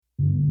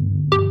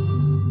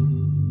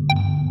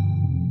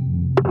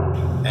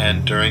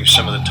And during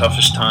some of the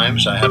toughest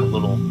times, I have a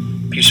little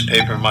piece of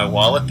paper in my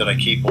wallet that I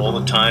keep all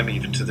the time,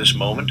 even to this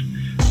moment,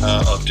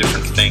 of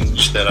different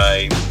things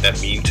that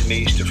mean to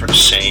me, different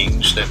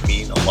sayings that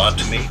mean a lot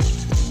to me,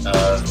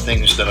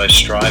 things that I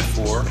strive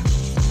for,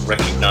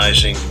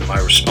 recognizing my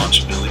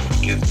responsibility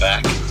to give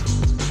back.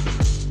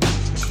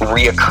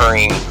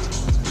 Reoccurring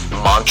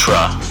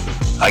mantra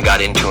I got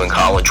into in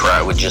college where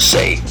I would just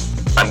say,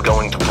 I'm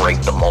going to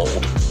break the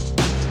mold.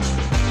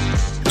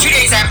 2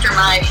 days after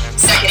my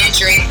second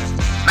injury,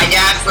 my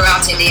dad flew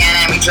out to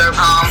Indiana and we drove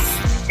home.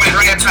 Went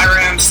right up to my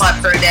room,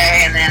 slept for a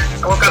day, and then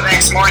I woke up the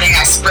next morning,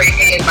 I spray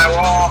painted my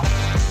wall,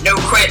 no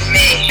quitting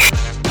me.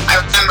 I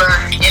remember,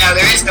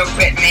 there is no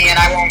quitting me, and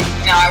I won't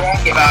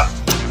give up.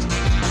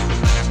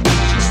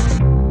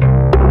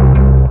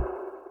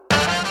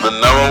 The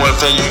number one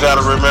thing you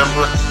gotta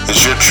remember is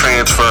you're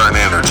transferring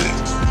energy.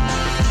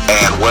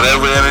 And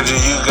whatever energy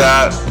you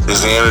got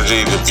is the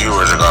energy the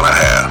viewers are gonna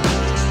have.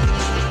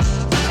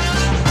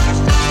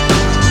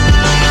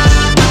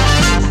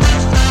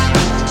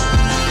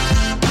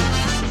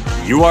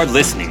 You are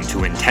listening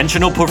to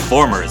Intentional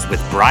Performers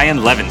with Brian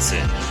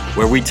Levinson,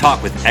 where we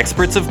talk with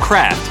experts of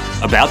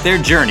craft about their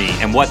journey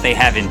and what they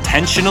have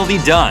intentionally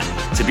done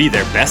to be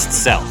their best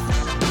self.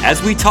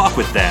 As we talk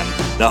with them,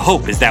 the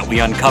hope is that we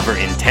uncover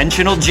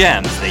intentional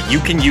gems that you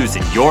can use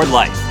in your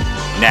life.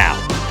 Now,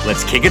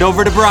 let's kick it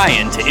over to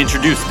Brian to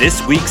introduce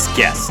this week's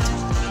guest.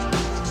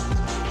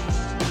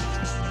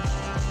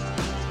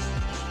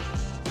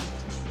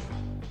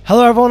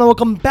 Hello, everyone, and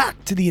welcome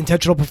back to the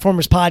Intentional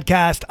Performers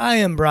Podcast. I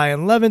am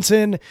Brian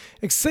Levinson,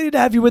 excited to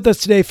have you with us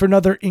today for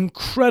another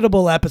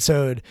incredible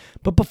episode.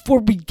 But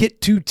before we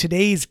get to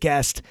today's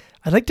guest,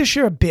 I'd like to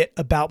share a bit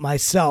about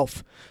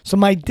myself. So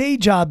my day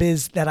job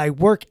is that I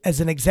work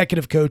as an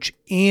executive coach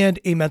and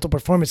a mental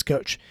performance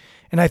coach.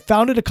 And I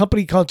founded a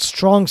company called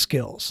Strong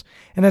Skills.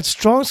 And at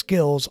Strong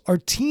Skills, our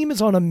team is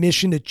on a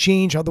mission to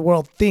change how the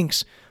world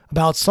thinks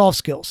about soft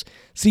skills.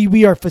 See,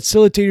 we are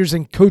facilitators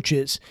and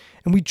coaches,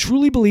 and we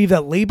truly believe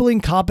that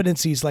labeling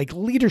competencies like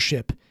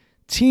leadership,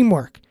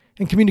 teamwork,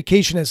 and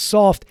communication as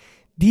soft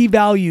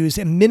devalues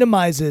and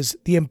minimizes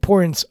the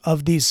importance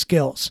of these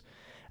skills.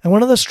 And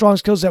one of the strong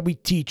skills that we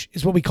teach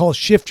is what we call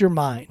Shift Your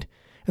Mind.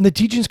 And the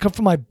teachings come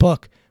from my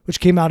book,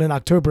 which came out in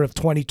October of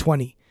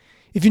 2020.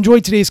 If you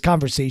enjoyed today's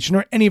conversation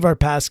or any of our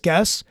past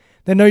guests,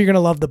 then know you're going to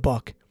love the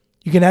book.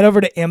 You can head over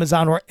to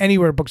Amazon or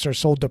anywhere books are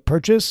sold to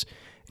purchase,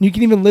 and you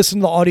can even listen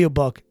to the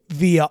audiobook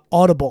via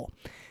Audible.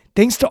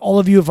 Thanks to all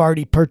of you who have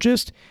already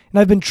purchased, and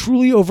I've been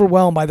truly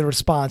overwhelmed by the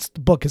response the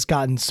book has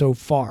gotten so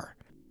far.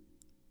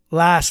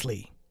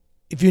 Lastly,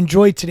 if you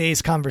enjoyed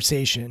today's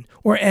conversation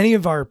or any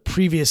of our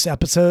previous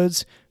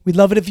episodes, we'd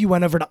love it if you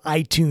went over to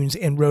iTunes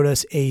and wrote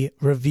us a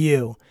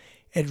review.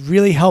 It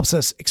really helps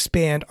us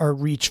expand our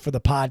reach for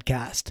the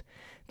podcast.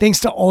 Thanks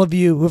to all of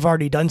you who have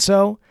already done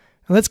so,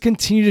 and let's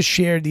continue to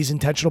share these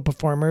intentional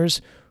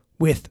performers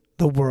with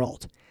the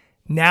world.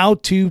 Now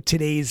to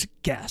today's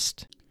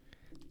guest.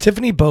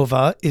 Tiffani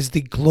Bova is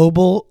the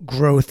Global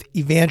Growth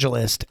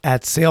Evangelist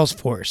at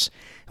Salesforce.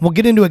 And we'll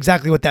get into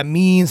exactly what that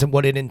means and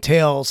what it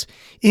entails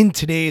in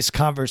today's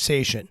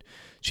conversation.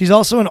 She's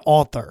also an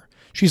author.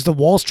 She's the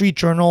Wall Street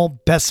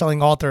Journal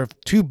best-selling author of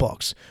 2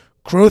 books,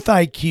 Growth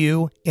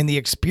IQ and The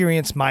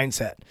Experience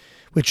Mindset,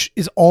 which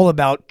is all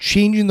about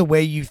changing the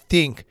way you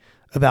think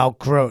about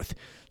growth.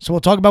 So we'll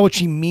talk about what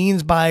she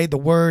means by the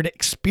word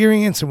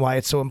experience and why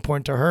it's so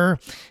important to her.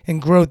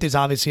 And growth is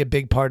obviously a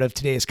big part of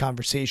today's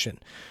conversation.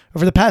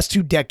 Over the past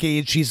 2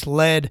 decades, she's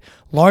led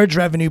large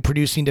revenue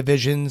producing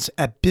divisions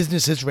at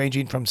businesses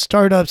ranging from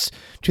startups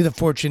to the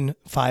Fortune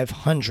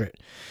 500.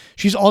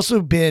 She's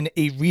also been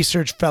a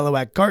research fellow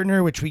at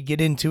Gartner, which we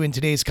get into in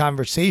today's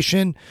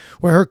conversation,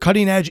 where her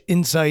cutting-edge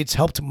insights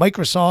helped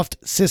Microsoft,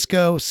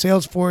 Cisco,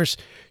 Salesforce,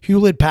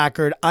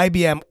 Hewlett-Packard,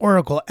 IBM,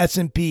 Oracle,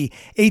 S&P,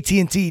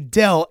 AT&T,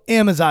 Dell,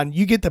 Amazon,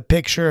 you get the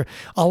picture,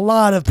 a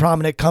lot of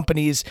prominent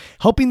companies,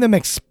 helping them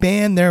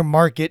expand their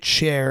market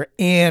share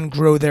and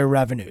grow their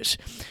revenues.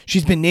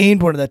 She's been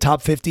named one of the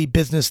top 50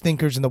 business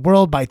thinkers in the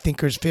world by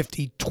Thinkers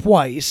 50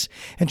 twice,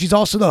 and she's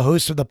also the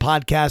host of the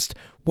podcast,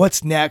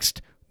 What's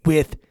Next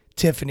with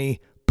Tiffani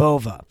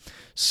Bova.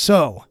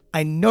 So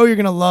I know you're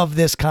going to love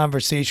this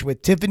conversation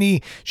with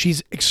Tiffani.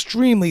 She's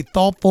extremely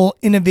thoughtful,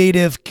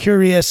 innovative,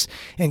 curious,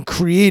 and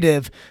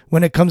creative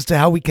when it comes to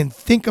how we can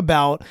think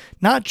about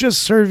not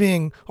just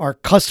serving our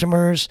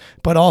customers,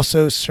 but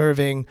also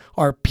serving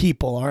our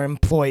people, our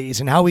employees,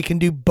 and how we can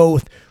do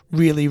both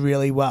really,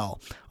 really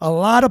well. A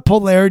lot of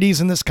polarities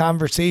in this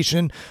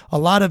conversation, a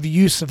lot of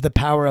use of the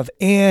power of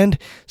and.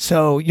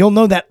 So you'll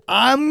know that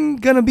I'm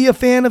going to be a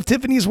fan of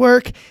Tiffani's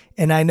work,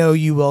 and I know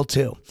you will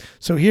too.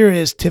 So here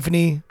is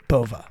Tiffani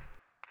Bova.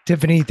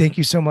 Tiffani, thank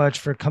you so much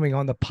for coming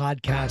on the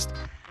podcast.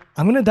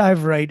 I'm going to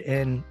dive right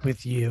in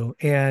with you.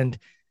 And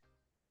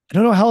I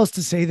don't know how else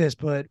to say this,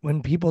 but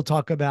when people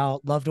talk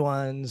about loved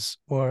ones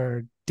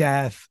or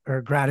death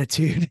or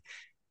gratitude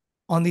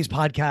on these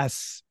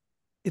podcasts,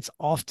 it's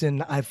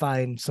often, I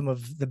find, some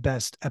of the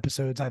best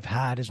episodes I've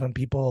had is when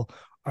people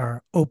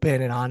are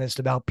open and honest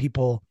about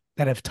people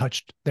that have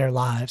touched their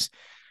lives.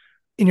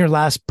 in your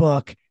last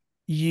book,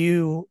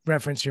 you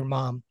reference your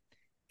mom,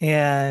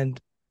 and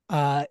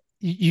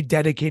you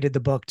dedicated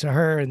the book to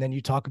her, and then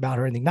you talk about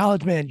her in the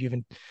acknowledgement. You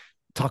even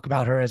talk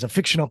about her as a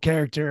fictional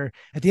character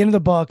at the end of the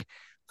book.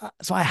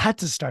 So I had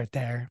to start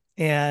there.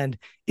 And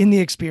in the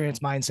experience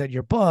mindset,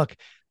 your book,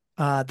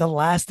 the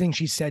last thing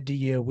she said to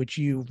you, which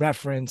you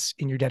reference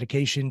in your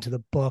dedication to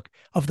the book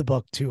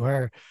to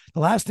her, the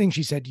last thing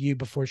she said to you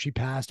before she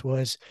passed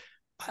was,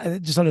 I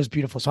just thought it was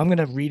beautiful. So I'm going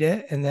to read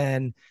it and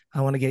then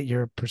I want to get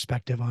your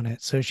perspective on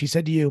it. So she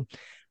said to you,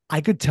 I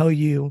could tell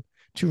you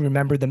to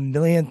remember the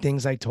million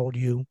things I told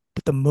you,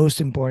 but the most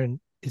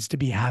important is to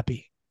be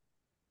happy.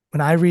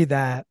 When I read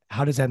that,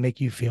 how does that make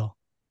you feel?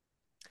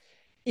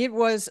 It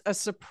was a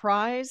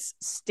surprise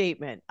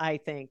statement, I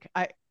think.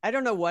 I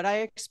don't know what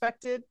I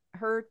expected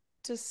her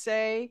to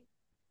say.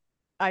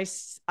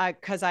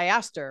 Because I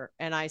asked her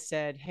and I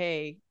said,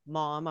 "Hey,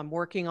 Mom, I'm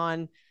working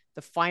on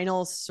the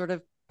final sort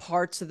of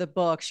parts of the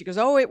book." She goes,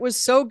 "Oh, it was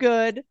so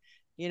good."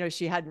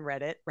 She hadn't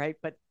read it, right?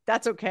 But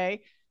that's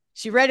okay.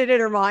 She read it in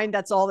her mind.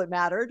 That's all that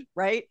mattered,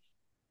 right?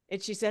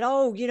 And she said,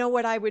 "Oh, you know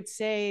what I would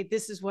say?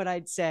 This is what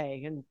I'd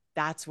say." And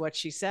that's what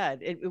she said.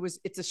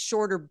 It's a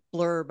shorter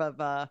blurb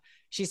of,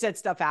 she said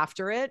stuff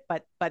after it,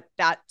 but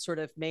that sort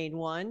of main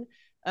one.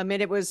 I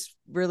mean, it was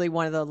really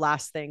one of the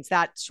last things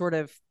that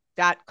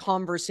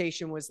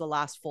conversation was the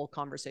last full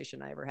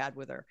conversation I ever had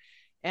with her.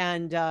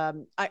 And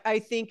I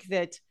think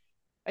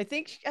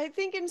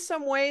in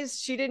some ways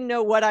she didn't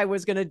know what I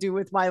was going to do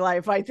with my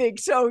life. I think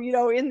so,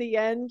 in the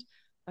end,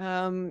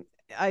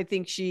 I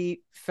think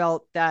she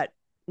felt that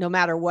no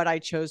matter what I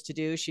chose to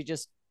do, she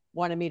just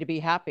wanted me to be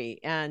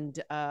happy. And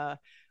I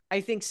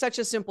think such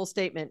a simple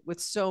statement with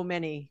so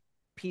many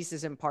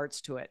pieces and parts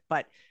to it,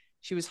 but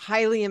she was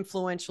highly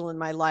influential in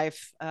my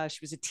life. She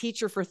was a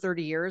teacher for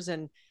 30 years.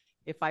 And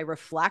if I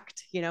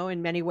reflect,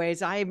 in many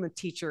ways, I am a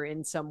teacher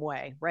in some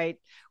way, right?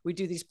 We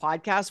do these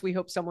podcasts. We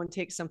hope someone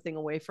takes something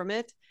away from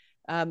it.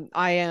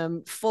 I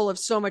am full of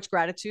so much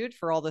gratitude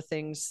for all the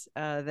things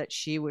that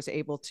she was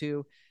able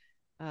to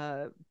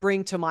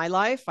bring to my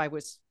life. I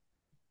was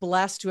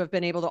blessed to have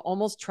been able to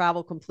almost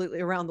travel completely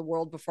around the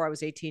world before I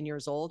was 18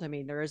 years old. I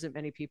mean, there isn't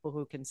many people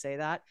who can say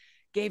that.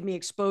 Gave me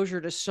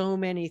exposure to so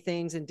many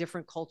things in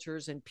different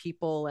cultures and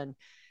people, and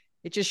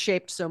it just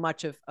shaped so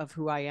much of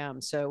who I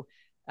am. So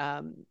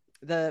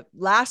the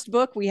last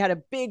book, we had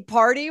a big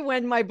party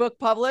when my book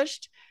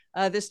published.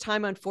 This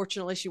time,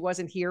 unfortunately, she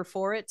wasn't here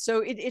for it.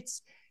 So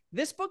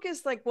this book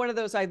is like one of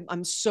those,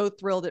 I'm so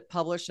thrilled it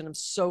published, and I'm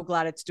so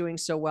glad it's doing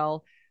so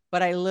well.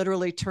 But I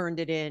literally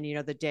turned it in,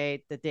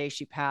 the day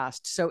she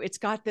passed. So it's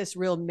got this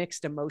real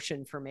mixed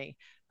emotion for me.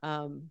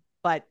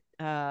 But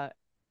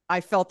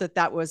I felt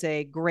that was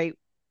a great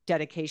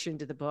dedication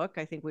to the book.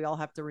 I think we all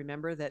have to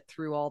remember that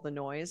through all the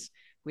noise,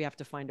 we have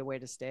to find a way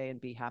to stay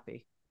and be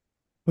happy.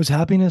 Was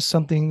happiness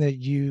something that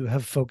you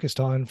have focused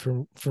on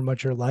for much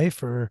of your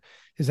life, or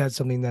is that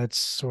something that's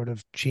sort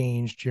of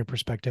changed your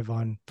perspective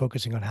on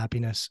focusing on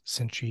happiness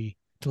since she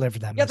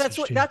delivered that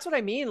message? That's what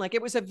I mean. Like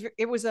it wasn't,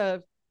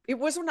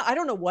 I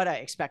don't know what I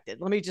expected.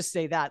 Let me just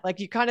say that. Like,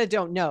 you kind of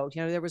don't know,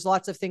 there was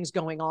lots of things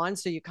going on.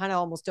 So you kind of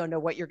almost don't know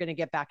what you're going to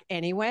get back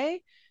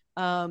anyway.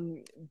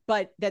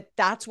 But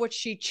that's what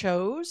she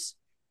chose.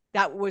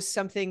 That was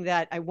something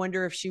that I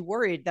wonder if she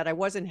worried that I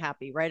wasn't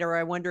happy, right? Or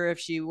I wonder if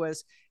she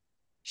was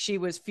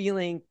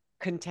feeling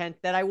content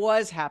that I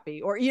was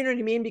happy, or, you know what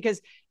I mean?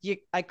 Because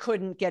I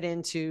couldn't get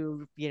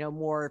into,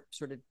 more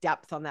sort of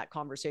depth on that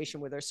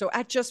conversation with her. So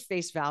at just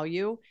face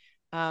value,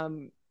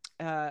 I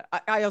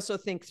also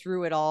think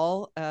through it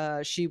all,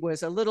 she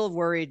was a little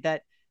worried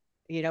that,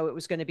 it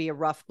was going to be a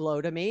rough blow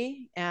to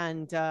me.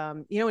 And,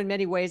 in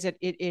many ways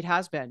it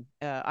has been.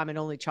 I'm an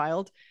only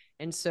child.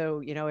 And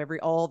so,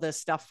 all this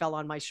stuff fell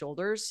on my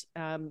shoulders.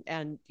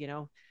 And,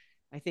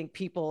 I think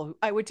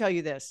I would tell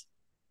you this: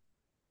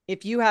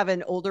 if you have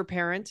an older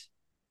parent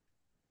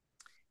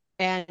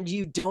and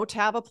you don't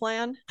have a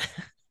plan,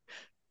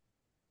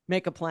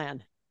 make a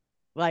plan.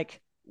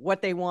 Like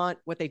what they want,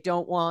 what they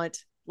don't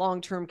want,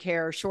 long-term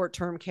care,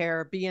 short-term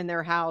care, be in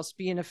their house,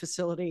 be in a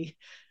facility,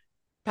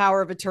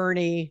 power of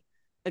attorney,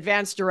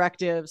 advanced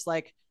directives,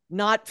 like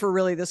not for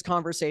really this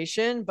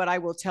conversation, but I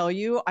will tell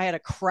you, I had a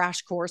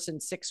crash course in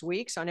 6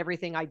 weeks on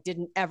everything I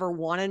didn't ever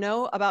want to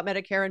know about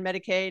Medicare and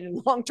Medicaid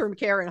and long-term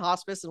care and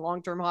hospice and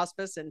long-term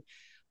hospice and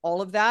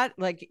all of that.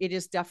 Like, it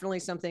is definitely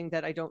something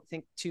that I don't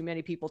think too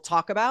many people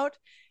talk about.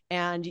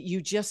 And you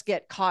just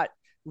get caught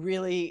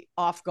really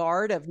off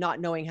guard of not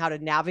knowing how to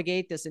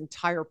navigate this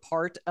entire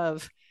part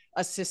of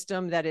a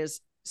system that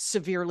is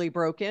severely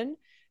broken.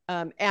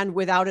 And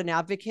without an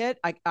advocate,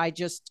 I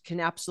just can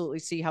absolutely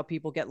see how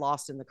people get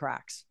lost in the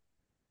cracks.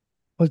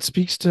 Well, it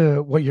speaks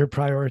to what you're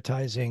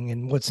prioritizing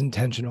and what's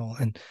intentional.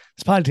 And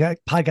this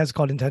podcast is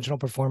called Intentional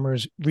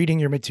Performers. Reading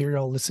your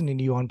material, listening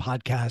to you on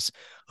podcasts,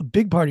 a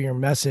big part of your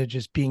message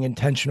is being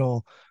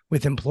intentional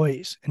with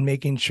employees and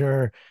making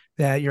sure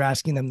that you're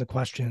asking them the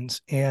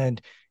questions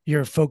and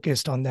you're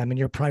focused on them and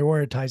you're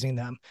prioritizing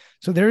them.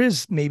 So there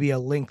is maybe a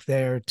link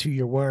there to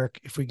your work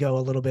if we go a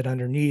little bit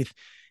underneath.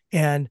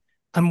 And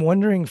I'm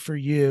wondering for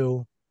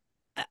you,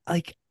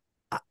 like,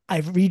 I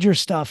read your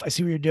stuff, I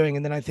see what you're doing,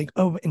 and then I think,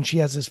 oh, and she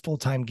has this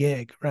full-time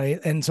gig, right?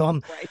 And so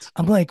Right.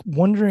 I'm like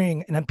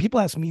wondering, and then people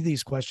ask me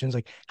these questions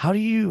like, how do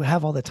you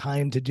have all the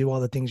time to do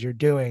all the things you're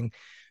doing?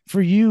 For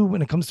you,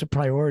 when it comes to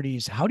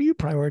priorities, how do you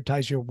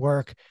prioritize your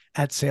work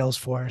at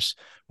Salesforce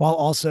while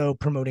also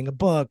promoting a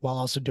book, while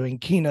also doing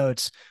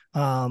keynotes,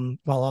 while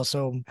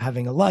also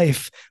having a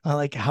life?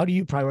 Like, how do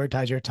you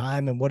prioritize your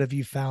time, and what have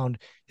you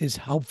found is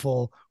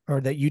helpful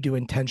or that you do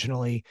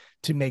intentionally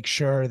to make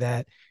sure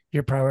that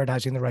you're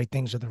prioritizing the right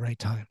things at the right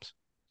times?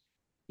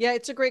 Yeah,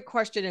 it's a great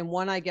question, and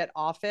one I get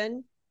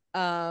often.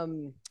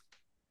 Um,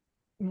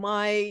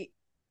 my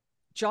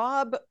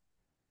job,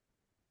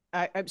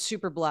 I'm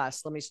super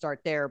blessed. Let me start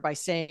there by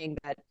saying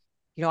that,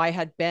 I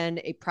had been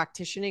a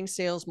practicing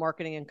sales,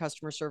 marketing, and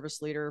customer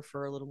service leader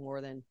for a little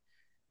more than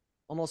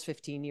almost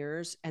 15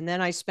 years. And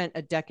then I spent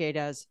a decade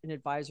as an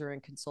advisor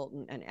and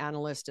consultant and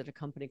analyst at a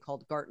company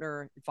called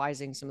Gartner,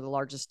 advising some of the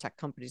largest tech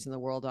companies in the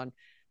world on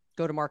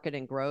go to market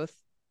and growth.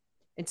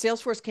 And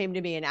Salesforce came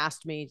to me and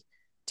asked me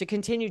to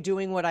continue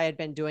doing what I had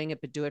been doing,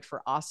 but do it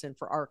for us and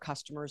for our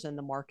customers and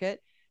the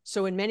market.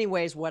 So in many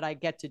ways, what I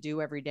get to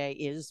do every day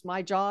is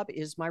my job,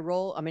 is my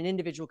role. I'm an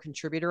individual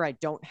contributor. I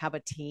don't have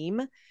a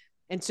team.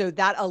 And so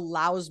that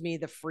allows me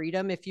the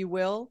freedom, if you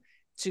will,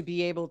 to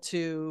be able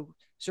to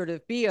sort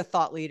of be a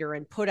thought leader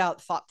and put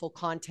out thoughtful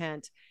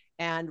content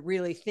and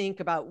really think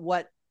about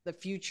what the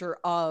future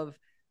of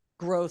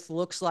growth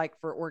looks like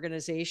for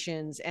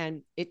organizations.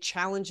 And it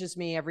challenges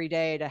me every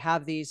day to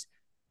have these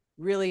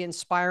really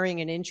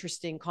inspiring and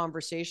interesting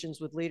conversations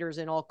with leaders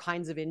in all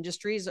kinds of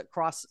industries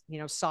across,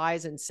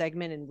 size and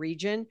segment and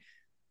region.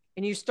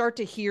 And you start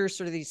to hear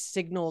sort of these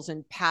signals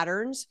and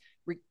patterns.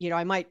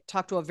 I might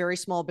talk to a very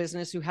small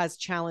business who has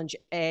challenge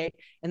A,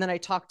 and then I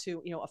talk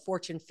to, a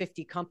Fortune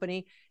 50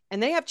 company,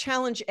 and they have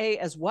challenge A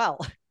as well.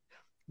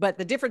 But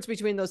the difference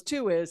between those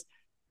two is,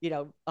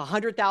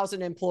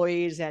 100,000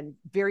 employees and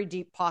very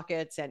deep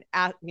pockets and,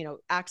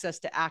 access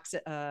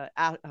to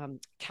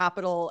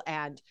capital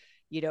and,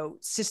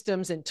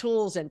 systems and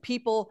tools and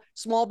people.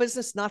 Small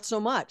business, not so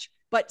much,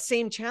 but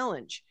same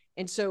challenge.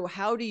 And so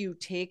how do you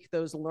take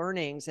those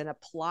learnings and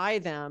apply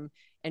them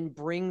and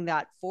bring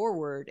that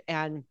forward?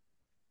 And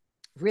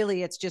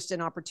really, it's just an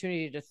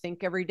opportunity to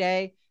think every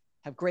day,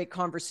 have great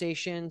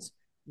conversations,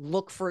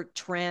 look for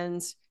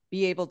trends,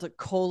 be able to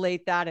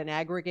collate that and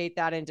aggregate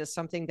that into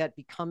something that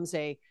becomes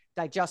a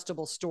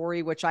digestible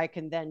story, which I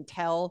can then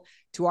tell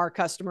to our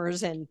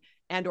customers and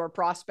or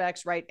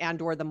prospects, right,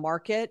 and or the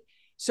market.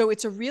 So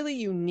it's a really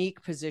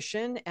unique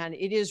position, and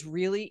it is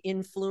really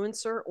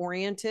influencer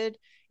oriented.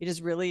 It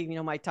is really,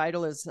 my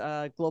title is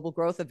Global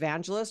Growth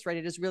Evangelist, right?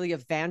 It is really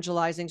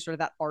evangelizing sort of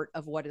that art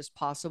of what is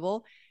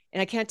possible.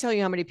 And I can't tell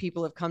you how many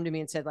people have come to me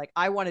and said, like,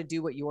 I want to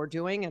do what you're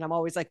doing. And I'm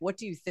always like, what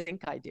do you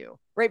think I do?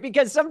 Right?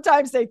 Because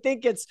sometimes they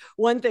think it's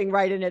one thing,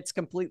 right? And it's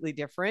completely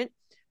different.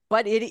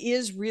 But it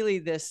is really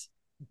this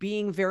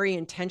being very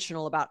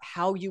intentional about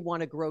how you want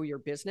to grow your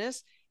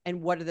business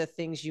and what are the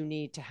things you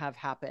need to have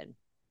happen.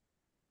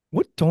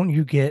 What don't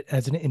you get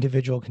as an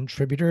individual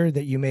contributor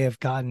that you may have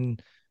gotten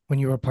when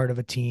you were part of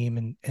a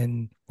team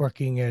and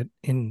working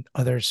in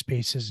other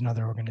spaces and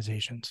other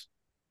organizations?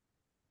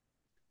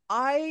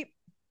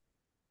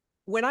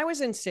 When I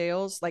was in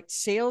sales, like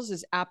sales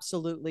is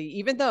absolutely,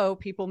 even though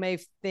people may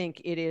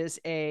think it is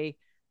a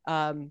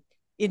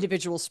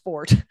individual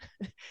sport,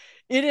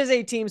 it is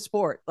a team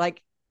sport.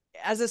 Like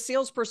as a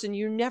salesperson,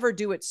 you never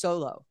do it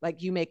solo.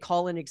 Like you may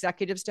call in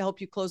executives to help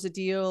you close a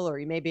deal, or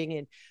you may bring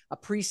in a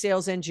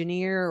pre-sales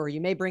engineer, or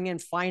you may bring in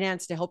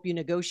finance to help you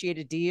negotiate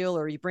a deal,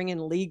 or you bring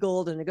in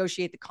legal to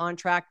negotiate the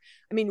contract.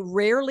 I mean,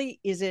 rarely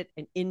is it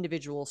an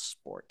individual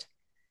sport.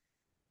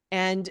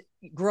 And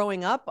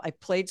growing up, I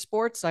played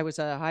sports. I was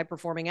a high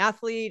performing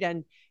athlete,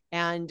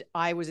 and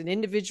I was an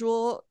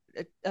individual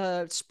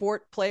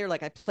sport player.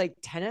 Like I played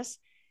tennis,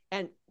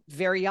 and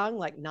very young,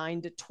 like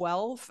 9 to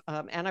 12.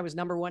 And I was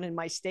number one in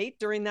my state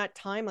during that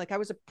time. Like I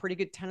was a pretty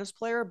good tennis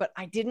player, but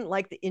I didn't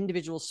like the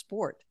individual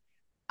sport.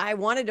 I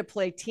wanted to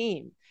play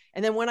team.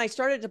 And then when I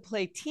started to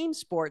play team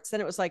sports, then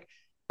it was like,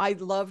 I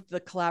loved the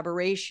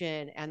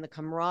collaboration and the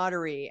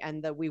camaraderie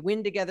and the we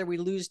win together, we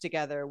lose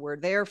together. We're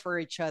there for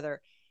each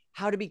other.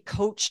 How to be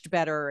coached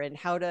better and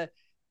how to,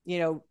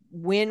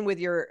 win with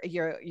your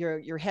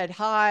head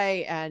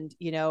high and,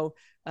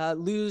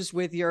 lose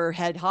with your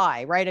head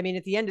high, right? I mean,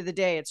 at the end of the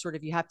day, it's sort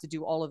of, you have to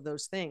do all of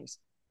those things.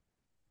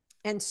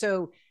 And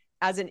so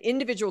as an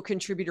individual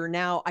contributor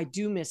now, I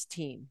do miss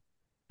team.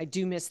 I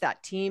do miss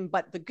that team.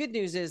 But the good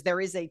news is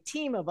there is a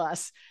team of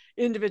us,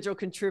 individual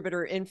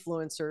contributor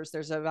influencers.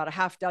 There's about a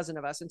half dozen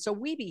of us. And so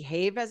we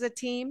behave as a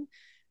team,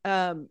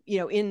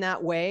 in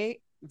that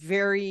way,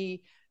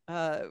 very,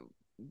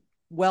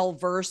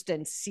 well-versed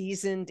and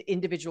seasoned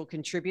individual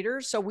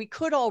contributors. So we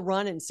could all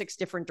run in 6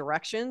 different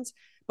directions,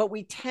 but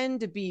we tend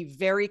to be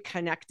very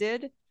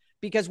connected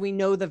because we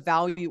know the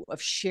value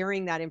of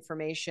sharing that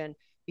information,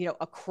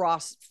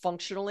 across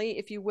functionally,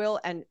 if you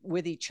will, and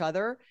with each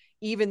other,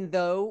 even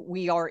though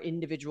we are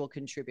individual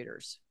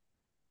contributors.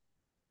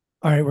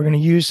 All right, we're going to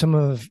use some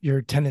of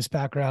your tennis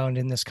background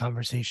in this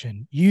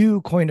conversation.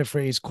 You coined a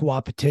phrase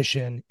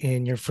coopetition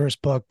in your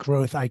first book,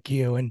 Growth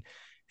IQ,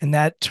 and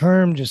that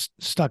term just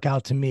stuck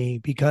out to me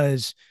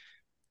because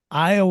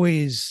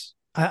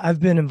I've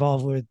been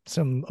involved with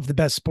some of the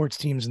best sports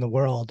teams in the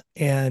world,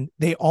 and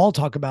they all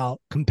talk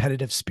about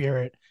competitive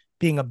spirit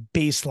being a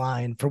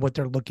baseline for what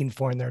they're looking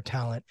for in their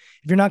talent.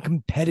 If you're not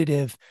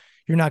competitive,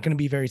 you're not going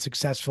to be very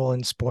successful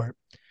in sport.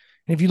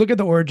 And if you look at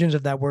the origins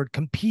of that word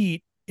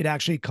compete, it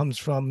actually comes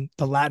from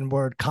the Latin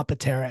word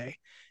competere.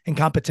 And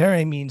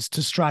competere means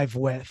to strive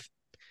with.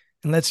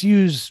 And let's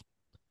use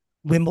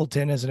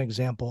Wimbledon as an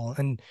example.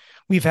 And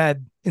we've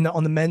had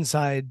on the men's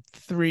side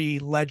 3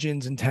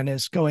 legends in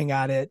tennis going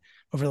at it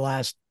over the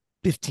last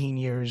 15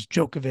 years,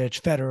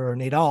 Djokovic, Federer,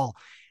 Nadal.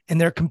 And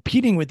they're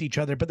competing with each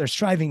other, but they're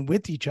striving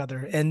with each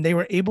other. And they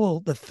were able,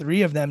 the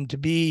 3 of them, to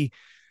be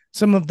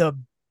some of the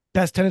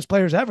best tennis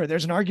players ever.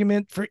 There's an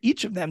argument for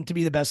each of them to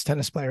be the best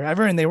tennis player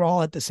ever. And they were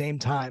all at the same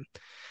time.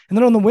 And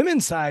then on the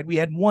women's side, we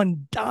had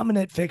one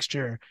dominant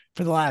fixture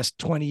for the last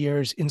 20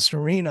 years in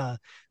Serena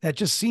that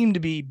just seemed to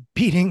be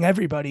beating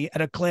everybody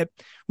at a clip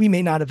we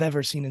may not have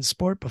ever seen in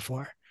sport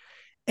before.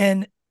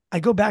 And I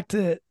go back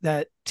to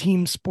that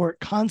team sport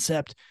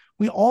concept.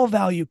 We all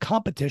value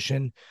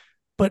competition,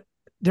 but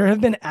there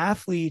have been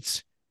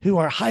athletes who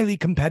are highly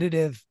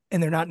competitive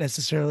and they're not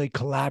necessarily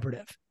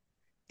collaborative.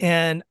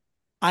 And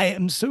I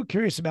am so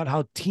curious about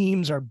how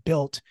teams are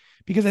built,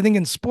 because I think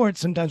in sports,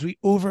 sometimes we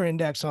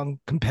over-index on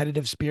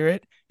competitive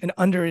spirit and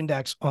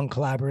under-index on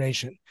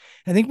collaboration.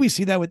 I think we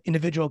see that with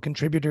individual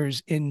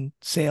contributors in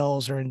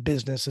sales or in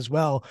business as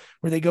well,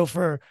 where they go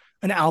for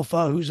an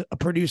alpha who's a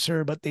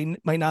producer, but they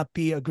might not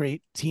be a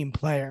great team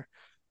player.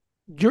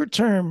 Your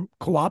term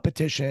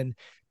coopetition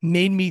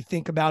made me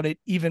think about it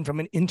even from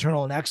an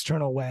internal and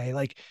external way.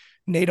 Like,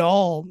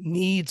 Nadal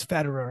needs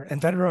Federer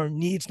and Federer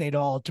needs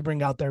Nadal to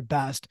bring out their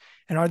best.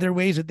 And are there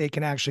ways that they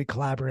can actually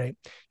collaborate?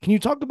 Can you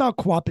talk about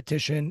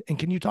coopetition, and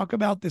can you talk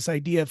about this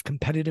idea of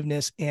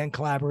competitiveness and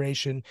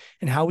collaboration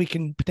and how we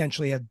can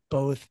potentially have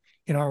both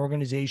in our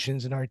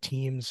organizations, in our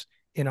teams,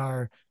 in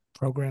our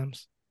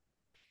programs?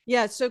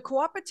 Yeah. So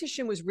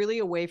coopetition was really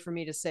a way for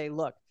me to say,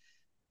 look,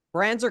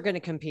 brands are going to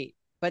compete,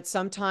 but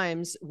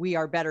sometimes we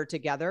are better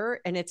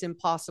together, and it's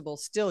impossible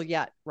still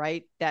yet,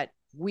 right? That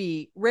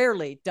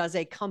rarely does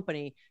a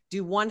company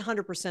do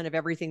 100% of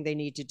everything they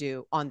need to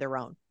do on their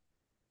own.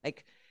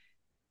 Like,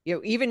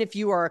 even if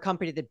you are a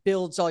company that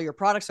builds all your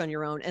products on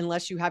your own,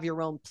 unless you have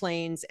your own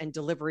planes and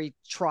delivery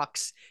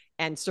trucks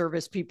and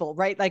service people,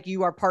 right? Like,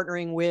 you are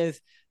partnering with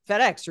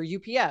FedEx or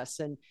UPS.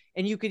 And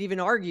you could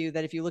even argue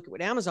that if you look at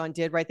what Amazon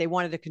did, right, they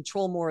wanted to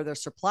control more of their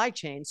supply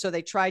chain. So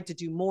they tried to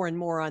do more and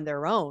more on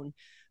their own.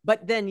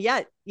 But then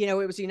yet, it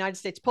was the United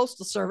States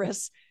Postal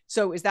Service.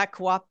 So is that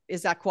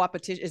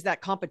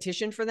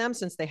competition for them,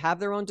 since they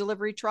have their own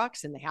delivery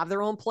trucks and they have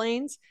their own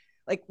planes?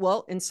 Like,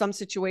 well, in some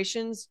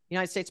situations,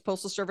 United States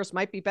Postal Service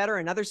might be better.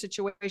 In other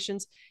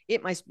situations,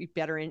 it might be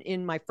better. And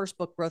in my first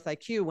book, Growth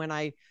IQ, when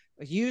I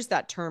used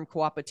that term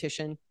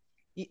coopetition,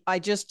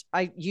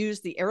 I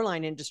used the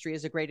airline industry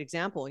as a great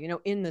example.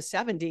 In the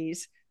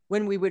 70s,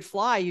 when we would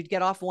fly, you'd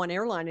get off one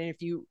airline, and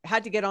if you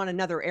had to get on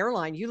another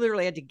airline, you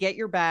literally had to get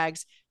your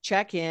bags,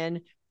 check in,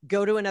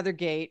 go to another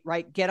gate,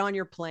 right? Get on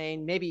your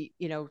plane. Maybe,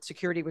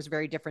 security was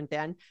very different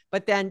then,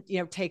 but then,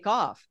 take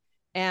off.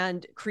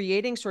 And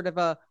creating sort of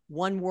a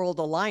one world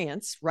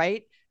alliance,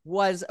 right,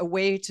 was a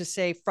way to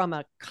say, from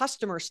a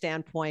customer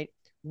standpoint,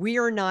 we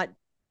are not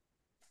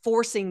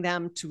forcing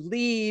them to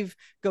leave,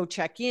 go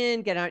check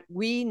in, get out.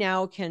 We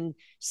now can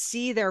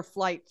see their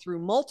flight through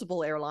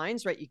multiple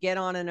airlines, right? You get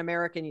on an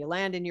American, you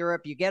land in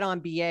Europe, you get on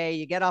BA,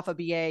 you get off of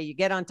BA, you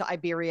get onto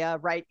Iberia,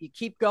 right? You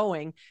keep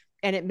going.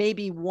 And it may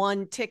be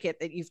one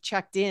ticket that you've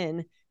checked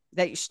in,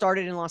 that you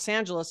started in Los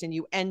Angeles and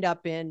you end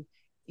up in,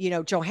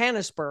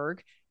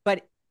 Johannesburg,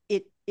 but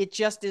it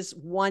just is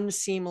one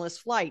seamless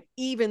flight,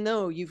 even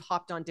though you've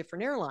hopped on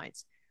different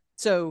airlines.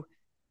 So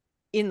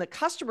in the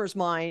customer's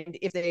mind,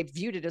 if they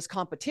viewed it as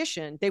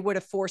competition, they would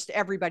have forced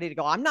everybody to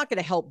go, I'm not going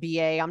to help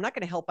BA. I'm not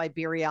going to help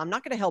Iberia. I'm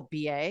not going to help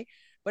BA.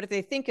 But if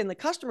they think in the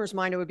customer's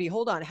mind, it would be,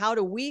 hold on, how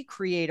do we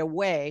create a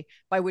way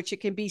by which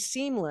it can be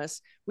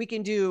seamless? We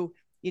can do,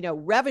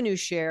 revenue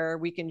share.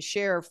 We can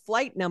share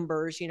flight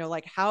numbers,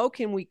 like, how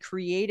can we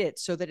create it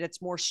so that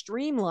it's more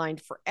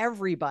streamlined for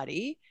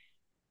everybody,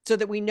 so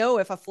that we know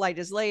if a flight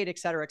is late, et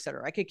cetera, et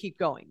cetera. I could keep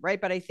going,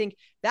 right? But I think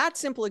that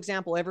simple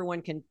example,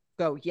 everyone can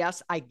go,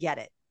 yes, I get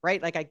it. Right?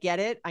 Like, I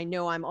get it. I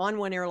know I'm on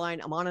one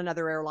airline, I'm on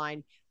another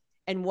airline.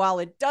 And while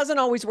it doesn't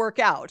always work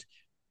out,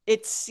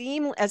 it's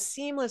as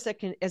seamless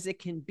as it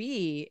can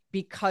be,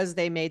 because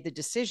they made the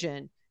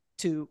decision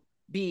to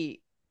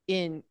be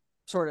in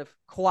sort of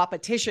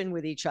coopetition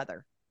with each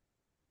other.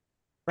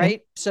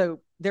 Right? So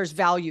there's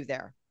value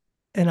there.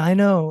 And I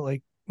know,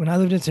 like, when I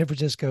lived in San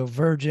Francisco,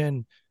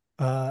 Virgin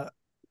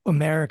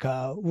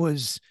America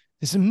was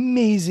this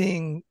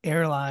amazing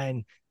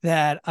airline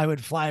that I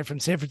would fly from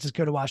San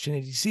Francisco to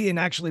Washington, D.C. and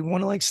actually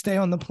want to, like, stay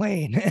on the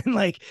plane and,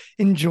 like,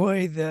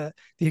 enjoy the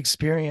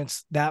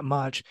experience that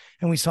much.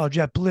 And we saw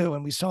JetBlue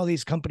and we saw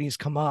these companies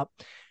come up.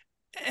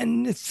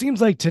 And it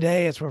seems like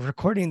today, as we're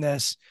recording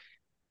this,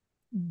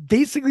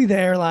 basically the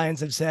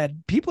airlines have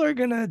said people are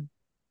going to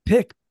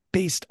pick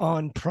based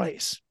on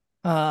price.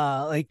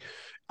 Like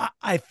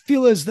I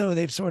feel as though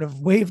they've sort of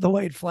waved the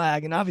white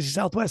flag, and obviously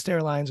Southwest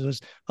Airlines was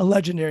a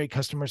legendary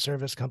customer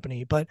service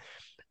company, but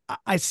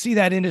I see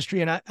that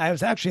industry, and I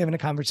was actually having a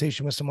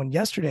conversation with someone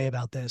yesterday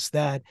about this,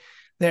 that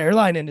the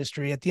airline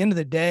industry, at the end of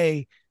the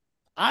day,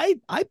 I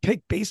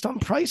pick based on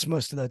price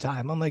most of the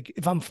time. I'm like,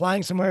 if I'm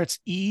flying somewhere, it's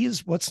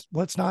ease, what's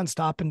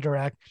nonstop and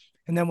direct,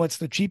 and then what's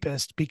the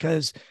cheapest,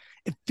 because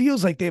it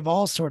feels like they've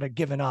all sort of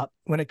given up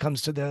when it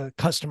comes to the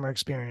customer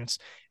experience.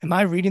 Am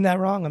I reading that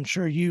wrong? I'm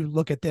sure you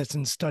look at this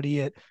and study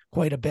it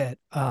quite a bit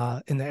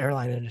in the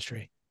airline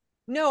industry.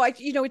 No,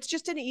 it's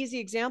just an easy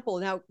example.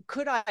 Now,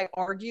 could I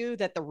argue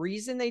that the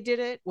reason they did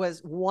it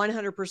was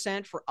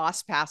 100% for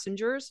us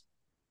passengers?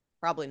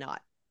 Probably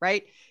not,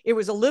 right? It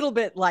was a little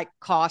bit like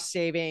cost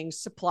savings,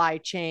 supply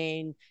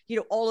chain,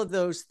 all of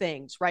those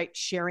things, right?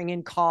 Sharing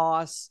in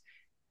costs.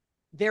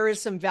 There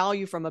is some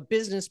value from a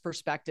business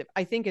perspective.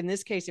 I think in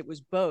this case, it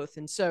was both.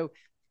 And so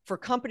for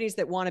companies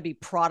that want to be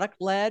product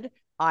led,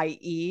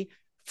 i.e.,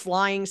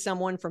 flying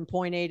someone from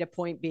point A to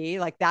point B,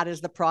 like that is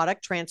the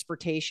product,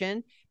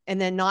 transportation, and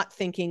then not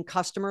thinking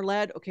customer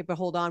led. Okay, but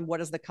hold on, what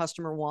does the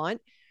customer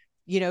want?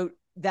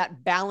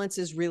 That balance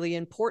is really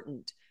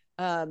important.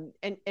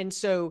 And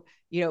so,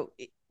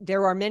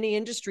 there are many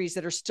industries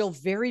that are still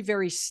very,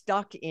 very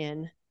stuck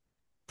in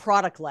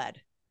product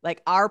led.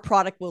 Like our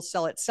product will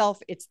sell itself.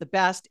 It's the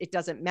best. It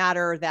doesn't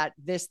matter that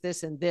this,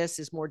 and this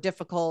is more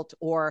difficult,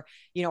 or,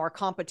 our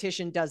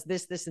competition does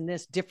this, and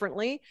this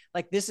differently.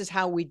 Like this is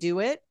how we do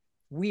it.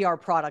 We are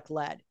product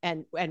led.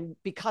 And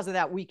because of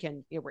that, we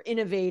can, we're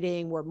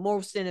innovating, we're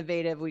most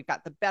innovative. We've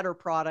got the better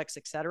products,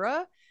 et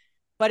cetera.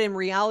 But in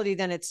reality,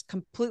 then it's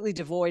completely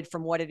devoid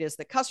from what it is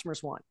that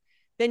customers want.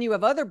 Then you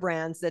have other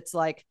brands that's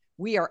like,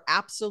 we are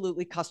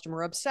absolutely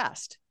customer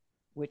obsessed,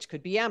 which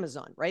could be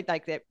Amazon, right?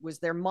 Like that was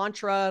their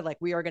mantra, like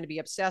we are going to be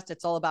obsessed.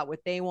 It's all about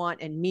what they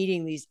want and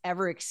meeting these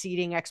ever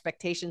exceeding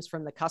expectations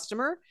from the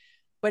customer.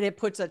 But it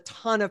puts a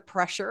ton of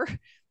pressure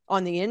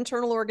on the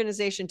internal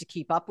organization to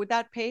keep up with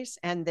that pace,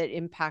 and that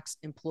impacts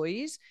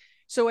employees.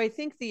 So I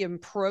think the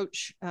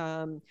approach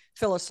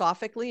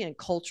philosophically and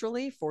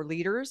culturally for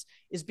leaders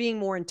is being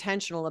more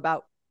intentional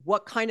about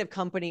what kind of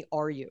company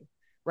are you,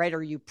 right?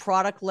 Are you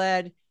product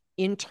led,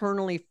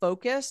 internally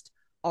focused?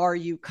 Are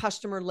you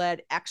customer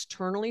led,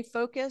 externally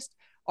focused?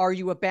 Are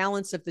you a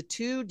balance of the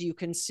two? Do you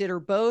consider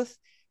both?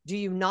 Do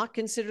you not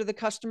consider the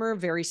customer,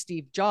 very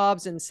Steve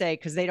Jobs, and say,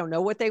 because they don't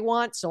know what they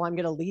want, so I'm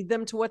going to lead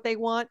them to what they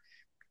want?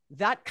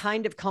 That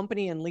kind of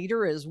company and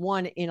leader is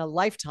one in a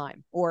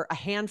lifetime, or a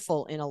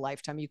handful in a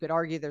lifetime. You could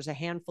argue there's a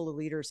handful of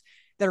leaders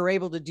that are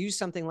able to do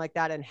something like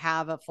that and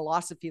have a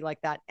philosophy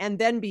like that, and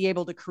then be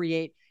able to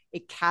create a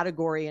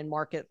category and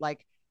market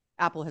like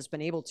Apple has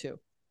been able to.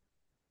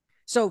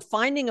 So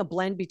finding a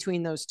blend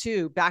between those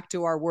two, back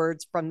to our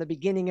words from the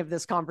beginning of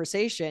this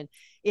conversation,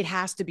 it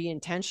has to be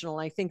intentional.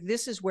 I think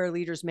this is where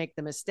leaders make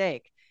the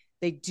mistake.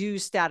 They do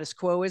status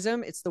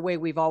quoism. It's the way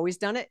we've always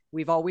done it.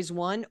 We've always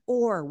won,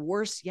 or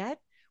worse yet,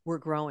 we're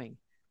growing.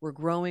 We're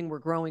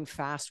growing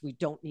fast. We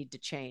don't need to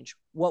change.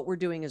 What we're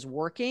doing is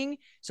working,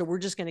 so we're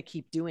just going to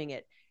keep doing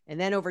it. And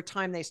then over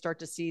time, they start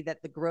to see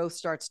that the growth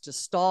starts to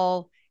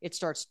stall. It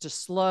starts to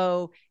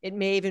slow. It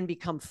may even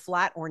become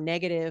flat or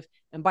negative.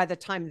 And by the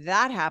time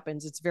that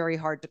happens, it's very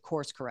hard to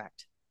course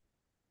correct.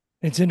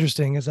 It's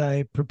interesting. As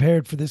I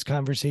prepared for this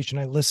conversation,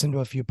 I listened to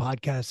a few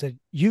podcasts that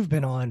you've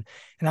been on,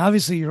 and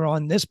obviously you're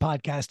on this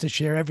podcast to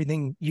share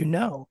everything you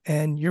know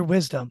and your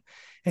wisdom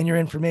and your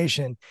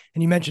information.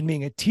 And you mentioned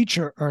being a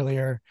teacher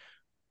earlier,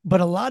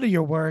 but a lot of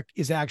your work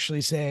is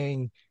actually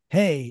saying,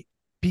 hey,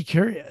 be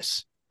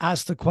curious,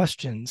 ask the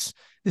questions.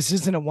 This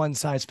isn't a one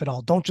size fit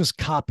all. Don't just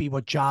copy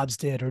what Jobs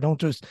did, or don't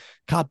just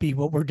copy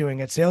what we're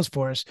doing at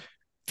Salesforce.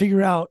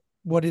 Figure out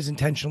what is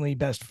intentionally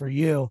best for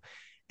you.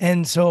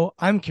 And so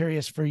I'm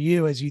curious for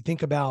you, as you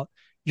think about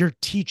your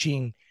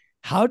teaching,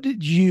 how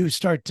did you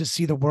start to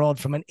see the world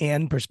from an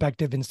and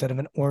perspective instead of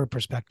an or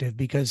perspective?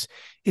 Because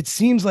it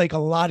seems like a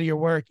lot of your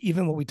work,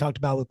 even what we talked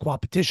about with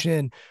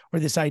competition, or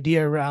this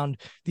idea around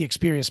the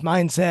experience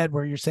mindset,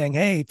 where you're saying,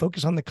 hey,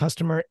 focus on the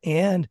customer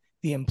and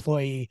the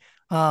employee.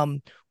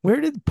 Where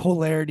did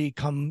polarity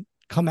come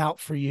out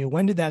for you?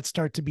 When did that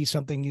start to be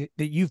something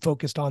that you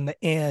focused on, the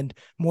and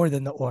more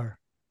than the or?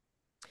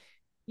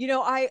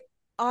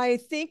 I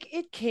think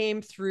it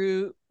came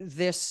through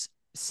this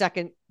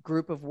second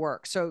group of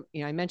work. So,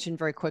 I mentioned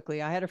very quickly,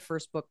 I had a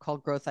first book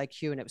called Growth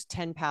IQ, and it was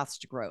 10 paths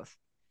to growth.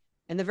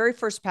 And the very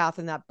first path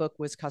in that book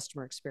was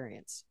customer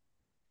experience.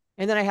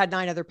 And then I had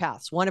 9 other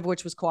paths, one of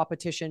which was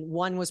co-opetition,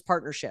 one was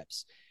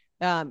partnerships,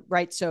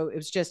 right? So it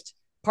was just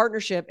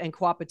partnership and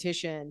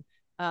co-opetition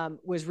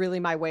was really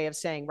my way of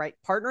saying, right,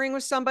 partnering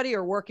with somebody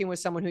or working with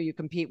someone who you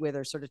compete with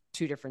are sort of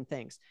two different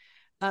things.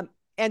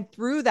 And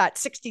through that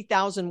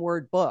 60,000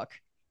 word book,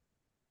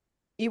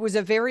 it was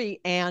a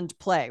very and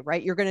play,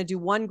 right? You're going to do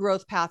one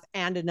growth path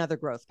and another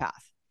growth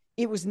path.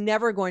 It was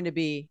never going to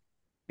be,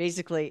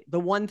 basically, the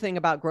one thing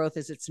about growth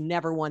is it's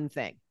never one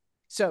thing.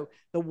 So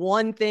the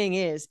one thing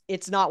is,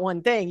 it's not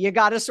one thing. You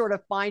got to sort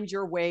of find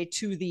your way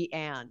to the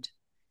and.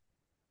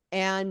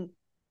 And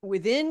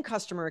within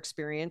customer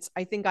experience,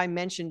 I think I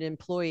mentioned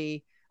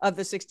employee of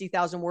the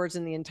 60,000 words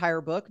in the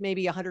entire book,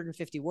 maybe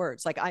 150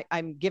 words. Like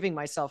I'm giving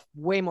myself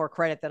way more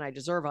credit than I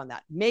deserve on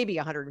that. Maybe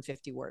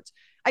 150 words.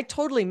 I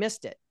totally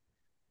missed it.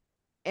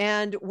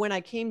 And when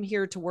I came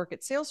here to work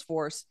at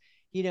Salesforce,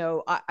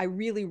 I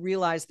really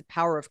realized the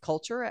power of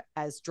culture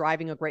as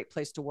driving a great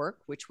place to work,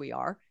 which we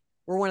are.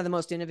 We're one of the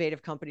most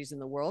innovative companies in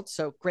the world.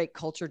 So great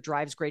culture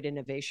drives great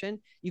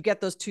innovation. You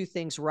get those two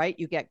things right,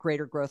 you get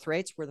greater growth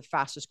rates. We're the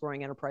fastest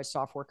growing enterprise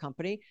software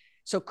company.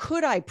 So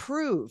could I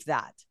prove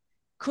that?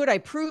 Could I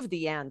prove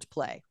the and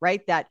play,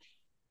 right? That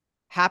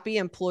happy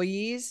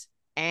employees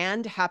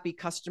and happy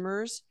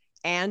customers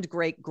and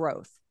great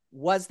growth.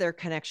 Was there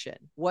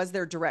connection? Was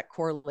there direct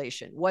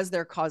correlation? Was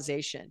there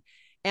causation?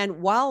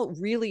 And while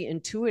really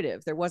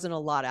intuitive, there wasn't a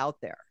lot out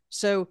there.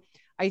 So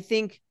I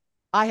think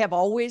I have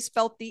always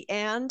felt the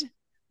and,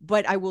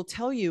 but I will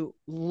tell you,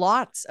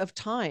 lots of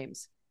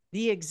times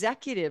the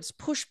executives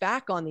push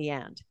back on the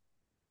and.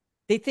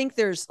 They think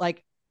there's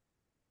like,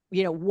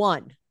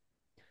 one.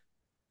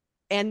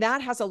 And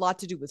that has a lot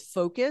to do with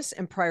focus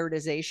and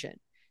prioritization.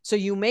 So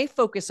you may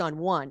focus on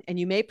one and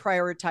you may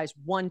prioritize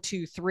 1,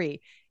 2,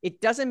 3. It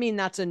doesn't mean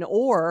that's an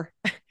or.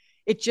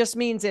 It just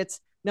means it's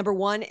number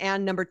 1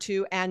 and number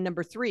 2 and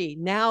number 3.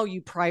 Now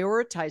you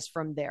prioritize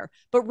from there.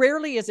 But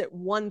rarely is it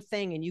one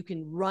thing and you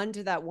can run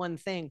to that one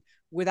thing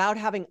without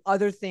having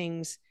other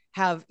things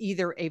have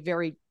either a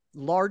very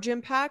large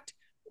impact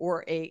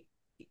or a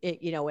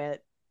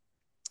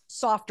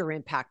softer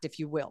impact, if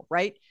you will,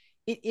 right?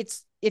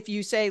 It's if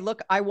you say,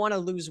 look, I want to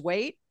lose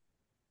weight,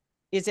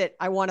 is it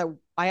I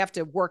have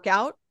to work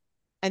out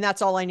and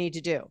that's all I need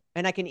to do.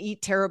 And I can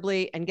eat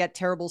terribly and get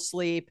terrible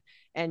sleep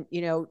and,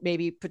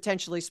 maybe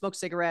potentially smoke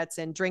cigarettes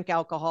and drink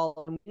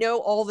alcohol, and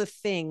all the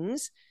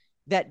things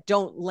that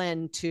don't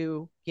lend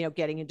to,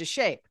 getting into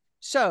shape.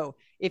 So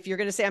if you're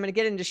going to say, I'm going to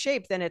get into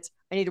shape, then it's,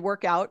 I need to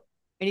work out.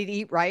 I need to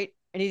eat right.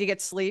 I need to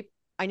get sleep.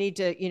 I need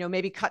to,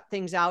 maybe cut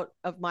things out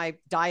of my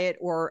diet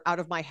or out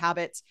of my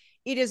habits.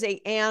 It is a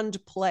and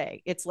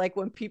play. It's like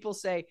when people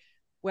say,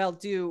 well,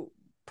 do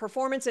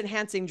performance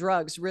enhancing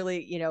drugs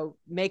really,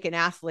 make an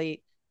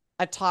athlete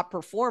a top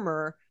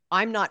performer?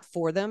 I'm not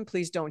for them.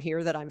 Please don't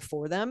hear that I'm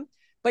for them.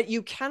 But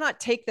you cannot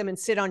take them and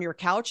sit on your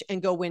couch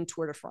and go win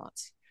Tour de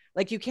France.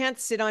 Like you can't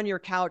sit on your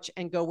couch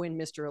and go win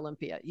Mr.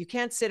 Olympia. You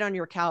can't sit on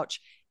your couch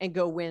and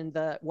go win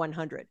the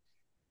 100.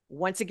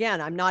 Once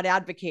again, I'm not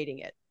advocating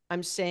it.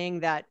 I'm saying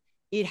that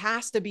it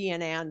has to be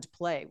an and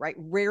play, right?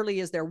 Rarely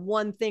is there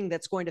one thing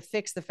that's going to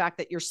fix the fact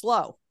that you're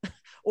slow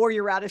or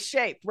you're out of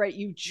shape, right?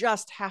 You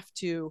just have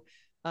to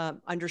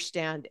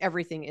understand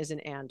everything is an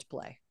and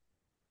play.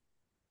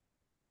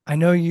 I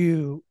know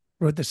you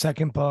wrote the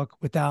second book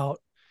without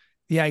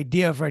the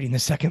idea of writing the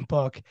second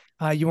book.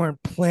 You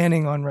weren't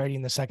planning on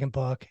writing the second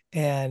book,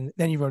 and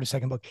then you wrote a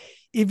second book.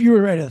 If you were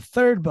to write a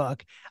third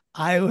book,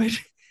 I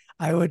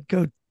would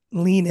go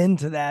lean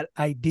into that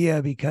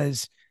idea,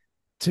 because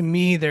to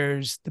me,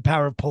 there's the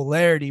power of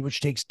polarity,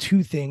 which takes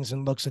two things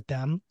and looks at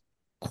them.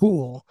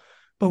 Cool.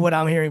 But what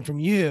I'm hearing from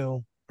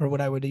you, or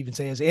what I would even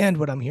say is, and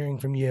what I'm hearing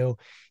from you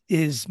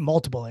is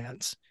multiple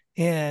ands.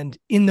 And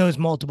in those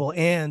multiple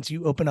ands,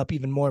 you open up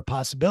even more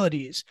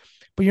possibilities.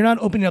 But you're not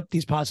opening up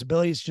these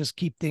possibilities to just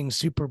keep things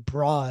super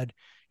broad.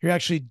 You're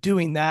actually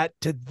doing that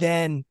to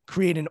then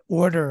create an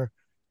order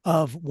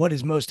of what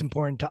is most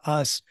important to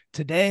us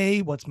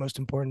today, what's most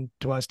important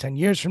to us 10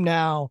 years from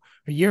now,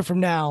 a year from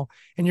now.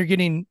 And you're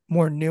getting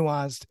more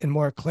nuanced and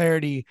more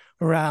clarity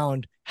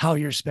around how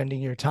you're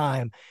spending your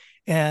time.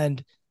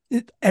 And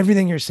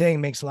everything you're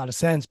saying makes a lot of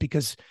sense,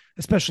 because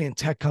especially in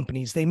tech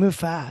companies, they move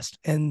fast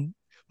and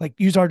like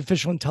use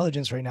artificial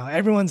intelligence right now.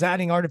 Everyone's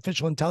adding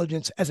artificial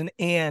intelligence as an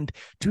and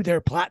to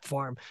their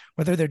platform,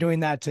 whether they're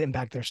doing that to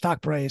impact their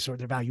stock price or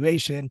their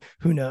valuation,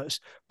 who knows?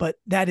 But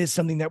that is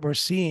something that we're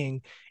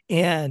seeing.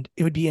 And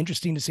it would be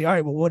interesting to see, all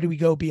right, well, what do we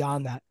go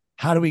beyond that?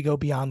 How do we go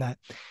beyond that?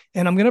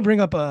 And I'm going to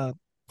bring up a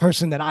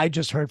person that I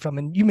just heard from,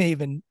 and you may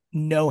even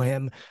know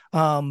him,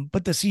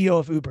 but the CEO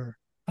of Uber.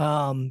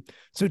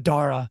 So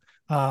Dara,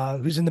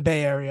 who's in the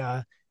Bay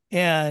Area.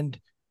 And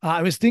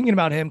I was thinking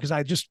about him because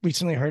I just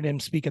recently heard him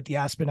speak at the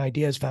Aspen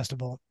Ideas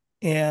Festival.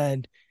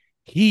 And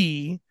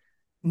he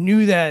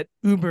knew that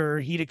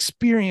he'd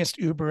experienced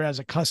Uber as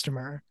a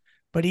customer,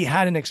 but he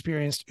hadn't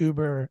experienced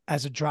Uber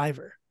as a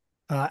driver,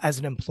 as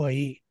an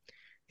employee.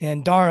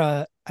 And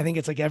Dara, I think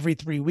it's like every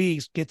 3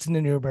 weeks, gets in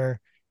an Uber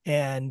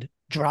and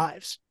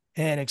drives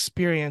and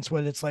experience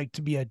what it's like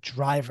to be a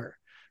driver.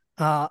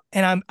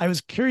 And I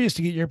was curious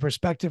to get your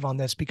perspective on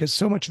this, because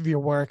so much of your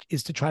work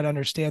is to try to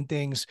understand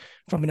things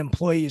from an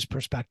employee's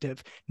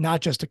perspective, not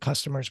just a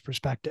customer's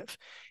perspective.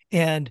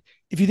 And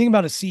if you think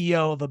about a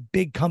CEO of a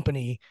big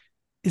company,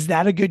 is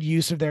that a good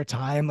use of their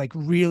time? Like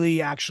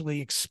really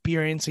actually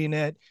experiencing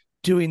it,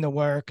 doing the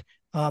work,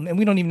 And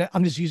we don't even,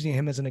 I'm just using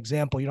him as an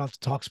example. You don't have to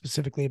talk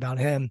specifically about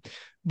him,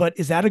 but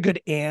is that a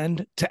good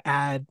and to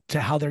add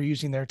to how they're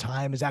using their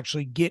time, is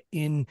actually get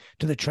into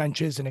the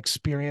trenches and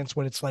experience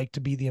what it's like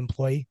to be the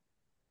employee?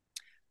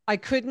 I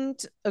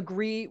couldn't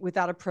agree with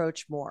that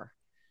approach more.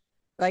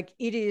 Like,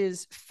 it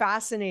is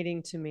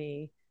fascinating to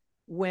me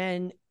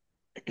when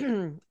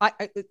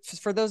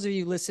for those of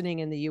you listening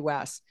in the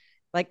US,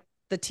 like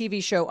the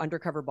TV show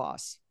Undercover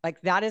Boss,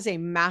 like that is a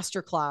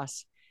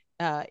masterclass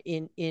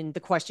in the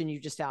question you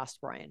just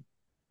asked, Brian.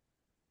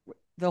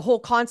 The whole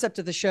concept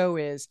of the show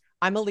is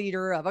I'm a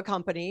leader of a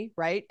company,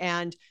 right?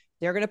 And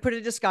they're going to put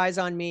a disguise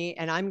on me,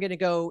 and I'm going to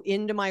go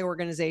into my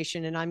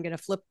organization and I'm going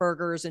to flip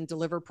burgers and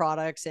deliver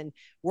products and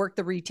work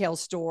the retail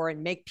store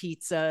and make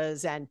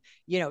pizzas and,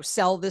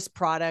 sell this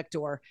product,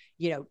 or,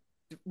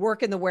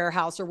 work in the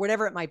warehouse or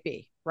whatever it might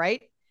be.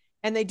 Right.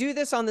 And they do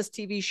this on this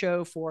TV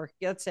show for,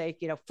 let's say,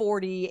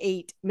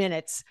 48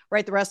 minutes,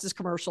 right? The rest is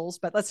commercials,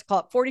 but let's call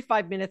it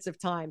 45 minutes of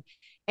time.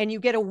 And you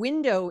get a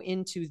window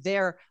into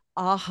their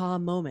aha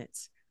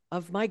moments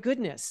of, my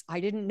goodness, I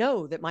didn't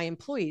know that my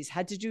employees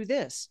had to do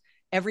this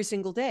every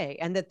single day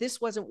and that this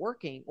wasn't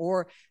working,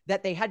 or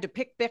that they had to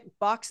pick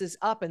boxes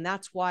up. And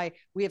that's why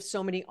we have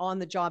so many on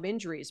the job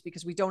injuries,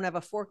 because we don't have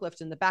a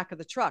forklift in the back of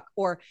the truck,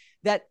 or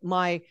that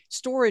my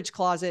storage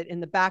closet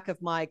in the back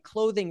of my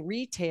clothing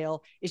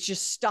retail is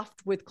just stuffed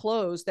with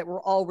clothes that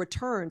were all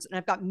returns. And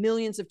I've got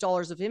millions of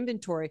dollars of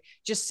inventory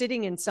just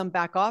sitting in some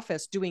back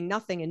office doing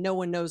nothing and no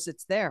one knows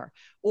it's there,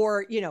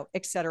 or,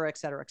 et cetera, et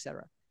cetera, et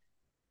cetera.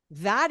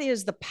 That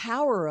is the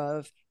power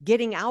of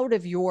getting out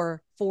of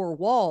your four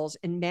walls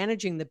and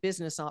managing the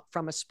business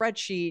from a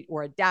spreadsheet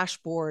or a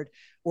dashboard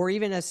or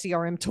even a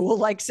CRM tool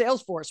like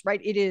Salesforce,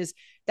 right?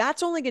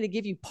 That's only going to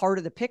give you part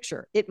of the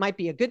picture. It might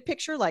be a good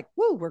picture, like,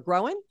 woo, we're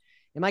growing.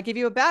 It might give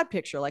you a bad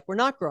picture, like we're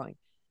not growing.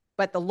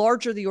 But the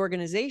larger the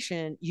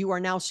organization, you are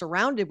now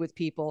surrounded with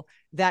people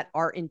that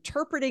are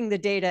interpreting the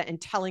data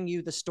and telling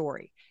you the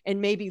story,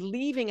 and maybe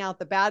leaving out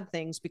the bad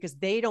things because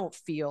they don't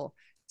feel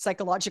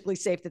psychologically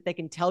safe that they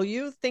can tell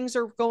you things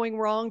are going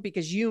wrong,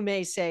 because you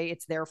may say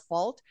it's their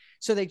fault.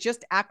 So they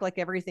just act like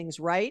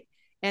everything's right.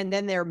 And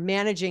then they're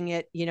managing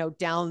it,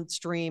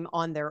 downstream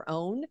on their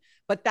own.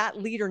 But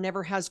that leader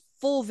never has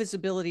full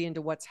visibility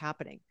into what's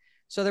happening.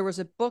 So there was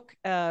a book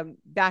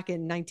back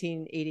in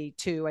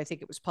 1982, I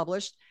think it was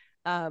published.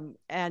 From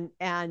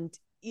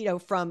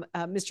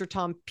Mr.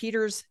 Tom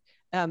Peters.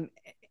 And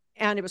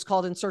it was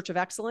called In Search of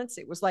Excellence.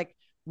 It was like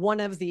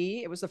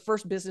it was the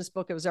first business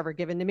book that was ever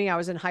given to me. I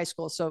was in high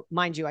school. So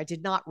mind you, I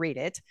did not read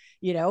it,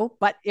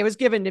 but it was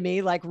given to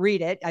me, like,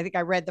 read it. I think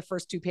I read the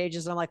first 2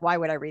 pages and I'm like, why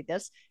would I read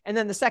this? And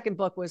then the second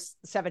book was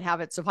 7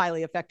 Habits of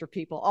Highly Effective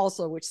People,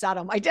 also, which sat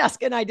on my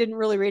desk, and I didn't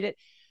really read it,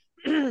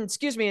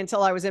 excuse me,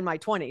 until I was in my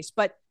 20s.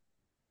 But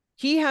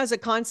he has a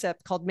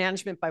concept called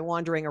management by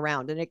wandering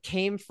around. And it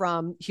came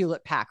from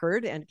Hewlett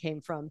Packard and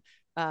came from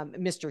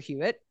Mr.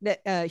 Hewlett,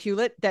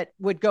 that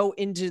would go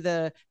into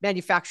the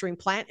manufacturing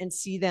plant and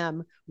see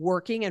them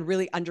working and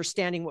really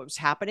understanding what was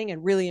happening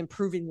and really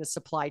improving the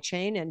supply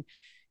chain. And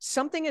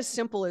something as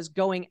simple as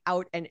going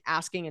out and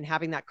asking and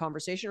having that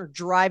conversation, or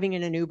driving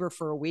in an Uber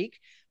for a week,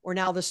 or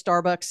now the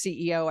Starbucks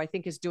CEO, I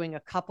think, is doing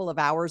a couple of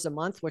hours a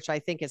month, which I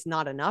think is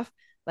not enough.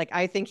 Like,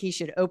 I think he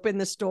should open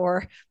the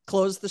store,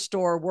 close the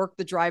store, work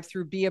the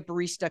drive-through, be a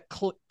barista,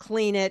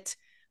 clean it,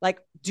 like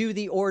do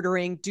the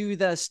ordering, do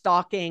the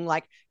stocking.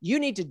 Like, you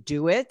need to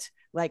do it,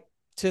 like,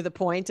 to the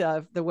point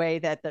of the way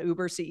that the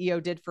Uber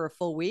CEO did for a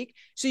full week,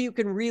 so you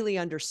can really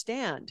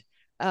understand.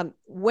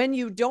 When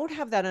you don't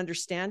have that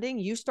understanding,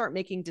 you start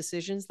making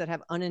decisions that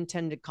have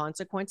unintended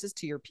consequences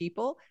to your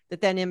people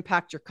that then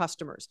impact your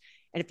customers.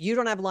 And if you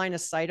don't have line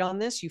of sight on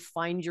this, you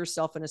find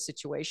yourself in a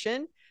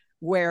situation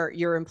where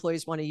your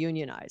employees want to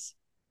unionize,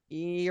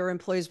 your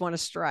employees want to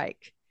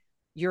strike,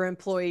 your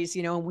employees,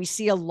 and we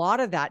see a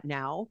lot of that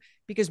now,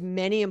 because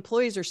many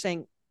employees are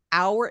saying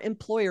our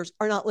employers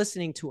are not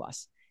listening to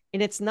us.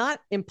 And it's not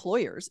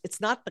employers,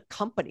 it's not the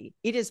company.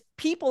 It is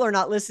people are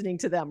not listening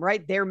to them,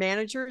 right? Their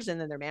managers,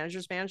 and then their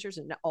managers,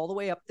 and all the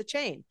way up the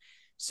chain.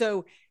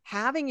 So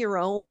having your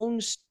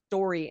own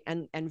story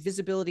and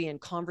visibility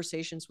and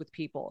conversations with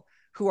people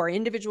who are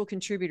individual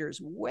contributors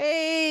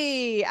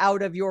way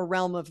out of your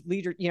realm of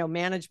leader,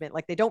 management,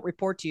 like they don't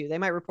report to you. They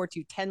might report to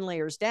you 10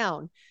 layers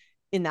down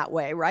in that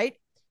way, right?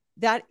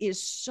 That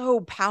is so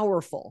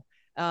powerful.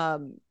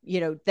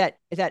 That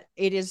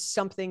it is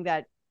something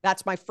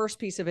that's my first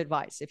piece of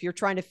advice. If you're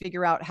trying to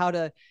figure out how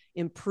to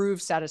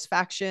improve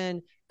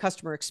satisfaction,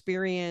 customer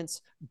experience,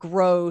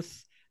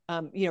 growth,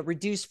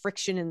 reduce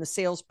friction in the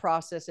sales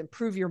process,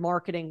 improve your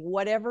marketing,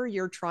 whatever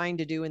you're trying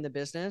to do in the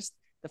business,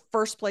 the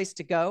first place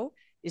to go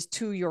is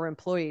to your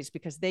employees,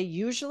 because they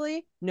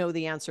usually know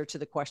the answer to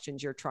the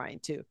questions you're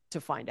trying to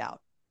find out.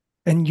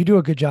 And you do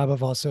a good job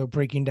of also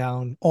breaking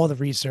down all the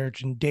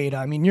research and data.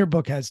 I mean, your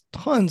book has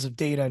tons of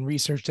data and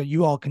research that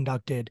you all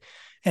conducted.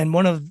 And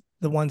one of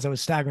the ones that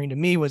was staggering to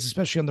me was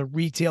especially on the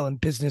retail and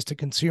business to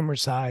consumer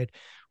side,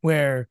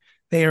 where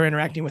they are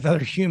interacting with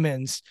other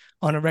humans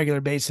on a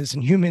regular basis,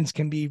 and humans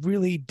can be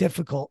really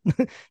difficult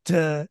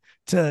to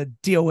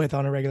deal with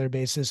on a regular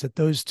basis. At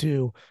those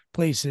two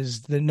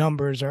places, the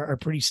numbers are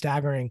pretty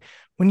staggering.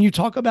 When you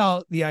talk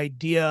about the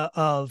idea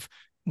of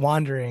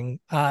wandering,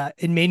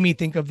 it made me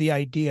think of the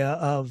idea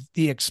of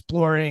the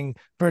exploring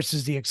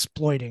versus the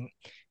exploiting.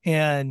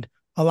 And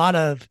a lot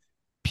of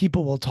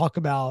people will talk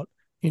about,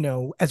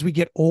 as we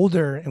get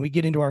older and we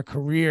get into our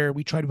career,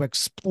 we try to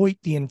exploit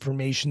the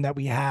information that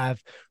we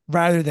have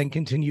rather than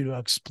continue to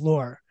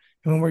explore.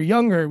 And when we're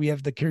younger, we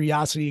have the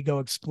curiosity to go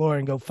explore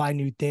and go find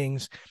new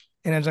things.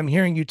 And as I'm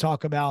hearing you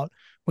talk about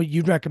what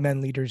you'd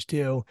recommend leaders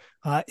do,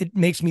 it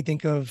makes me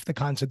think of the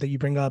concept that you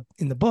bring up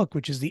in the book,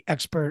 which is the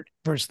expert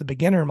versus the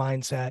beginner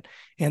mindset,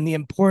 and the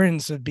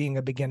importance of being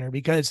a beginner,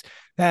 because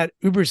that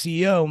Uber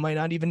CEO might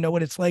not even know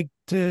what it's like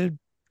to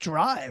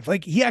drive.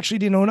 Like, he actually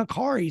didn't own a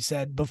car, he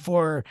said,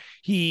 before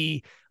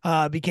he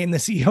became the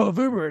CEO of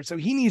Uber. So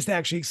he needs to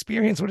actually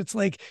experience what it's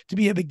like to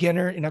be a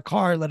beginner in a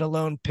car, let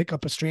alone pick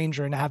up a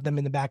stranger and have them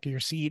in the back of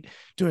your seat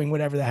doing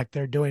whatever the heck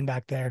they're doing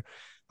back there.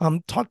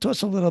 Talk to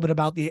us a little bit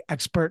about the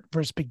expert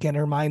versus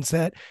beginner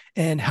mindset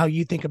and how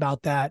you think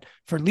about that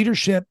for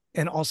leadership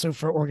and also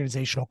for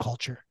organizational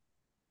culture.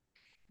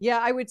 Yeah,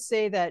 I would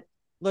say that,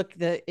 look,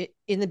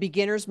 in the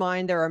beginner's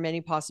mind, there are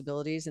many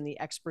possibilities. In the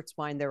expert's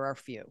mind, there are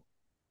few.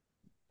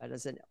 That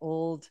is an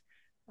old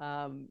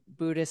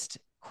Buddhist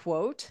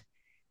quote.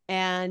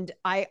 And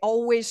I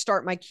always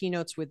start my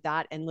keynotes with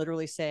that and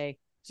literally say,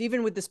 so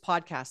even with this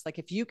podcast, like,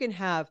 if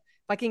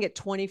I can get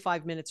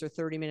 25 minutes or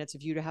 30 minutes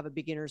of you to have a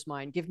beginner's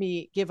mind,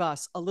 give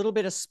us a little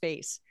bit of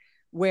space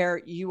where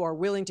you are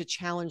willing to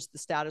challenge the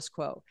status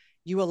quo.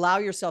 You allow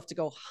yourself to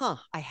go,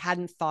 I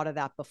hadn't thought of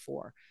that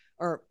before.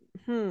 Or,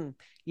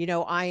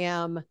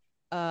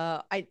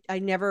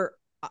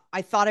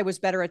 I thought I was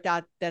better at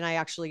that than I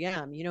actually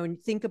am,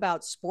 and think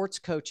about sports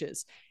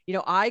coaches.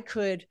 I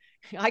could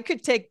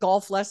take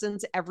golf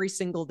lessons every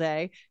single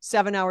day,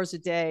 7 hours a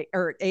day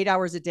or 8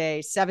 hours a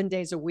day, 7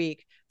 days a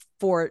week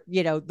for,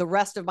 the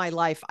rest of my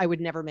life. I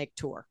would never make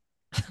tour.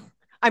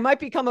 I might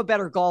become a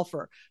better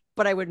golfer,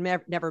 but I would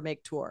never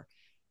make tour.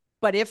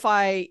 But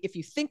if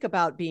you think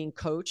about being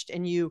coached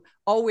and you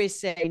always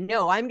say,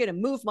 no, I'm going to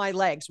move my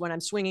legs when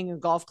I'm swinging a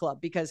golf club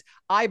because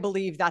I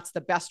believe that's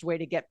the best way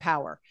to get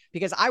power,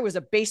 because I was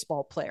a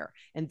baseball player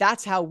and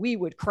that's how we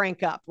would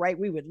crank up, right?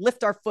 We would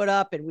lift our foot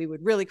up and we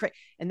would really crank.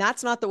 And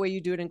that's not the way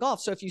you do it in golf.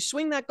 So if you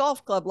swing that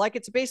golf club like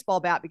it's a baseball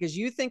bat because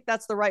you think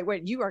that's the right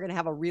way, you are going to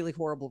have a really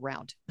horrible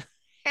round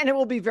and it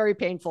will be very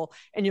painful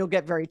and you'll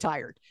get very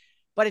tired.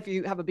 But if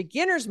you have a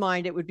beginner's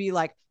mind, it would be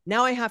like,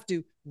 now I have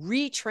to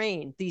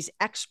retrain these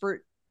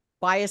expert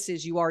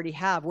biases you already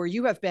have where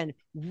you have been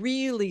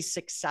really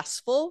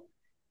successful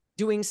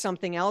doing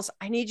something else.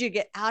 I need you to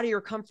get out of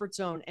your comfort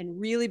zone and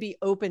really be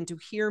open to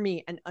hear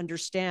me and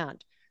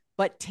understand.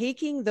 But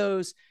taking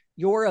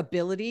your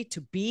ability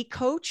to be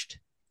coached,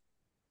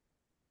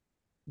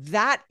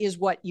 that is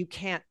what you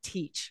can't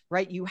teach,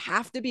 right? You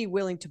have to be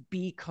willing to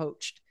be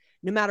coached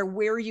no matter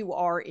where you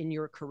are in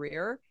your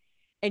career.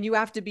 And you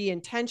have to be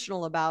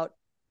intentional about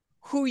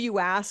who you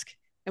ask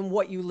and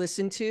what you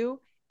listen to,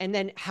 and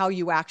then how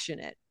you action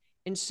it.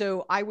 And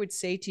so I would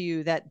say to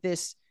you that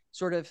this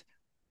sort of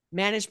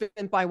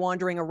management by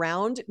wandering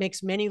around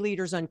makes many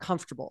leaders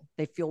uncomfortable.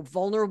 They feel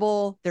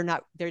vulnerable.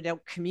 They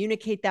don't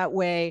communicate that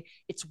way.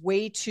 It's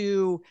way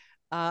too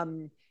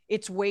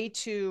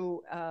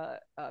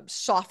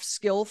soft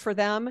skill for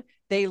them.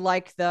 They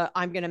like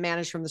I'm going to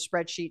manage from the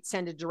spreadsheet,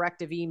 send a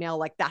directive email.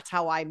 Like, that's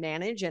how I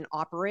manage and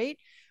operate.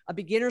 A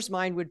beginner's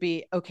mind would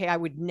be, okay, I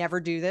would never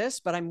do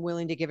this, but I'm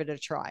willing to give it a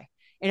try.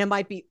 And it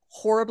might be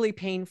horribly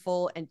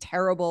painful and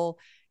terrible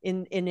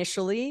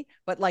initially,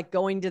 but like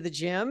going to the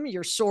gym,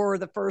 you're sore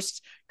the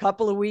first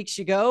couple of weeks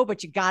you go,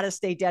 but you got to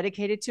stay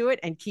dedicated to it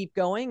and keep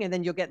going. And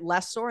then you'll get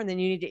less sore, and then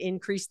you need to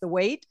increase the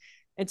weight.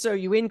 And so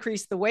you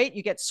increase the weight,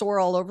 you get sore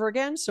all over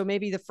again. So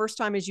maybe the first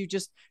time is you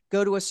just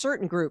go to a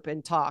certain group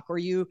and talk, or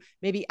you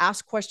maybe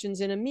ask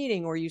questions in a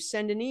meeting, or you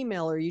send an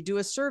email, or you do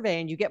a survey,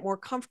 and you get more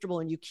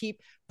comfortable and you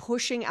keep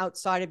pushing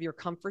outside of your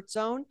comfort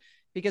zone,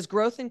 because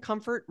growth and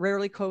comfort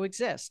rarely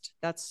coexist.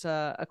 That's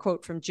a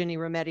quote from Ginny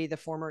Rometty, the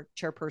former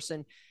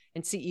chairperson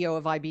and CEO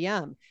of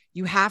IBM.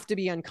 You have to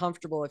be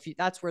uncomfortable.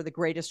 That's where the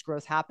greatest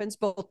growth happens,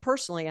 both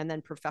personally and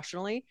then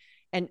professionally.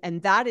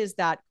 And that is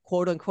that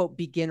quote unquote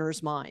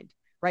beginner's mind,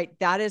 right?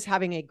 That is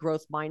having a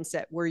growth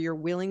mindset where you're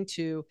willing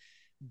to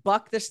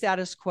buck the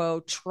status quo,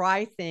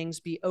 try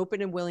things, be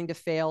open and willing to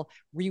fail,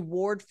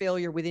 reward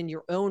failure within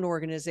your own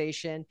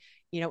organization,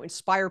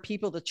 inspire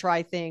people to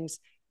try things,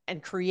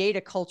 and create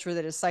a culture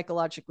that is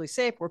psychologically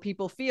safe where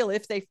people feel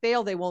if they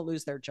fail, they won't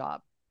lose their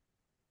job.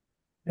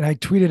 And I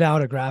tweeted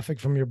out a graphic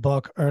from your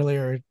book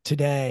earlier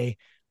today.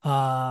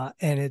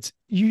 And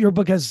your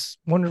book has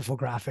wonderful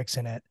graphics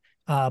in it.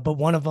 But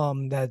one of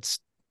them that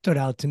stood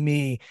out to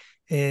me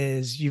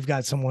is you've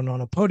got someone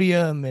on a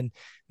podium and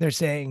they're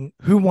saying,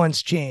 who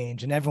wants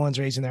change? And everyone's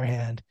raising their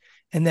hand.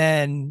 And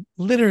then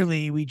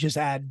literally we just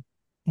add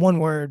one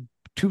word,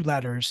 two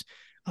letters,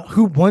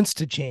 who wants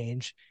to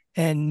change?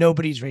 And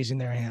nobody's raising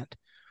their hand.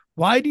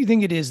 Why do you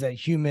think it is that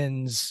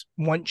humans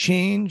want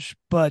change,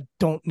 but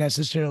don't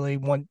necessarily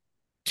want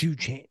to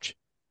change?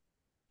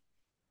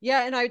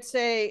 Yeah, and I'd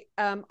say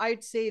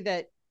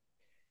that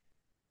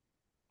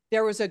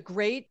there was a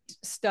great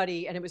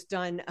study, and it was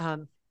done.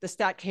 The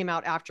stat came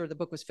out after the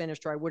book was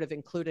finished, or I would have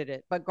included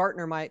it. But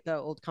Gartner, the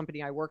old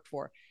company I worked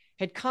for,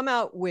 had come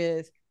out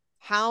with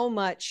how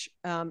much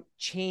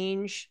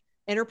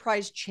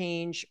enterprise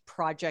change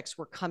projects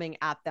were coming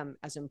at them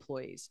as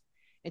employees.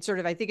 And sort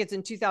of, I think it's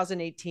in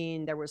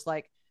 2018, there was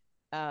like,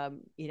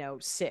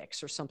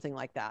 6 or something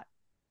like that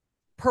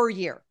per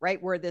year,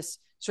 right? Where this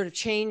sort of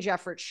change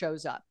effort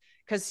shows up.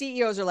 Because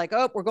CEOs are like,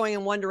 oh, we're going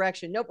in one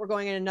direction. Nope, we're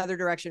going in another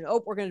direction.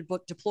 Oh, we're going to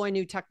deploy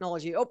new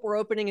technology. Oh, we're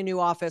opening a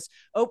new office.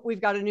 Oh, we've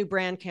got a new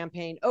brand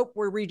campaign. Oh,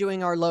 we're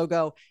redoing our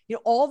logo.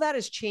 All that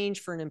is change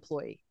for an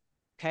employee.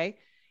 Okay.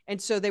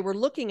 And so they were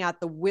looking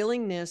at the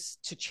willingness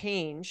to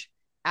change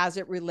as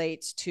it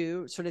relates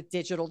to sort of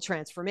digital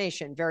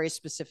transformation, very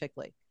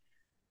specifically.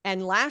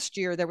 And last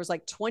year, there was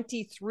like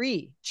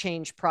 23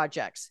 change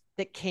projects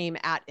that came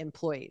at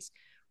employees.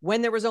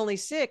 When there was only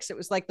 6, it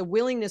was like the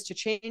willingness to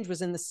change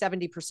was in the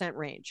 70%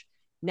 range.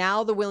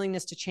 Now the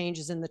willingness to change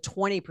is in the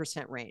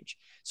 20% range.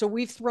 So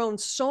we've thrown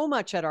so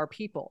much at our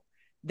people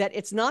that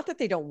it's not that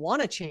they don't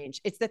want to change,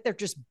 it's that they're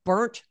just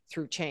burnt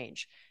through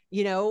change.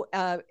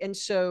 And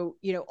so,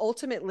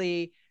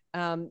 ultimately,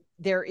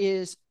 there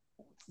is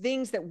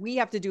things that we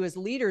have to do as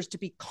leaders to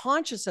be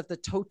conscious of the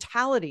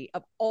totality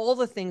of all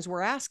the things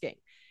we're asking.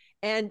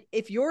 And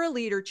if you're a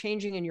leader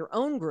changing in your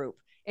own group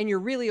and you're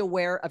really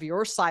aware of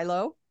your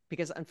silo,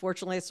 because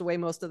unfortunately it's the way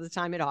most of the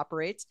time it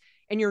operates,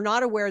 and you're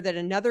not aware that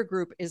another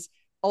group is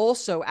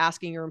also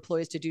asking your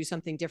employees to do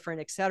something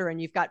different, et cetera,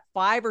 and you've got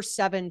 5 or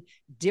 7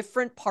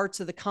 different parts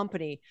of the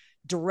company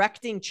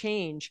directing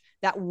change,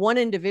 that one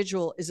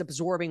individual is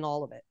absorbing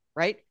all of it,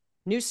 right?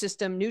 New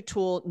system, new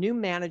tool, new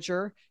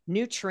manager,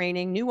 new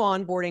training, new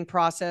onboarding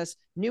process,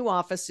 new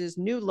offices,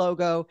 new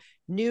logo,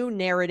 new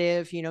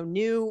narrative,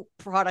 new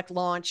product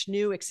launch,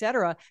 new, et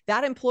cetera.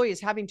 That employee is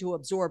having to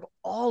absorb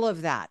all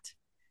of that.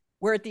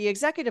 Where at the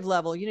executive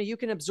level, you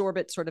can absorb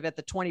it sort of at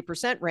the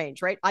 20%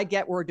 range, right? I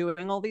get we're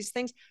doing all these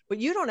things, but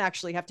you don't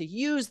actually have to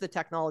use the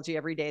technology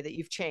every day that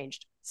you've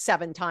changed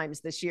 7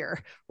 times this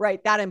year,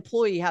 right? That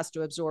employee has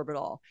to absorb it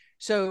all.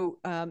 So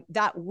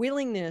that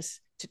willingness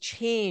to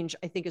change,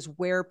 I think, is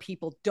where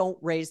people don't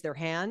raise their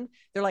hand.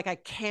 They're like, I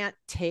can't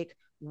take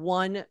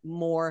one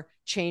more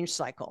change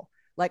cycle.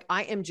 Like,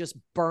 I am just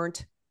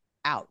burnt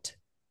out,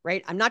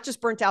 right? I'm not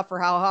just burnt out for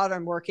how hard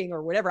I'm working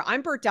or whatever.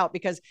 I'm burnt out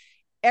because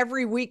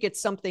every week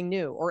it's something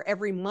new, or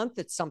every month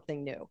it's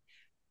something new.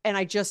 And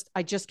I just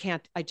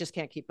can't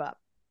keep up.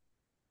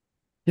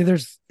 Yeah,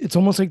 it's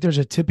almost like there's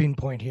a tipping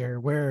point here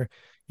where,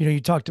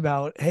 you talked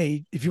about,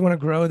 hey, if you want to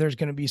grow, there's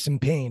going to be some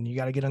pain. You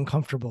got to get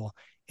uncomfortable.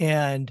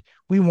 And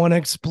we want to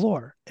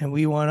explore and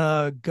we want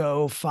to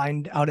go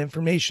find out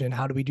information.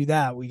 How do we do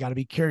that? We got to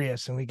be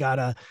curious and we got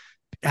to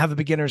have a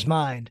beginner's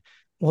mind.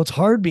 Well, it's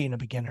hard being a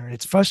beginner.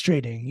 It's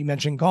frustrating. You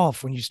mentioned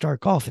golf. When you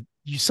start golf,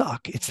 you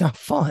suck. It's not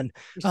fun.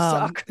 You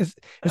suck. It's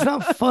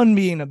not fun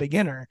being a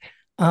beginner.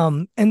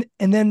 And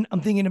then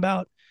I'm thinking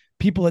about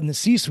people in the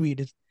C-suite.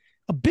 It's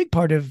a big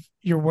part of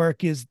your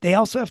work is they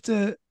also have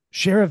to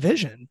share a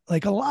vision.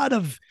 Like, a lot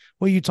of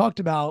what you talked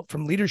about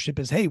from leadership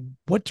is, hey,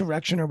 what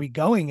direction are we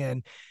going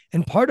in?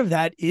 And part of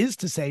that is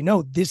to say,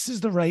 no, this is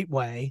the right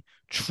way.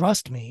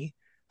 Trust me.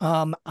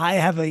 I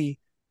have a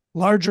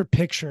larger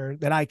picture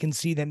that I can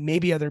see that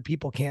maybe other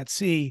people can't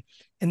see.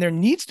 And there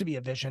needs to be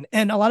a vision.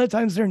 And a lot of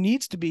times there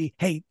needs to be,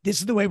 hey,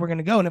 this is the way we're going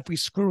to go. And if we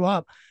screw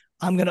up,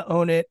 I'm going to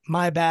own it.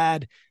 My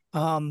bad.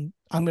 I'm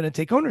going to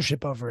take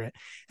ownership over it.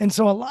 And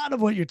so a lot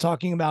of what you're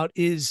talking about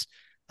is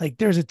like,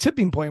 there's a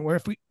tipping point where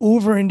if we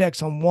over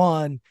index on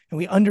one and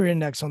we under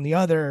index on the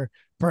other,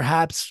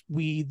 perhaps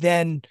we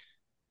then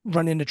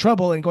run into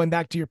trouble. And going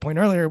back to your point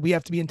earlier, we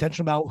have to be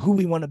intentional about who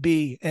we want to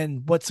be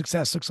and what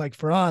success looks like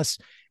for us,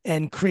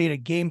 and create a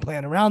game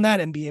plan around that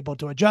and be able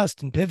to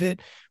adjust and pivot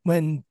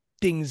when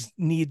things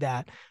need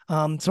that.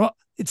 So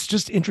it's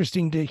just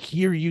interesting to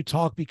hear you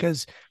talk,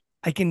 because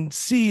I can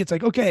see it's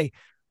like, okay,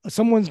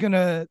 someone's going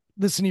to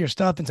listen to your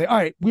stuff and say, all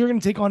right, we're going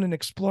to take on an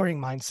exploring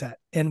mindset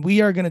and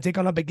we are going to take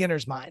on a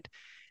beginner's mind.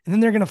 And then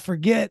they're going to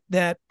forget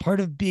that part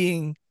of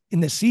being in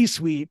the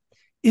C-suite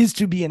is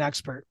to be an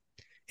expert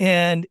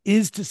and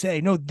is to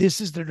say, no, this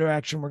is the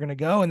direction we're going to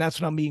go. And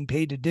that's what I'm being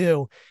paid to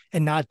do,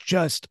 and not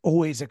just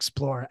always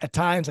explore. At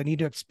times I need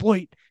to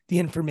exploit the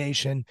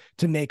information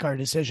to make our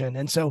decision.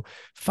 And so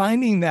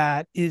finding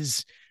that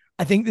is,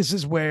 I think this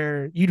is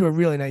where you do a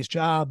really nice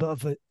job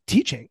of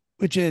teaching,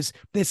 which is,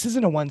 this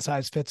isn't a one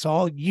size fits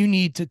all. You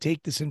need to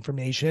take this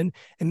information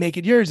and make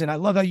it yours. And I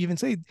love how you even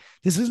say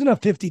this isn't a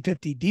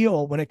 50-50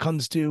 deal when it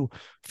comes to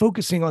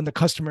focusing on the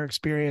customer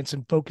experience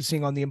and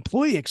focusing on the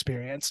employee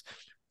experience.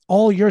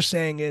 All you're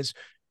saying is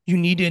you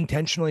need to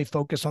intentionally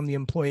focus on the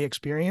employee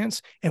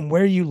experience, and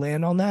where you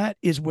land on that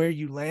is where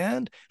you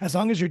land, as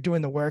long as you're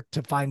doing the work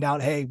to find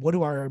out, hey, what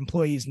do our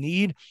employees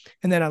need?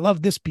 And then I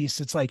love this piece.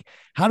 It's like,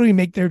 how do we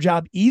make their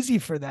job easy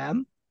for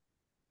them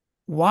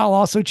while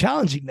also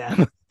challenging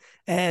them?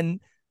 And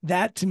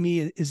that to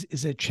me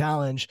is a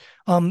challenge.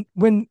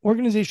 When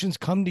organizations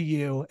come to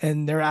you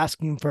and they're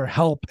asking for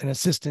help and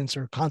assistance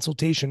or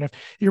consultation, if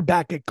you're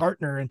back at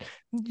Gartner and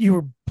you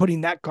were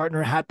putting that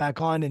Gartner hat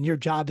back on and your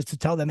job is to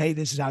tell them, hey,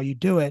 this is how you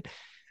do it.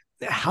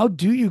 How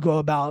do you go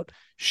about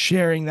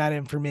sharing that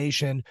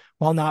information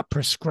while not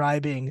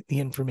prescribing the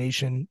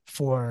information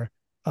for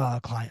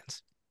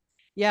clients?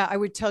 Yeah, I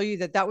would tell you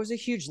that that was a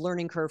huge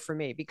learning curve for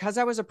me because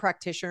I was a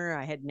practitioner.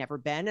 I had never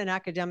been an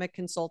academic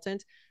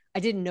consultant. I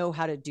didn't know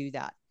how to do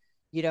that.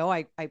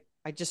 I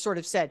just sort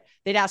of said,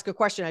 they'd ask a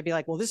question. I'd be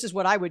like, well, this is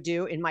what I would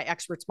do in my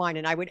expert's mind.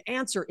 And I would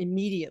answer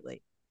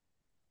immediately.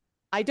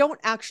 I don't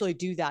actually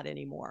do that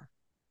anymore.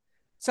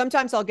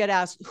 Sometimes I'll get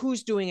asked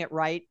who's doing it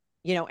right,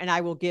 and I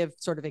will give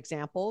sort of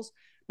examples,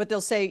 but they'll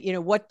say,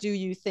 what do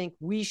you think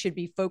we should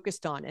be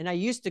focused on? And I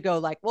used to go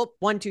like, well,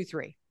 1, 2,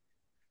 3.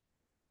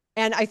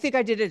 And I think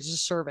I did it as a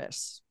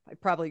service. I'm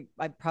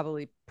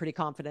probably pretty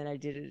confident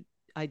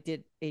I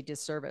did a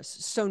disservice.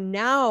 So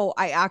now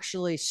I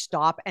actually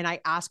stop and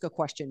I ask a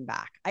question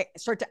back. I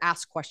start to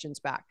ask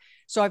questions back.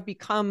 So I've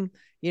become,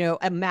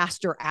 a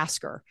master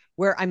asker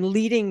where I'm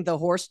leading the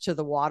horse to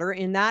the water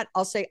in that.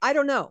 I'll say, I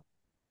don't know.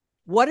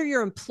 What do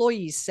your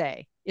employees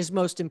say is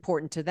most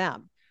important to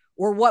them?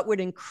 Or what would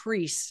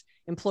increase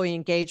employee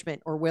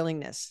engagement or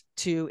willingness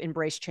to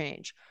embrace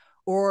change?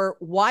 Or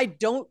why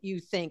don't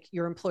you think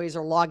your employees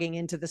are logging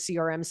into the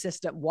CRM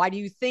system? Why do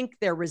you think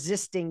they're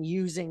resisting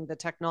using the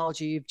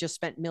technology you've just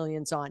spent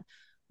millions on?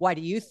 Why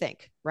do you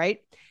think, right?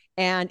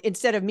 And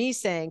instead of me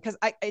saying, because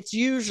it's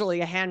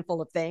usually a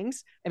handful of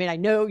things. I mean, I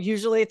know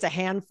usually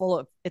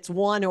it's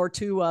 1 or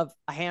 2 of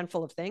a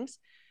handful of things.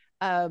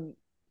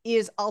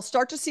 Is I'll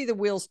start to see the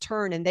wheels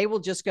turn and they will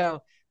just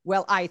go,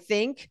 well, I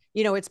think,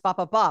 it's bop,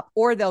 bop, bop.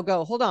 Or they'll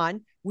go, hold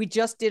on, we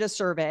just did a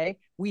survey.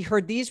 We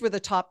heard these were the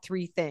top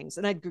 3 things.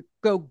 And I'd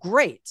go,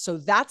 great. So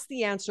that's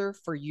the answer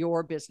for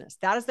your business.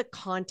 That is the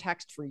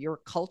context for your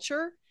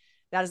culture.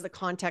 That is the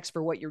context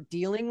for what you're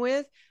dealing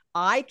with.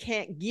 I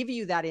can't give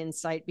you that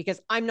insight because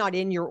I'm not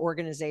in your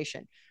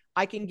organization.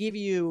 I can give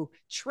you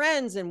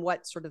trends and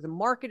what sort of the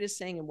market is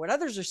saying and what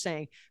others are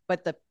saying.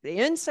 But the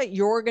insight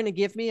you're going to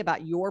give me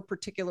about your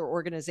particular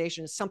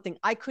organization is something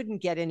I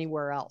couldn't get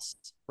anywhere else,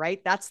 right?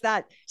 That's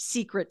that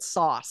secret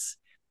sauce.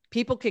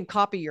 People can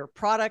copy your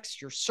products,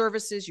 your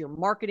services, your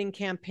marketing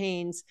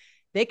campaigns.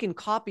 They can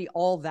copy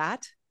all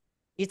that.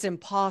 It's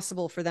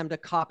impossible for them to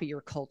copy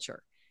your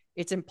culture.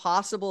 It's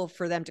impossible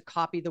for them to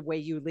copy the way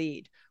you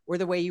lead or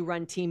the way you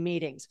run team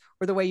meetings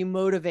or the way you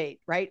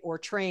motivate, right? Or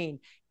train.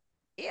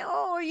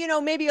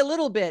 Maybe a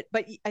little bit,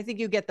 but I think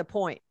you get the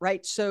point,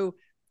 right? So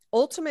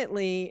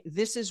ultimately,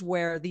 this is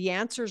where the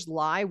answers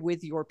lie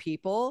with your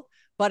people.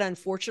 But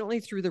unfortunately,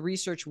 through the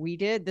research we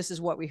did, this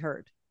is what we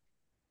heard.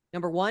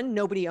 Number 1,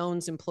 nobody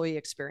owns employee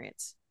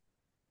experience.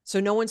 So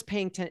no one's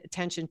paying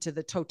attention to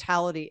the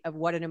totality of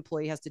what an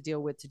employee has to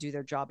deal with to do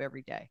their job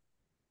every day.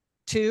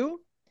 2,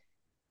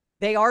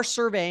 they are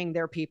surveying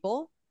their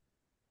people.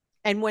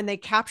 And when they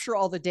capture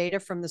all the data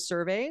from the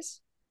surveys,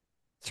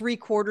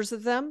 3/4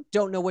 of them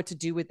don't know what to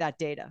do with that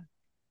data,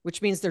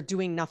 which means they're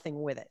doing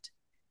nothing with it.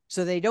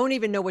 So they don't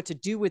even know what to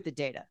do with the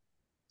data.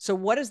 So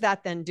what does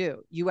that then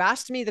do? You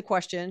asked me the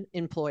question,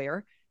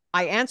 employer.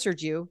 I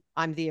answered you.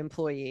 I'm the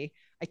employee.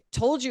 I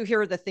told you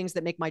here are the things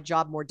that make my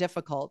job more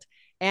difficult.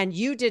 And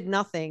you did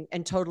nothing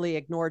and totally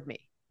ignored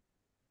me,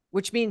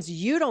 which means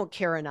you don't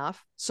care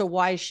enough. So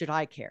why should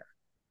I care?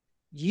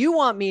 You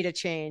want me to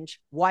change.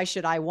 Why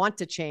should I want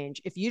to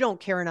change if you don't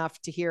care enough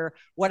to hear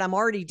what I'm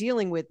already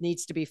dealing with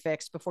needs to be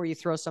fixed before you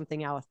throw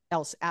something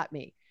else at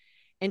me?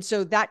 And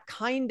so that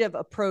kind of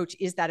approach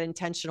is that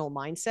intentional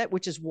mindset,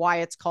 which is why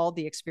it's called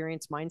the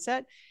experience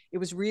mindset. It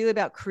was really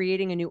about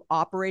creating a new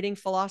operating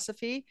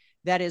philosophy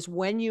that is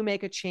when you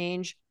make a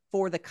change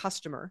for the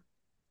customer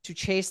to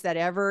chase that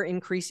ever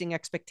increasing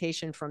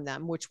expectation from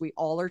them, which we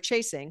all are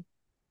chasing,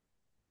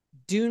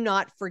 do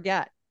not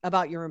forget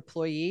about your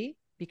employee,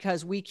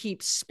 because we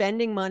keep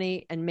spending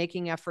money and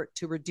making effort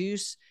to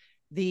reduce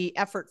the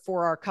effort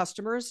for our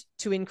customers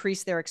to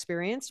increase their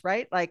experience,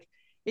 right? Like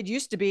it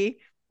used to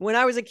be when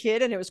I was a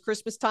kid and it was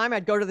Christmas time,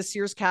 I'd go to the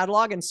Sears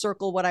catalog and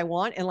circle what I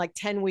want. And like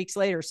 10 weeks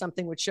later,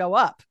 something would show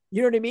up.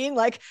 You know what I mean?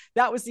 Like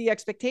that was the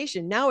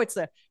expectation. Now it's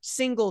a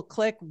single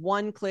click,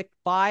 1-click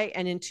buy,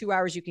 and in 2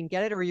 hours you can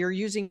get it, or you're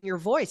using your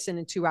voice and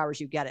in 2 hours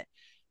you get it.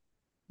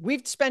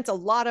 We've spent a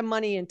lot of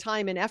money and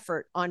time and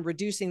effort on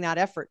reducing that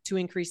effort to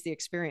increase the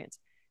experience.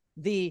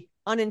 The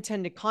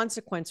unintended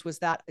consequence was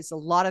that is a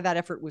lot of that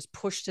effort was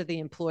pushed to the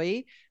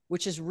employee,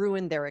 which has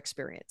ruined their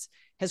experience,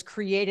 has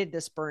created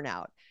this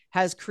burnout,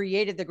 has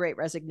created the great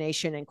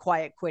resignation and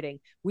quiet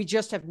quitting. We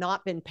just have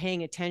not been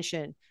paying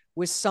attention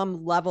with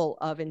some level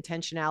of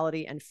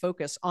intentionality and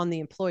focus on the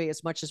employee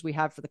as much as we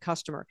have for the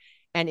customer.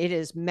 And it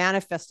has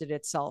manifested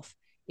itself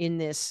in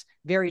this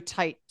very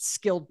tight,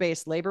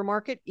 skilled-based labor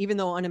market. Even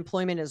though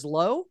unemployment is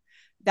low,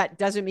 that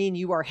doesn't mean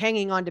you are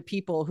hanging on to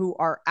people who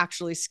are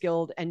actually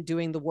skilled and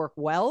doing the work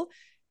well.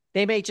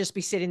 They may just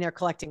be sitting there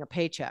collecting a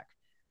paycheck.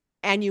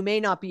 And you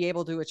may not be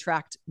able to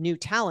attract new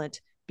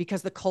talent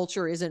because the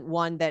culture isn't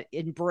one that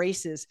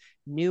embraces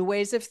new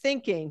ways of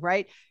thinking,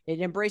 right?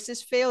 It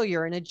embraces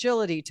failure and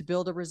agility to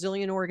build a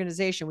resilient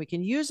organization. We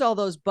can use all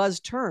those buzz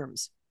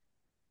terms,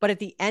 but at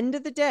the end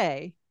of the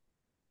day,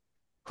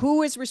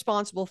 who is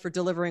responsible for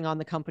delivering on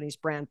the company's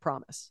brand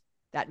promise?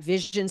 That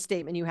vision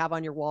statement you have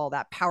on your wall,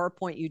 that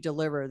PowerPoint you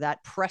deliver,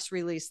 that press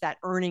release, that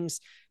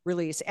earnings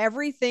release,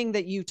 everything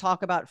that you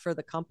talk about for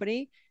the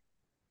company,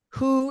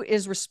 who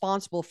is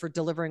responsible for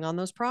delivering on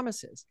those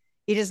promises?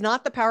 It is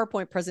not the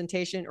PowerPoint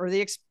presentation or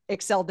the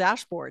Excel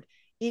dashboard.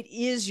 It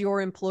is your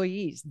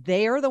employees.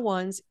 They are the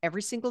ones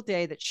every single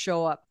day that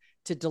show up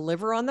to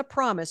deliver on the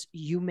promise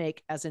you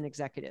make as an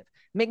executive.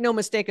 Make no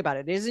mistake about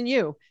it. It isn't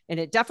you, and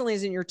it definitely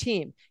isn't your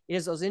team. It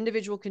is those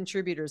individual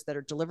contributors that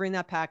are delivering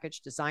that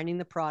package, designing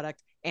the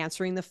product,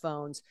 answering the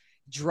phones,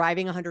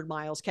 driving 100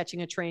 miles,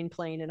 catching a train,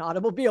 plane, an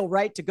automobile,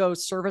 right, to go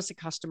service a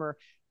customer.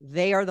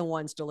 They are the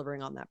ones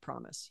delivering on that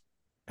promise.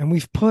 And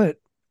we've put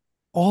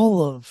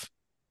all of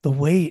the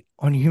weight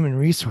on human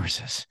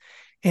resources.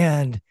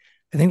 And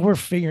I think we're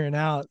figuring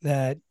out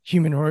that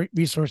human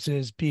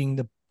resources being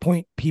the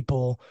point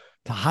people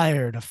to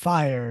hire, to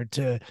fire,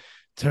 to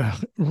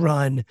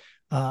run,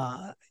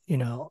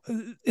 in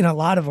a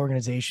lot of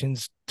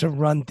organizations, to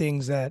run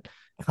things that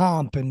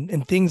comp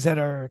and things that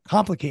are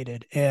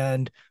complicated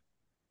and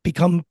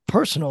become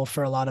personal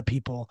for a lot of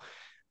people.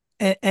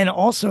 And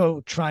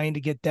also trying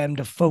to get them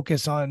to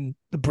focus on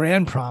the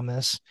brand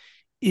promise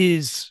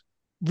is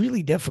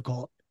really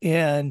difficult.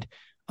 And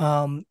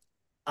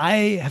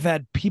I have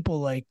had people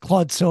like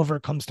Claude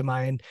Silver comes to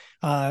mind.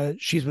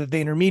 She's with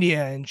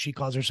VaynerMedia and she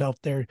calls herself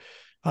their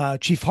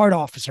chief heart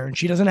officer, and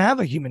she doesn't have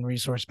a human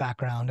resource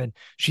background, and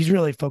she's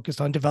really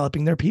focused on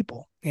developing their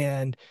people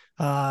and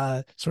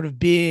sort of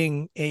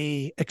being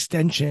a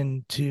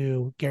extension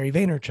to Gary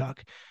Vaynerchuk.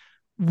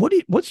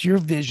 What's your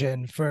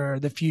vision for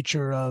the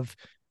future of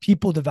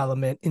people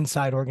development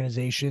inside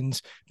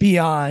organizations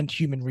beyond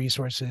human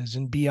resources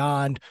and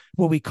beyond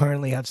what we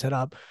currently have set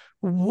up?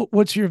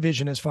 What's your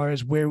vision as far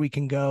as where we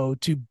can go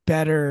to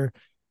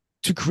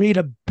create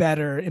a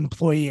better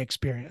employee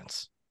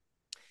experience?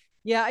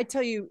 Yeah, I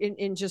tell you,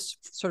 in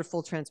just sort of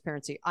full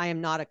transparency, I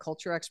am not a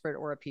culture expert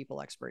or a people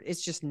expert.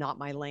 It's just not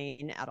my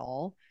lane at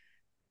all.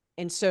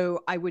 And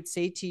so I would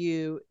say to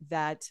you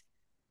that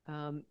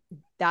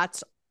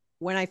that's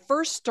when I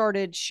first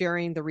started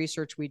sharing the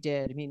research we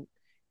did. I mean,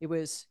 I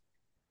was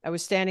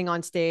standing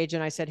on stage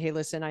and I said, hey,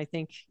 listen, I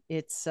think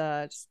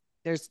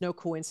there's no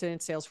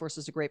coincidence. Salesforce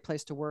is a great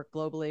place to work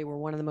globally. We're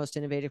one of the most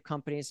innovative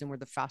companies and we're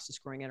the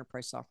fastest growing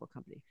enterprise software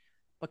company.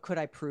 But could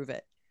I prove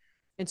it?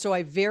 And so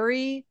I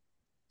very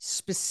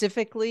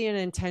specifically and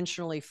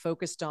intentionally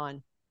focused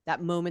on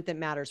that moment that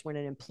matters when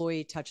an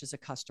employee touches a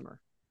customer.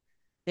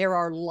 There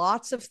are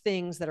lots of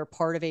things that are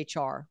part of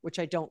HR, which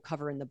I don't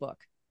cover in the book.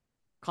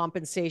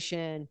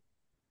 Compensation,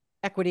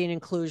 equity and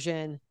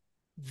inclusion,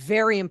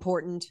 very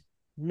important,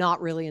 not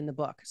really in the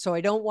book. So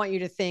I don't want you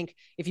to think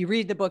if you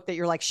read the book that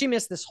you're like, she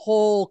missed this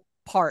whole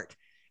part.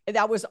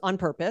 That was on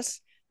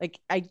purpose.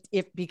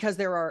 Because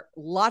there are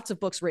lots of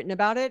books written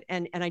about it,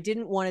 and I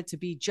didn't want it to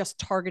be just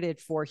targeted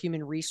for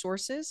human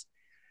resources.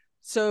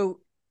 So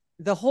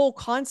the whole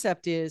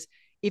concept is,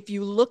 if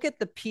you look at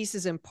the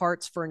pieces and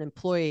parts for an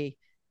employee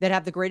that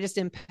have the greatest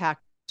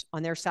impact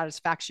on their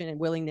satisfaction and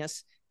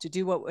willingness to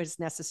do what was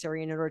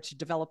necessary in order to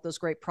develop those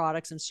great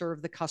products and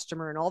serve the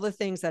customer and all the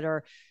things that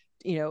are,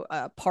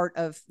 part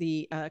of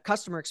the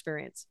customer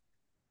experience,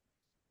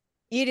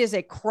 it is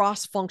a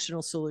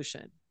cross-functional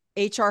solution.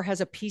 HR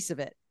has a piece of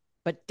it,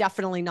 but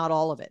definitely not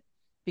all of it,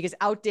 because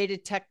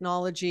outdated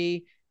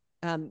technology,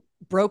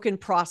 broken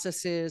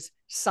processes,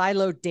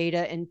 siloed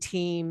data and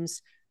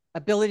teams,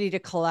 ability to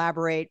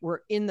collaborate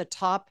were in the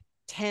top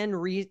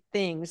 10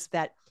 things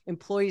that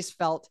employees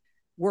felt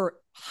were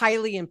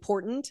highly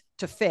important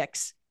to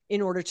fix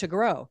in order to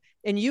grow.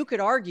 And you could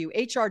argue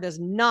HR does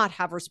not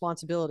have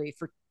responsibility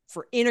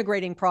for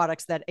integrating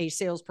products that a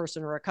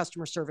salesperson or a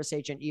customer service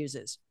agent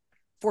uses,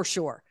 for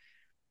sure.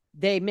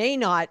 They may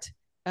not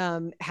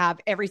have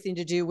everything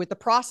to do with the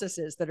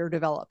processes that are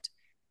developed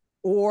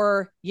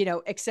or,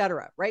 et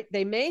cetera, right?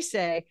 They may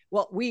say,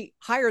 well, we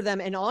hire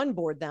them and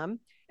onboard them,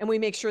 and we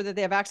make sure that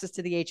they have access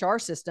to the HR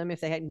system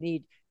if they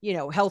need,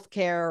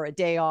 healthcare or a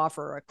day off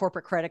or a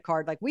corporate credit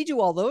card. Like, we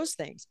do all those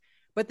things.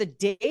 But the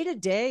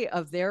day-to-day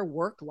of their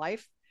work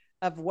life,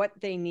 of what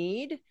they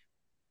need,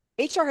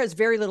 HR has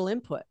very little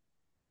input.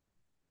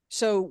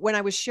 So when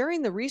I was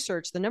sharing the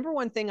research, the number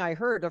one thing I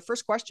heard, the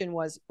first question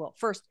was, well,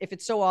 first, if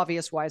it's so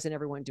obvious, why isn't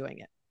everyone doing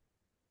it?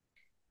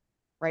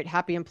 Right?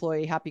 Happy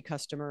employee, happy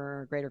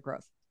customer, greater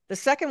growth. The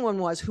second one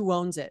was, who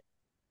owns it?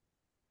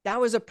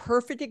 That was a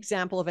perfect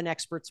example of an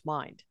expert's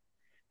mind.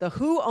 The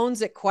who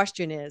owns it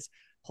question is,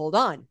 hold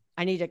on,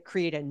 I need to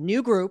create a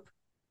new group,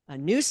 a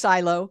new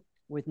silo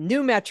with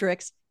new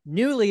metrics,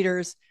 new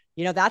leaders.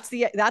 That's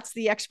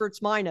the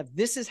expert's mind of,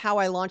 this is how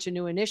I launch a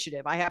new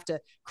initiative. I have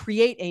to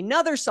create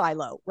another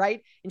silo,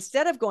 right?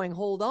 Instead of going,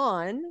 hold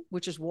on,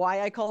 which is why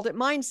I called it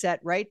mindset,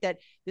 right? That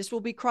this will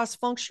be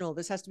cross-functional.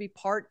 This has to be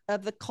part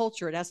of the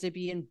culture. It has to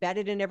be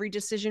embedded in every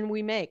decision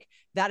we make.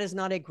 That is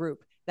not a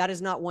group. That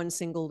is not one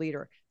single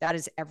leader. That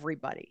is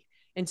everybody.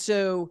 And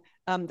so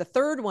the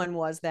third one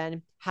was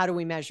then, how do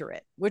we measure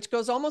it? Which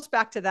goes almost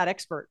back to that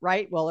expert,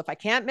 right? Well, if I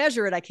can't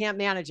measure it, I can't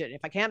manage it.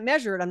 If I can't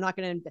measure it, I'm not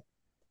going to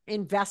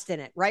invest in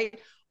it, right?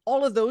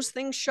 All of those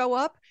things show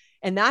up.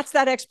 And that's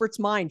that expert's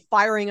mind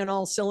firing on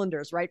all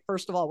cylinders, right?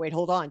 First of all, wait,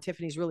 hold on.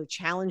 Tiffani's really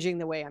challenging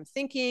the way I'm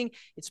thinking.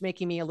 It's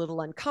making me a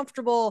little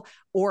uncomfortable,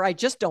 or I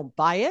just don't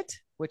buy it,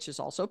 which is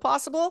also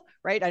possible,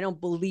 right? I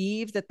don't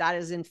believe that that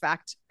is in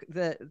fact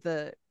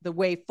the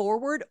way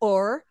forward,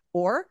 or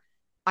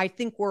I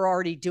think we're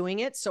already doing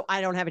it, so I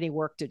don't have any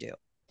work to do,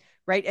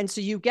 right? And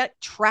so you get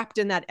trapped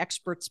in that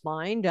expert's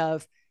mind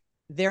of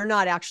they're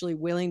not actually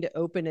willing to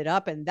open it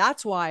up. And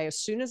that's why as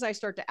soon as I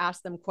start to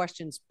ask them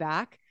questions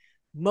back,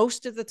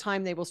 most of the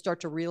time they will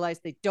start to realize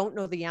they don't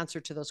know the answer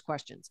to those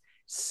questions.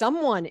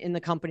 Someone in the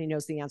company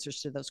knows the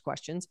answers to those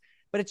questions,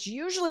 but it's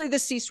usually the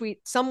C-suite,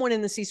 someone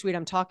in the C-suite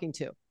I'm talking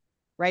to,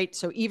 right?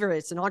 So either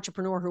it's an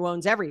entrepreneur who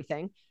owns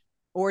everything,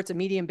 or it's a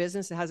medium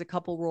business that has a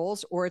couple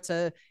roles, or it's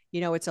a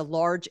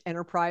large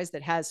enterprise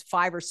that has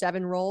 5 or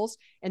 7 roles.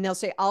 And they'll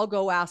say, I'll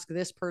go ask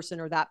this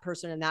person or that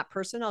person and that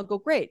person. I'll go,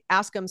 great,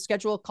 ask them,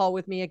 schedule a call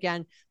with me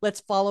again.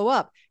 Let's follow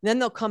up. And then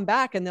they'll come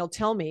back and they'll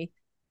tell me,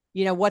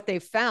 what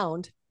they've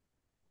found.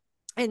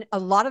 And a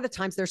lot of the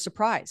times they're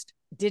surprised,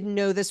 didn't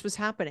know this was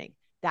happening.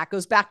 That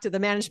goes back to the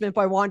management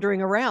by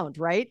wandering around,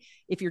 right?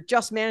 If you're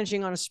just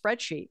managing on a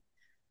spreadsheet,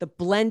 the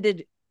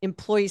blended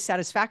employee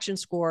satisfaction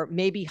score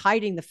may be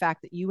hiding the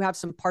fact that you have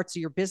some parts of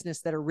your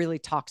business that are really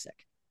toxic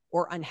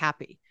or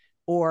unhappy,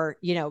 or,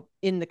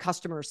 in the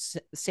customer's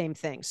same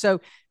thing. So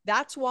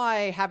that's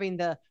why having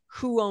the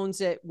who owns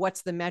it,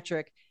 what's the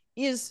metric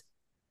is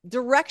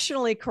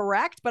directionally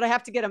correct, but I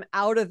have to get them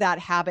out of that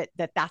habit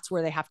that that's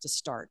where they have to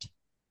start.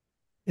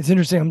 It's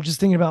interesting. I'm just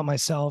thinking about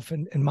myself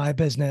and my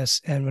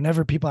business. And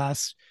whenever people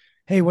ask,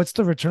 hey, what's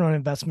the return on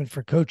investment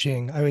for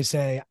coaching? I always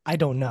say, I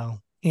don't know.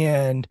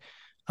 And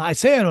I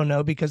say I don't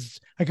know because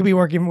I could be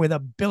working with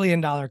 $1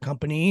 billion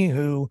company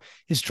who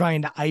is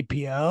trying to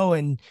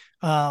IPO.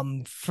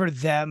 And for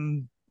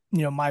them,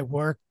 my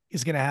work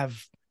is going to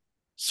have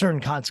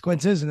certain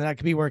consequences. And then I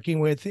could be working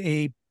with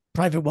a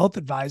private wealth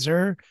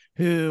advisor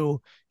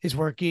who is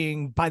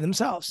working by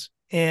themselves.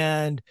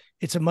 And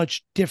it's a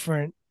much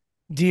different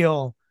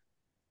deal.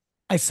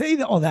 I say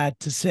all that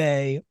to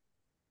say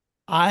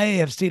I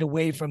have stayed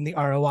away from the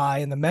ROI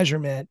and the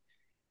measurement.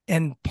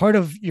 And part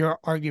of your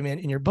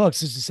argument in your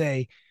books is to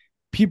say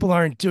people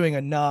aren't doing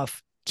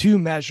enough to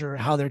measure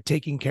how they're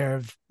taking care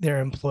of their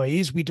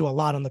employees. We do a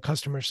lot on the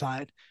customer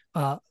side,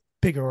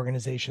 bigger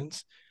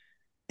organizations.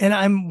 And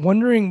I'm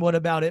wondering what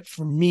about it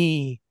for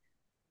me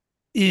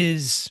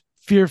is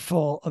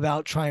fearful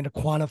about trying to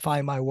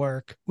quantify my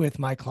work with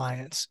my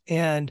clients.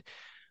 And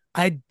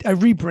I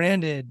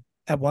rebranded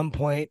at one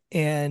point,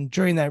 and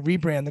during that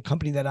rebrand, the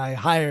company that I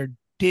hired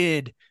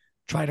did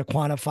try to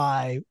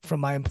quantify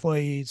from my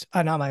employees,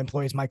 not my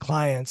employees, my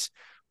clients,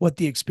 what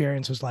the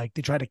experience was like.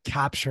 They tried to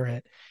capture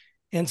it.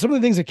 And some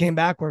of the things that came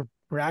back were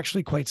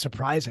actually quite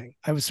surprising.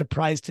 I was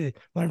surprised to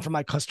learn from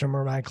my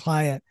customer, my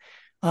client.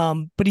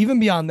 But even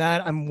beyond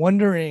that, I'm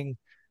wondering,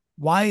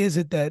 why is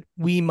it that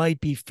we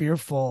might be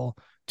fearful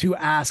to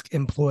ask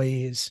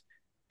employees,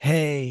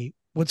 hey,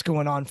 what's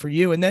going on for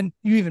you? And then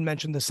you even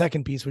mentioned the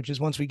second piece, which is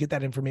once we get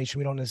that information,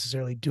 we don't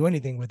necessarily do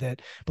anything with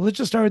it. But let's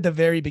just start at the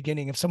very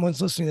beginning. If someone's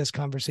listening to this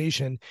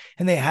conversation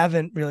and they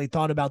haven't really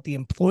thought about the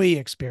employee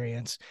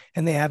experience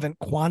and they haven't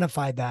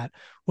quantified that,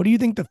 what do you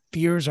think the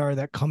fears are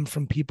that come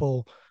from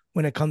people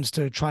when it comes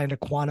to trying to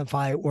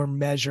quantify or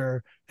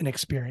measure an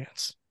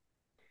experience?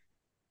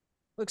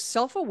 Look,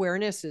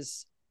 self-awareness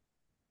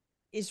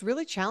is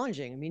really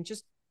challenging. I mean,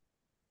 just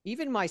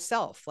even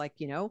myself, like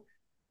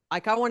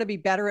I want to be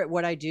better at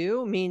what I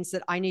do means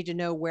that I need to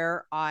know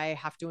where I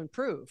have to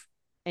improve.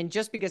 And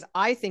just because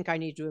I think I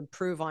need to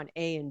improve on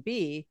A and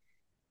B,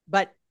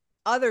 but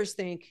others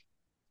think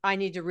I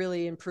need to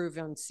really improve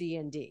on C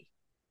and D.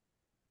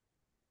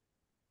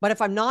 But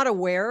if I'm not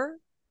aware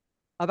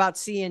about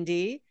C and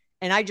D,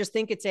 and I just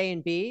think it's A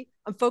and B,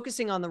 I'm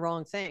focusing on the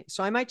wrong thing.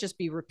 So I might just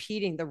be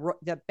repeating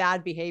the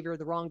bad behavior,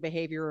 the wrong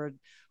behavior,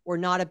 or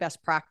not a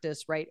best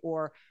practice, right?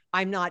 Or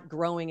I'm not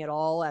growing at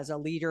all as a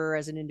leader,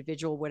 as an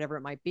individual, whatever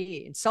it might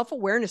be. And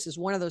self-awareness is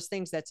one of those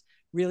things that's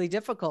really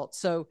difficult.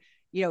 So,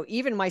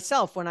 even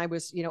myself, when I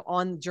was,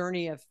 on the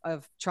journey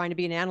of trying to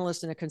be an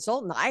analyst and a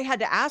consultant, I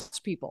had to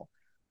ask people,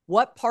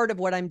 what part of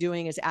what I'm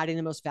doing is adding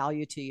the most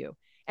value to you?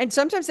 And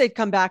sometimes they'd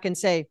come back and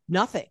say,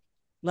 nothing.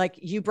 Like,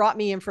 you brought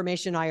me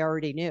information I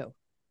already knew.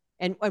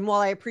 And while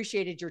I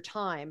appreciated your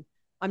time,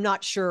 I'm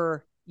not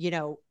sure,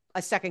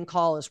 a second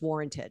call is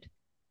warranted.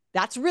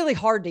 That's really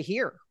hard to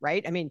hear,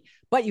 right? I mean,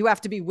 but you have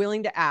to be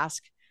willing to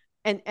ask.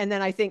 And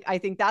then I think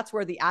that's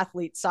where the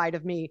athlete side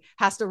of me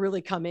has to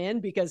really come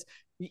in, because,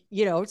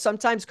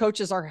 sometimes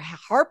coaches are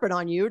harping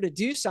on you to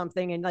do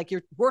something and like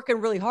you're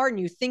working really hard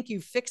and you think you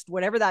fixed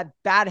whatever that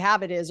bad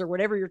habit is or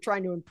whatever you're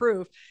trying to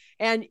improve,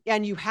 and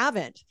you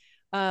haven't.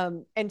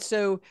 And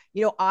so,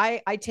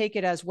 I take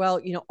it as,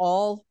 well,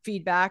 all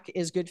feedback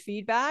is good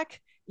feedback.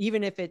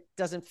 even if it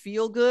doesn't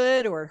feel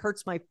good or it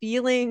hurts my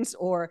feelings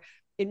or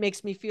it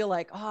makes me feel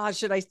like,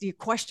 should I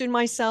question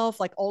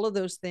myself? Like all of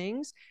those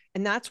things.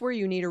 And that's where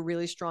you need a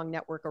really strong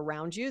network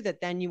around you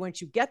that then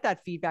once you get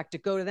that feedback, to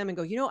go to them and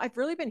go, I've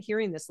really been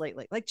hearing this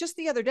lately. Like just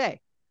the other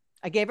day,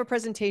 I gave a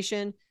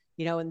presentation,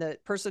 and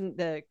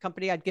the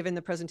company I'd given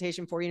the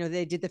presentation for,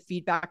 they did the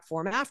feedback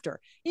form after,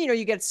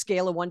 you get a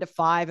scale of 1 to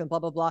 5 and blah,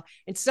 blah, blah.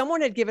 And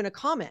someone had given a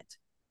comment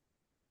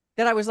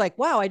that I was like,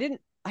 wow, I didn't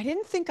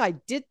think I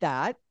did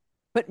that,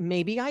 but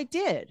maybe I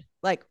did.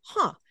 Like,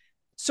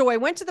 So I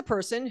went to the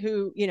person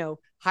who,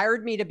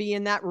 hired me to be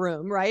in that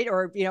room, right?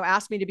 Or,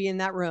 asked me to be in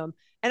that room.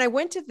 And I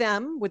went to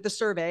them with the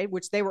survey,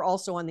 which they were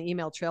also on the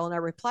email trail. And I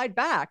replied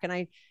back and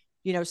I,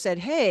 said,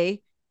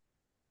 hey,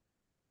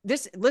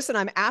 listen,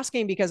 I'm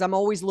asking because I'm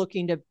always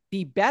looking to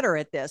be better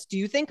at this. Do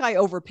you think I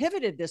over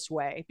pivoted this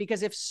way?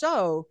 Because if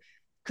so,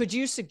 could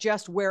you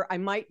suggest where I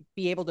might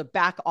be able to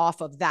back off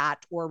of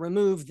that or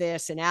remove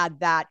this and add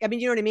that? I mean,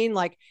 you know what I mean?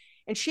 Like,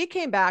 and she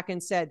came back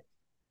and said,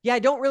 yeah, I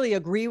don't really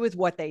agree with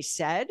what they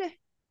said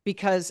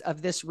because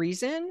of this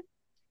reason,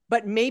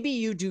 but maybe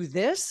you do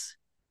this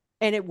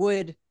and it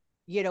would,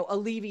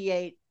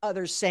 alleviate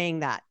others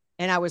saying that.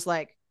 And I was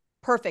like,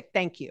 perfect.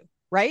 Thank you.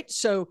 Right.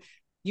 So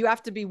you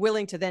have to be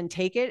willing to then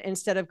take it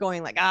instead of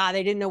going like,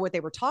 they didn't know what they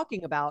were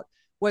talking about.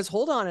 Was,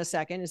 hold on a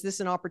second. Is this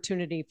an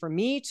opportunity for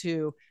me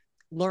to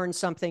learn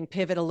something,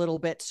 pivot a little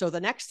bit? So the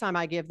next time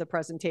I give the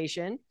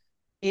presentation,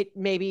 it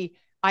maybe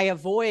I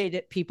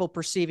avoid people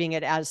perceiving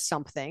it as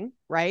something,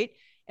 right?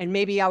 And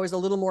maybe I was a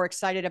little more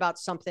excited about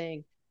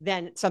something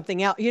than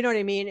something else. You know what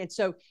I mean? And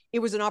so it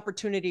was an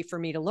opportunity for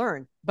me to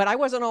learn, but I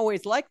wasn't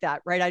always like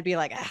that, right? I'd be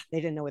like, they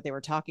didn't know what they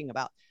were talking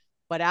about.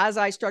 But as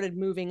I started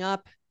moving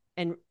up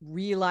and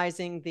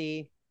realizing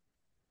the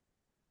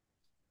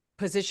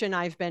position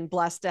I've been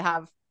blessed to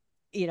have,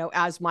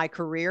 as my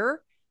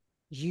career,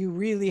 you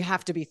really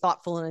have to be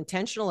thoughtful and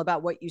intentional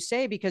about what you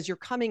say, because you're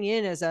coming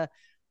in as a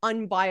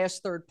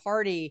unbiased third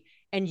party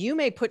and you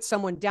may put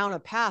someone down a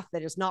path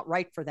that is not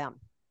right for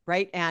them.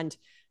 Right. And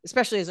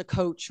especially as a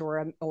coach or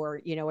an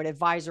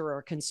advisor or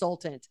a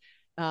consultant,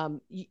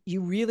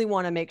 you really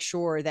want to make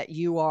sure that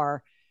you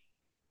are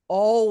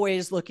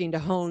always looking to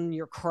hone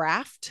your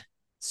craft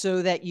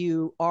so that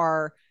you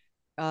are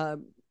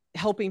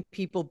helping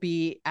people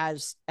be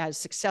as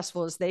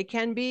successful as they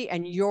can be.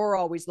 And you're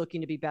always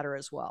looking to be better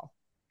as well.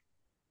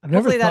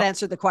 Hopefully that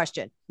answered the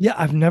question. Yeah,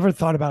 I've never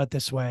thought about it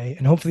this way,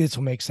 and hopefully this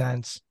will make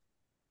sense.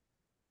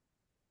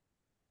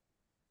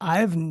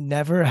 I've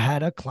never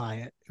had a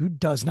client who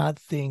does not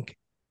think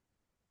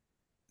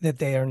that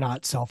they are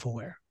not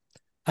self-aware.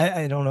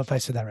 I don't know if I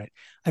said that right.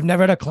 I've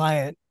never had a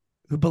client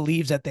who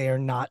believes that they are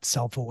not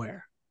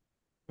self-aware.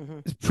 Mm-hmm.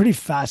 It's pretty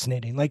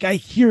fascinating. Like I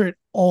hear it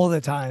all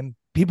the time.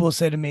 People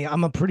say to me,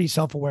 I'm a pretty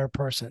self-aware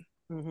person.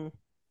 Mm-hmm.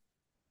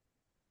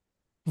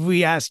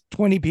 We asked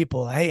 20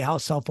 people, hey, how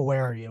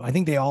self-aware are you? I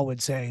think they all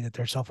would say that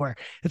they're self-aware.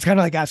 It's kind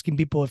of like asking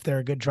people if they're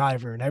a good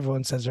driver, and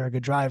everyone says they're a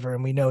good driver,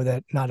 and we know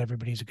that not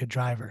everybody's a good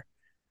driver.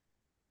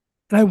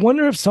 And I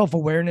wonder if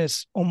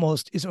self-awareness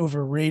almost is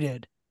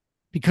overrated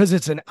because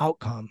it's an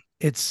outcome.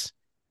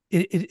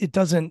 It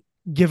doesn't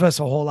give us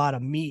a whole lot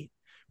of meat,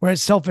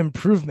 whereas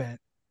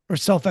self-improvement or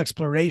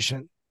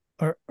self-exploration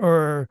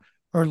or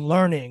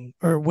learning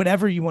or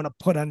whatever you want to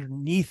put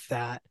underneath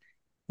that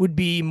would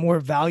be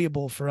more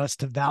valuable for us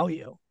to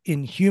value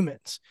in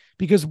humans,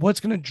 because what's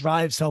going to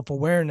drive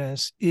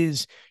self-awareness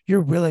is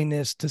your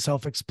willingness to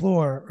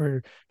self-explore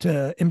or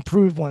to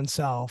improve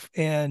oneself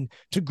and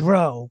to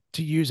grow,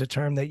 to use a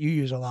term that you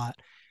use a lot.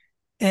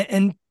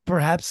 And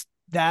perhaps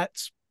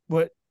that's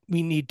what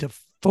we need to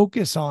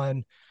focus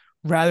on,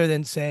 rather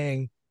than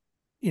saying,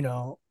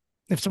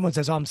 if someone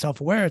says, oh, I'm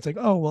self-aware, it's like,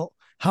 oh, well,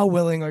 how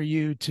willing are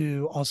you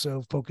to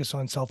also focus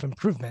on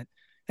self-improvement?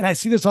 And I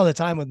see this all the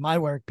time with my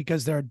work,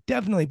 because there are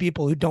definitely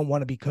people who don't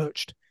want to be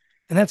coached,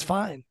 and that's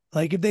fine.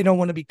 Like if they don't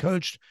want to be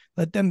coached,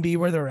 let them be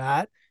where they're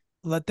at,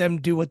 let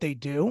them do what they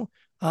do.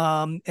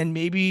 And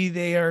maybe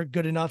they are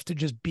good enough to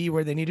just be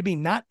where they need to be.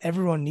 Not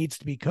everyone needs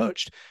to be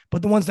coached,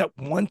 but the ones that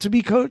want to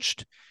be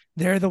coached,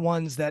 they're the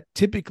ones that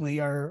typically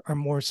are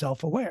more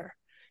self-aware.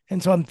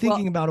 And so I'm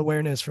thinking about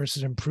awareness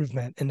versus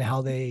improvement and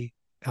how they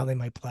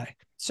might play.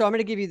 So I'm going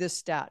to give you this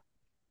stat.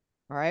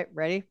 All right,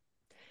 ready?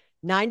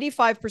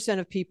 95%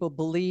 of people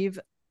believe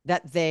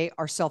that they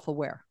are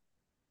self-aware.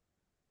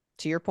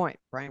 To your point,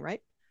 Brian,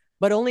 right?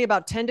 But only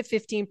about 10 to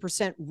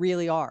 15%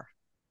 really are.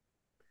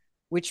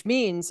 Which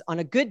means on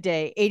a good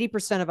day,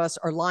 80% of us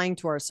are lying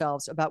to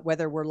ourselves about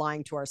whether we're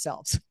lying to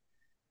ourselves.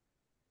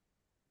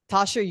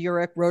 Tasha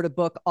Eurich wrote a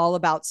book all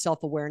about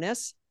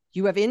self-awareness.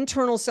 You have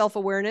internal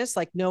self-awareness,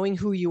 like knowing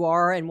who you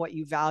are and what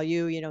you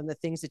value, and the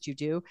things that you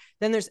do.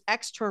 Then there's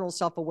external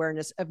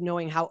self-awareness of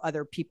knowing how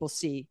other people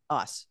see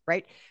us,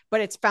 right?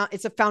 But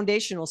it's a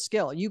foundational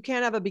skill. You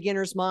can't have a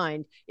beginner's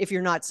mind if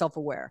you're not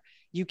self-aware.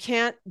 You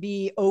can't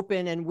be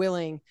open and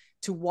willing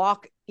to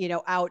walk,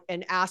 out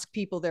and ask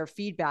people their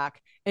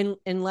feedback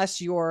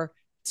unless you're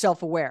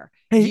self-aware.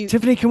 Hey,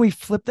 Tiffani, can we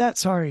flip that?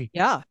 Sorry.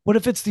 Yeah. What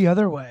if it's the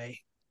other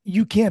way?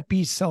 You can't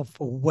be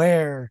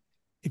self-aware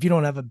if you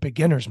don't have a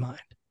beginner's mind.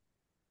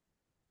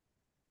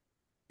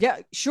 Yeah,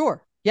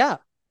 sure. Yeah.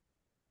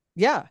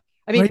 Yeah.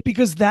 I mean, right?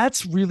 Because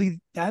that's really,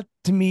 that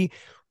to me,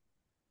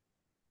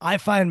 I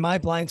find my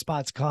blind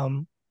spots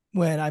come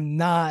when I'm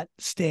not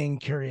staying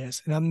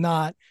curious and I'm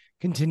not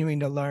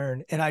continuing to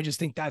learn. And I just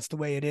think that's the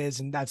way it is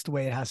and that's the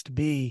way it has to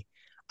be.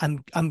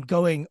 I'm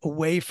going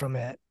away from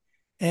it.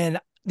 And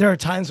there are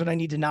times when I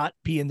need to not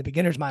be in the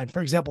beginner's mind.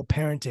 For example,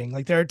 parenting.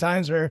 Like there are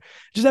times where I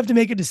just have to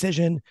make a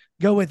decision,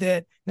 go with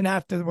it. Then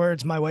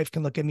afterwards, my wife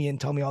can look at me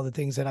and tell me all the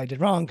things that I did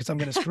wrong because I'm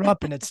going to screw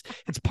up, and it's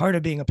part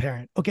of being a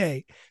parent.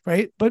 Okay,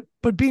 right? But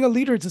being a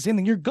leader, it's the same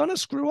thing. You're gonna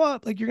screw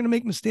up. Like you're gonna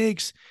make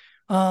mistakes,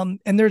 and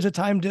there's a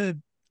time to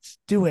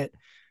do it.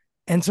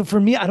 And so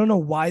for me, I don't know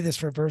why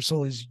this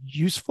reversal is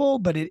useful,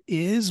 but it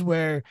is,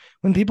 where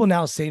when people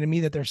now say to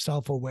me that they're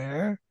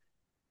self-aware,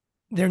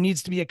 there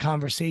needs to be a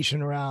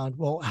conversation around,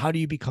 well, how do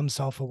you become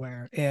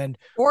self-aware? And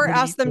or what do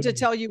ask them to you,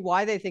 tell you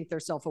why they think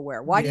they're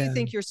self-aware. Why do you yeah,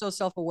 think you're so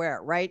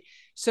self-aware? Right.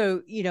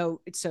 So,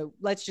 so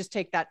let's just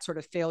take that sort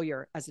of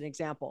failure as an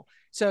example.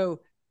 So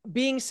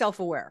being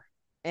self-aware,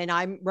 and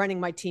I'm running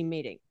my team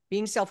meeting,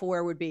 being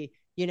self-aware would be,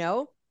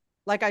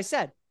 like I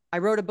said, I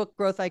wrote a book,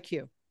 Growth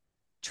IQ,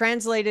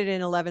 translated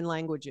in 11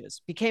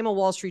 languages, became a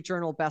Wall Street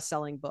Journal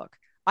best-selling book.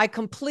 I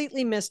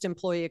completely missed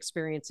employee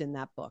experience in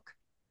that book.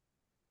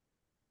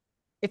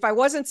 If I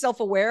wasn't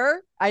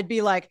self-aware, I'd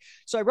be like,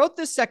 so I wrote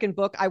this second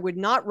book. I would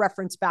not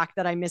reference back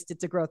that I missed it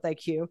to Growth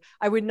IQ.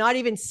 I would not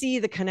even see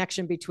the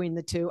connection between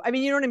the two. I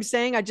mean, you know what I'm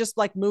saying? I just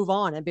like move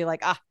on and be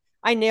like,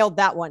 I nailed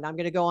that one. I'm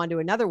going to go on to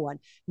another one.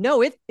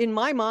 No, it in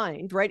my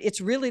mind, right? It's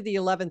really the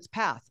 11th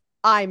path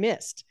I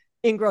missed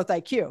in Growth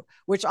IQ,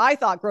 which I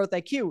thought Growth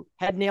IQ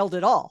had nailed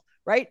it all,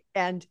 right?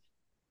 And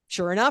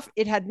sure enough,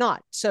 it had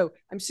not. So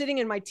I'm sitting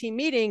in my team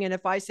meeting, and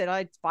if I said I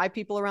had 5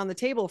 people around the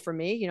table for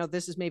me,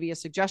 this is maybe a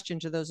suggestion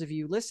to those of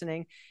you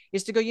listening,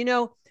 is to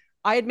go,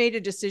 I had made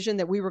a decision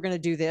that we were going to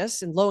do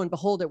this, and lo and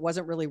behold, it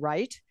wasn't really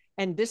right.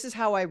 And this is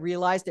how I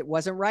realized it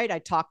wasn't right. I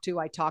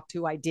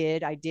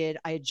did,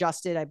 I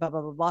adjusted, I blah,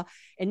 blah, blah, blah.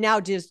 And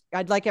now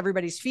I'd like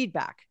everybody's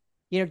feedback.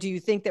 Do you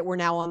think that we're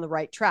now on the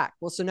right track?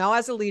 Well, so now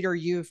as a leader,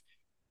 you've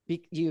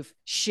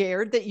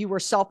shared that you were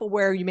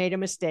self-aware, you made a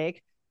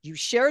mistake. You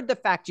shared the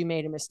fact you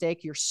made a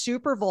mistake. You're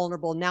super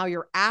vulnerable. Now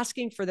you're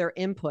asking for their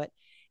input.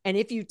 And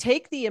if you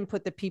take the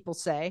input that people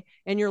say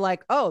and you're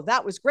like, oh,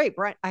 that was great,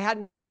 Brian, I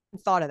hadn't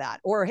thought of that.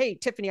 Or, hey,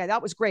 Tiffani,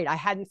 that was great, I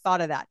hadn't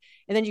thought of that.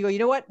 And then you go, you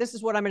know what? This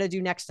is what I'm going to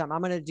do next time.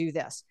 I'm going to do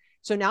this.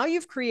 So now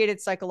you've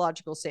created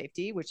psychological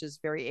safety, which is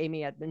very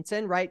Amy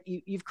Edmondson, right?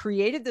 You've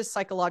created this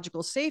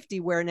psychological safety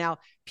where now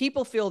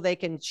people feel they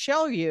can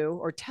tell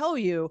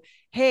you,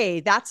 hey,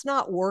 that's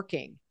not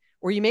working.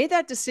 Or you made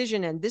that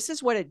decision and this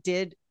is what it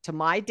did to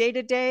my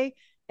day-to-day,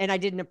 and I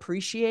didn't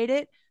appreciate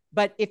it.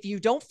 But if you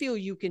don't feel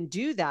you can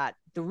do that,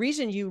 the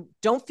reason you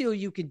don't feel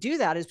you can do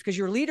that is because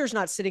your leader's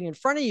not sitting in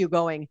front of you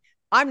going,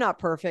 I'm not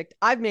perfect,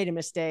 I've made a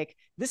mistake,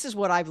 this is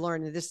what I've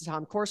learned, and this is how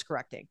I'm course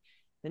correcting.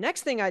 The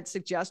next thing I'd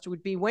suggest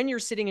would be, when you're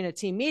sitting in a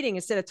team meeting,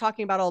 instead of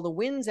talking about all the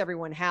wins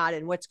everyone had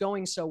and what's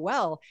going so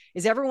well,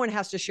 is everyone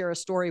has to share a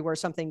story where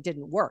something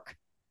didn't work.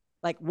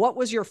 Like, what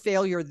was your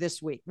failure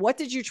this week? What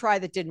did you try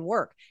that didn't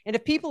work? And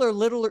if people are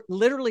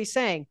literally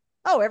saying,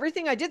 oh,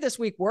 everything I did this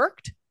week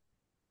worked,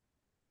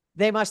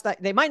 they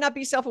might not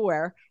be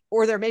self-aware,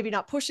 or they're maybe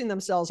not pushing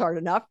themselves hard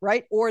enough,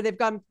 right? Or they've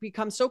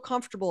become so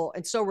comfortable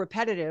and so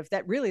repetitive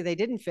that really they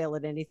didn't fail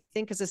at anything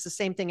because it's the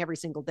same thing every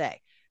single day,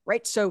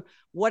 right? So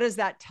what does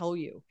that tell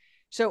you?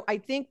 So I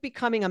think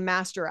becoming a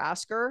master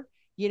asker,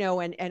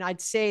 and I'd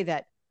say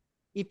that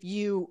if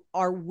you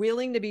are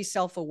willing to be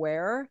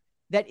self-aware,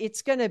 that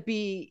it's going to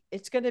be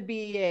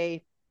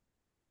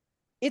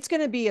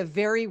a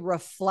very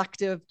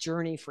reflective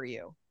journey for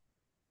you.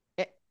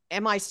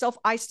 And myself,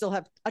 I still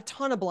have a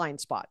ton of blind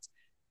spots,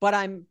 but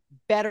I'm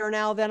better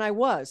now than I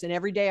was. And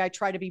every day I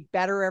try to be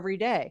better every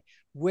day.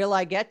 Will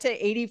I get to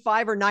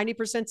 85 or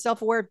 90%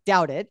 self-aware?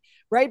 Doubt it,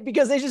 right?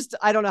 Because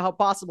I don't know how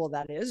possible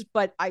that is,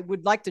 but I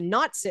would like to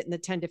not sit in the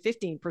 10 to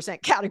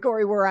 15%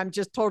 category where I'm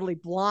just totally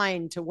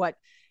blind to what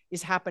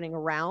is happening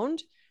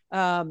around.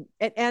 And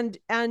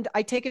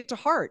I take it to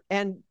heart,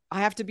 and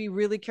I have to be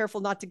really careful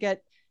not to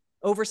get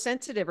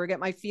oversensitive or get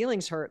my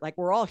feelings hurt. Like,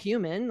 we're all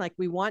human. Like,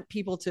 we want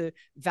people to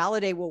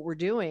validate what we're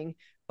doing.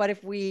 But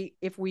if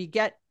we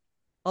get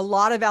a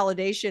lot of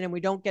validation and we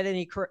don't get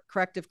any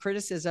corrective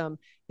criticism,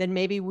 then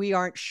maybe we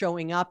aren't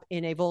showing up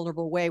in a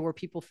vulnerable way where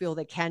people feel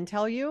they can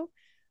tell you.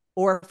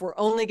 Or if we're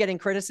only getting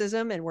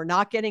criticism and we're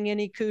not getting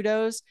any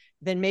kudos,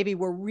 then maybe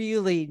we're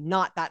really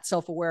not that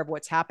self-aware of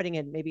what's happening,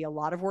 and maybe a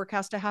lot of work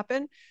has to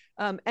happen.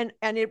 And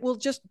it will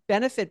just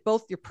benefit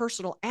both your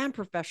personal and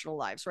professional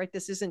lives, right?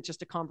 This isn't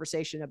just a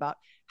conversation about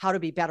how to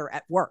be better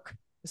at work.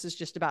 This is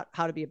just about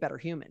how to be a better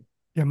human.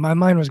 Yeah, my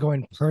mind was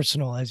going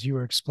personal as you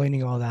were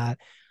explaining all that.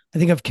 I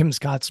think of Kim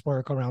Scott's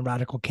work around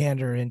radical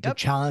candor and to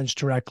challenge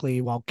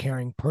directly while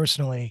caring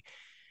personally.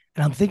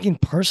 And I'm thinking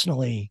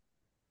personally,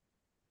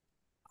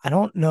 I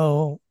don't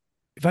know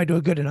if I do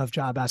a good enough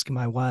job asking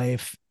my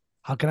wife,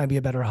 how can I be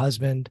a better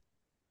husband?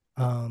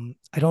 I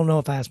don't know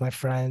if I ask my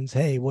friends,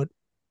 hey, what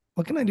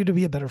can I do to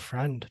be a better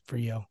friend for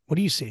you? What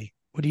do you see?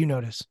 What do you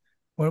notice?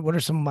 What are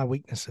some of my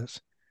weaknesses?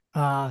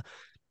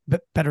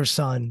 Better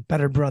son,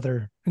 better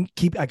brother, and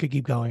I could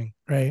keep going,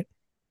 right?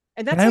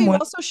 And that's how you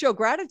also show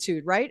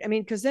gratitude, right? I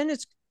mean, because then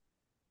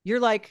you're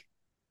like,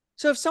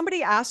 so if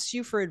somebody asks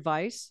you for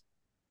advice,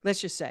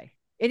 let's just say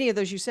any of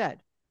those you said,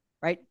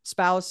 right?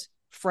 Spouse,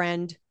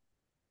 friend,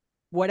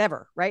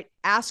 whatever, right?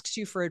 Asks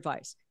you for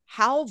advice.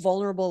 How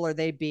vulnerable are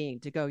they being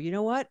to go, you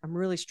know what? I'm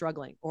really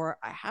struggling. Or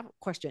I have a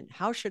question.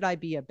 How should I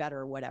be a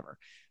better whatever?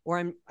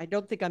 Or I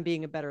don't think I'm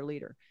being a better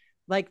leader.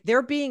 Like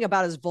they're being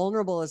about as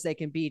vulnerable as they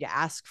can be to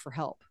ask for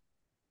help.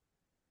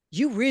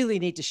 You really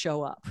need to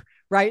show up,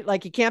 right?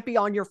 Like you can't be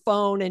on your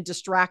phone and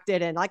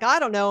distracted and like, I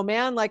don't know,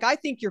 man, like I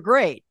think you're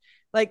great.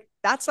 Like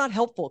that's not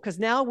helpful because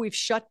now we've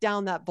shut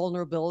down that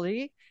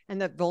vulnerability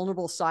and that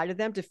vulnerable side of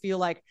them to feel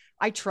like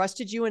I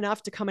trusted you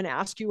enough to come and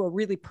ask you a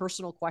really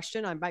personal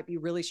question. I might be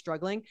really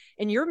struggling.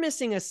 And you're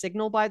missing a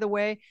signal, by the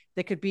way,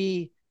 that could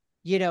be,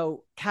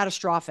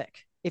 catastrophic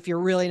if you're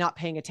really not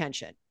paying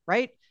attention,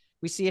 right?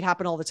 We see it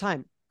happen all the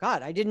time.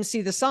 God, I didn't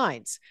see the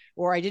signs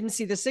or I didn't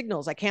see the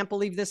signals. I can't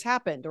believe this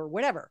happened or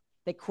whatever.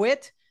 They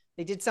quit.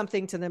 They did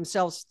something to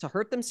themselves to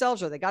hurt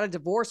themselves or they got a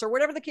divorce or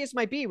whatever the case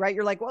might be, right?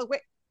 You're like, well,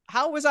 wait,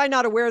 how was I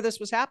not aware this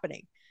was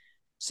happening?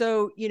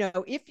 So,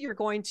 if you're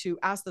going to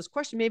ask this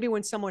question, maybe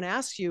when someone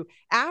asks you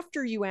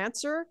after you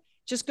answer,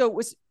 just go,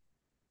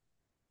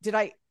 did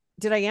I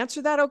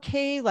answer that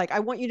okay? Like, I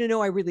want you to know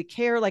I really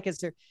care. Like, is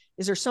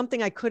there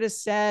something I could have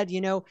said,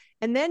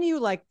 and then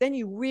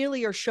you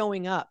really are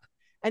showing up.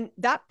 And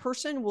that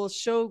person will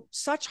show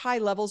such high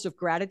levels of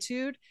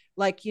gratitude.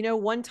 Like,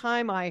 one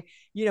time I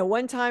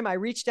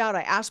reached out,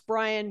 I asked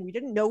Brian, we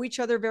didn't know each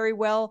other very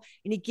well.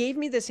 And he gave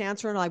me this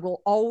answer. And I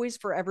will always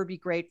forever be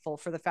grateful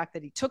for the fact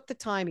that he took the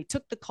time, he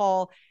took the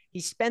call,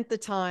 he spent the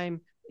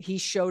time, he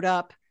showed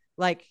up.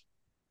 Like,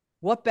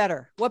 what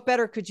better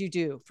could you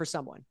do for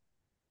someone?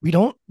 We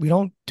don't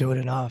do it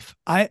enough.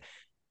 I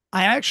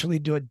actually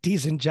do a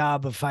decent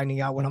job of finding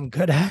out what I'm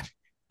good at.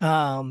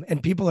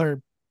 And people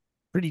are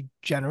pretty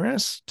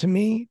generous to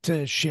me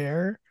to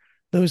share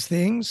those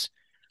things.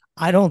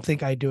 I don't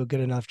think I do a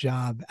good enough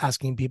job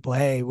asking people,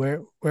 hey,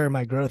 where are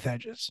my growth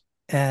edges?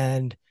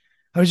 And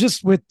I was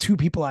just with two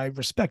people I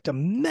respect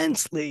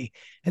immensely,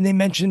 and they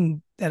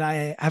mentioned that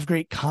I have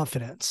great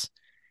confidence.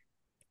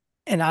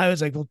 And I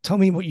was like, well, tell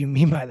me what you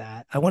mean by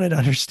that. I wanted to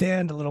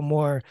understand a little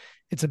more.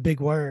 It's a big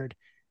word.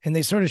 And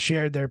they sort of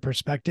shared their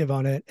perspective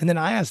on it. And then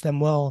I asked them,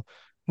 well,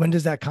 when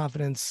does that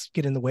confidence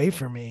get in the way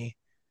for me?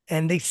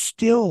 And they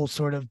still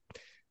sort of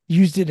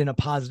used it in a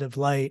positive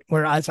light,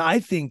 whereas I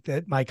think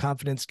that my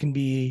confidence can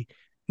be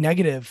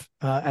negative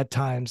at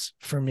times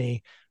for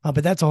me.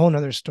 But that's a whole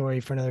nother story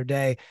for another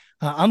day.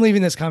 I'm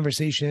leaving this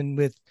conversation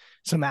with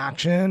some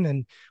action.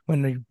 And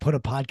when we put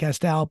a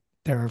podcast out,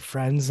 there are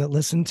friends that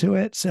listen to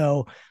it.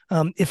 So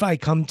if I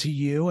come to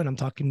you and I'm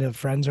talking to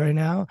friends right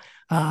now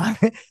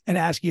and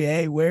ask you,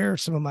 hey, where are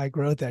some of my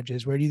growth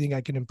edges? Where do you think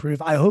I can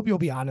improve? I hope you'll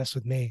be honest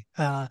with me.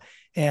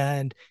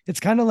 And it's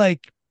kind of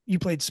like you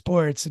played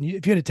sports and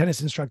if you had a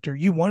tennis instructor,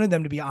 you wanted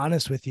them to be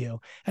honest with you.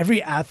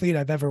 Every athlete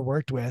I've ever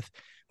worked with,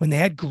 when they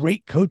had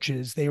great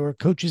coaches, they were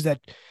coaches that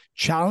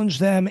challenged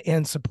them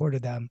and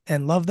supported them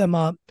and loved them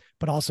up,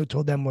 but also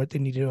told them what they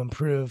needed to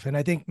improve. And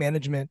I think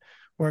management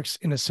works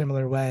in a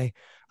similar way.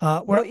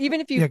 Well,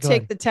 even if you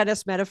take the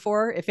tennis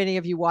metaphor, if any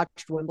of you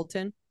watched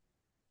Wimbledon,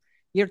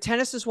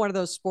 tennis is one of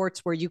those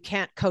sports where you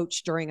can't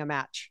coach during a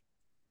match.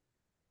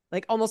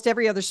 Like almost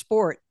every other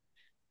sport,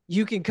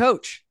 you can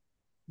coach.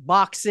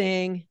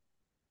 Boxing,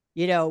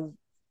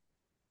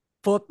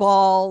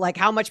 football, like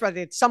how much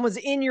someone's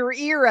in your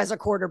ear as a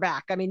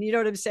quarterback. I mean, you know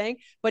what I'm saying?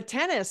 But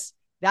tennis,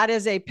 that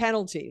is a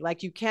penalty.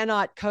 Like you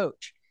cannot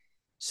coach.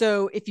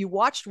 So if you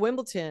watched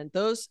Wimbledon,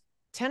 those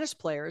tennis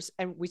players,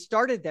 and we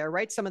started there,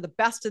 right? Some of the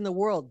best in the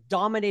world,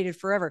 dominated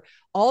forever.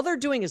 All they're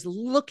doing is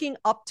looking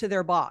up to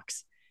their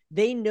box.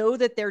 They know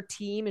that their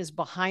team is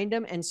behind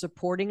them and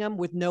supporting them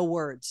with no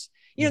words.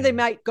 They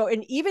might go,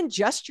 and even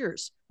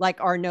gestures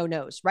like are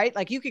no-nos, right?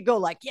 Like you could go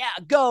like, yeah,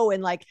 go.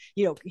 And like,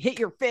 hit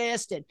your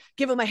fist and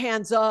give them a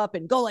hands up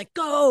and go like,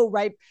 go.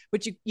 Right.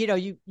 But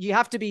you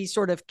have to be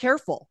sort of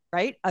careful,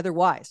 right?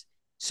 Otherwise.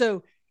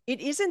 So it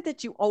isn't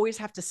that you always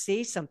have to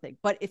say something,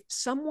 but if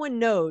someone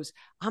knows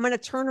I'm going to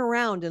turn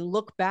around and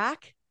look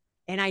back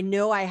and I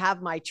know I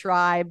have my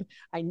tribe,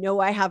 I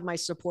know I have my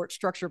support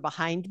structure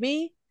behind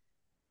me,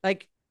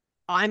 like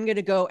I'm going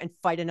to go and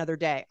fight another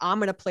day. I'm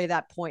going to play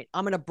that point.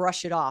 I'm going to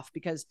brush it off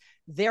because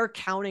they're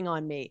counting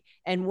on me.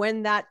 And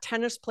when that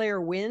tennis player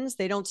wins,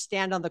 they don't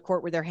stand on the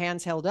court with their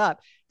hands held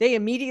up. They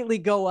immediately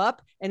go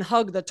up and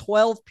hug the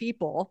 12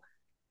 people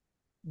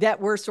that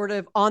were sort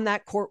of on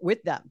that court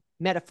with them,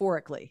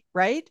 metaphorically,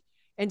 right?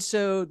 And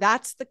so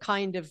that's the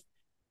kind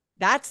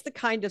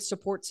of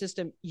support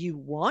system you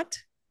want.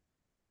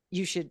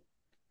 You should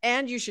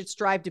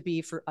strive to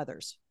be for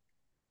others.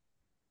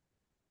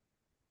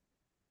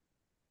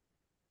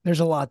 There's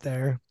a lot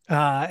there,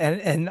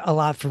 and a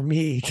lot for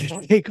me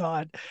to take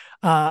on.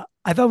 I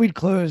thought we'd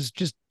close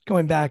just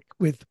going back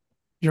with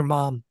your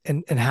mom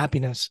and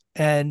happiness.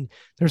 And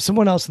there's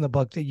someone else in the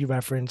book that you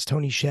referenced,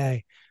 Tony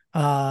Hsieh,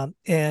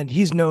 And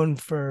he's known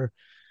for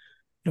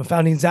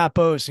founding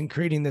Zappos and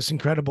creating this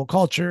incredible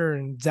culture.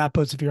 And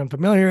Zappos, if you're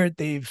unfamiliar,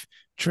 they've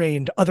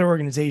trained other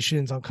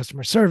organizations on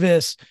customer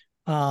service.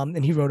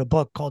 And he wrote a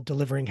book called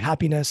Delivering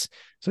Happiness.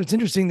 So it's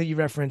interesting that you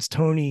referenced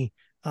Tony,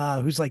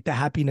 who's like the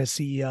happiness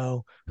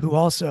CEO, who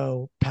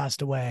also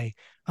passed away,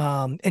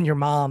 and your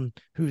mom,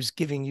 who's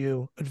giving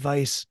you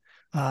advice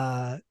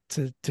to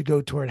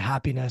go toward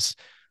happiness.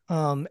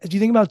 As you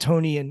think about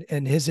Tony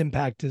and his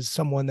impact as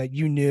someone that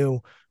you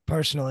knew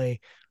personally,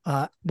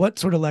 what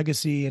sort of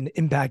legacy and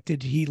impact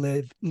did he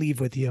leave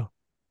with you?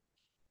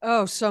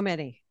 Oh, so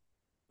many.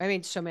 I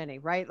mean, so many,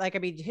 right? Like, I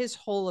mean, his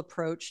whole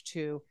approach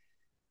to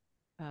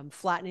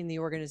flattening the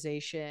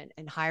organization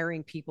and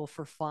hiring people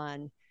for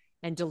fun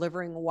and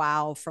delivering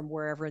wow from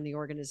wherever in the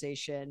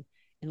organization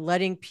and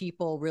letting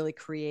people really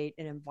create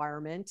an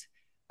environment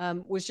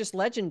was just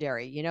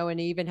legendary, and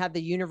he even had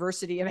the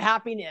University of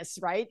Happiness,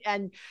 right?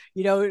 And,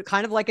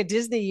 kind of like a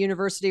Disney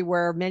university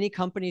where many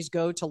companies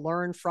go to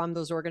learn from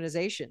those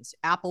organizations.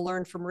 Apple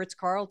learned from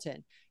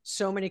Ritz-Carlton.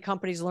 So many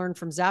companies learn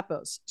from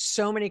Zappos.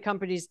 So many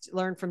companies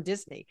learn from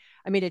Disney.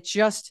 I mean, it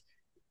just,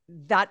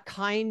 that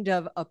kind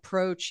of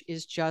approach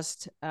is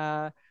just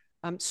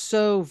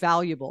so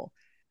valuable.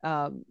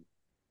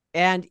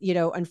 And,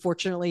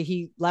 unfortunately,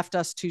 he left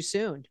us too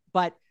soon.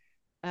 But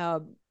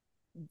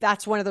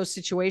that's one of those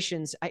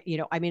situations.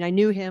 I mean, I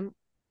knew him,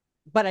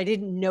 but I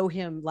didn't know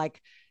him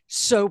like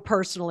so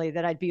personally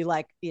that I'd be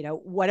like,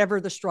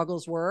 whatever the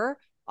struggles were,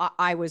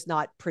 I was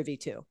not privy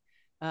to.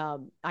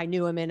 I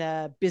knew him in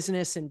a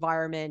business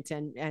environment,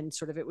 and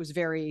sort of, it was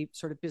very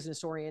sort of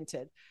business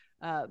oriented.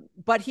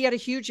 But he had a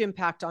huge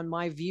impact on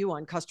my view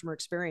on customer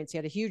experience. He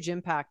had a huge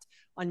impact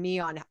on me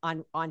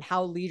on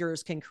how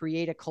leaders can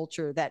create a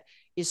culture that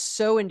is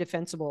so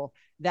indefensible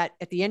that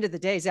at the end of the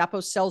day,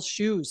 Zappos sells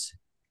shoes.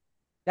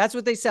 That's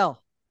what they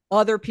sell.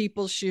 Other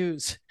people's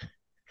shoes.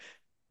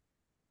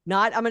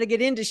 Not, I'm going to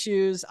get into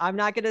shoes. I'm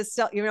not going to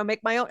sell,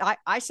 make my own.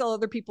 I sell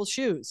other people's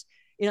shoes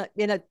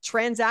in a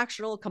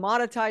transactional,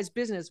 commoditized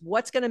business.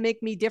 What's going to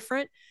make me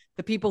different?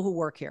 The people who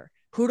work here.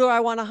 Who do I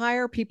want to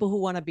hire? People who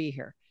want to be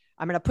here.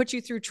 I'm going to put you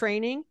through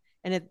training.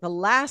 And at the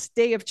last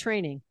day of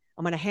training,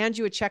 I'm going to hand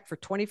you a check for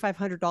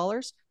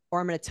 $2,500, or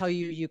I'm going to tell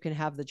you you can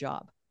have the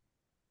job.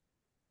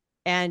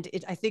 And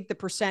I think the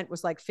percent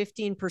was like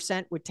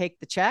 15% would take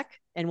the check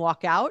and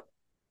walk out.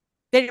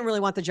 They didn't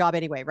really want the job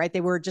anyway, right?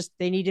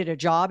 They needed a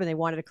job and they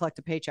wanted to collect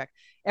a paycheck.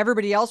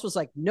 Everybody else was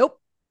like, nope,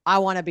 I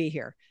want to be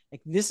here.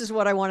 Like, this is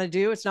what I want to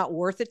do. It's not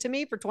worth it to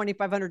me for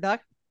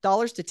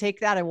 $2,500 to take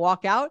that and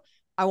walk out.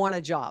 I want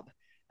a job.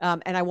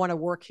 And I want to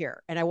work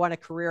here, and I want a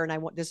career,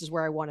 and this is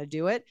where I want to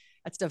do it.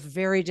 That's a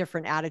very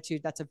different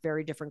attitude. That's a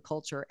very different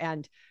culture.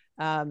 And,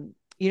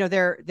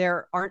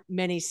 there aren't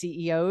many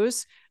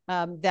CEOs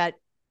that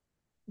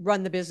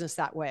run the business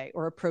that way,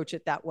 or approach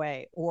it that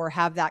way, or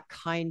have that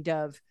kind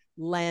of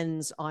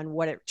lens on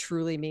what it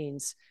truly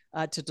means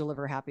to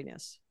deliver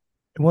happiness.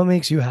 What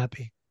makes you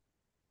happy?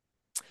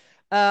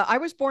 I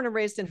was born and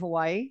raised in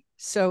Hawaii.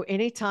 So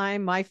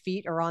anytime my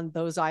feet are on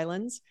those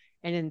islands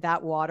and in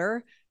that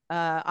water,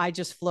 I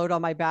just float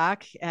on my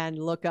back and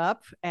look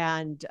up.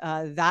 And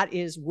that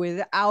is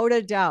without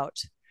a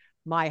doubt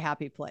my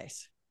happy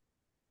place.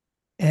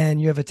 And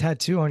you have a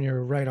tattoo on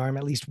your right arm,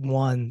 at least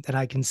one that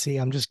I can see.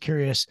 I'm just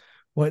curious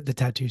what the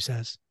tattoo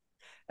says.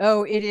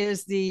 Oh, it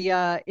is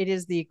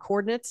the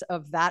coordinates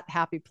of that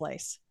happy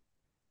place.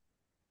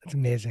 That's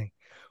amazing.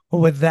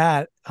 Well, with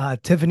that,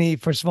 Tiffani,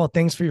 first of all,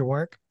 thanks for your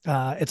work.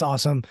 It's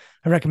awesome.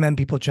 I recommend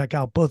people check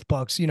out both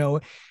books.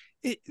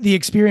 The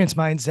experience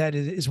mindset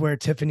is where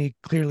Tiffani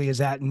clearly is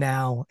at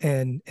now,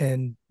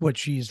 and what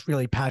she's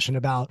really passionate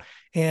about.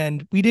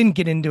 And we didn't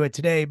get into it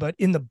today, but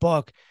in the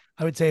book,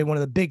 I would say one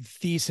of the big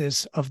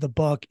thesis of the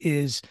book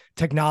is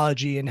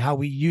technology and how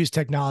we use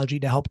technology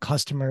to help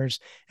customers.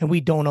 And we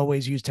don't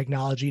always use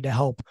technology to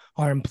help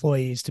our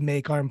employees, to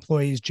make our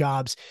employees'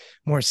 jobs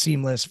more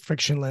seamless,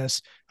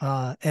 frictionless,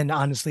 and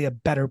honestly, a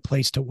better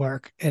place to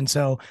work. And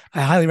so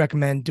I highly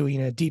recommend doing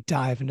a deep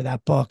dive into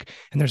that book.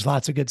 And there's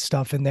lots of good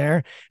stuff in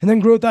there. And then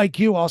Growth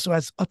IQ also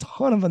has a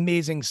ton of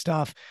amazing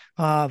stuff,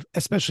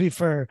 especially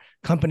for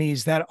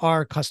companies that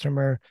are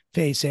customer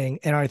facing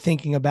and are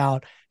thinking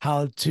about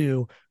how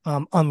to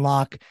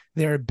unlock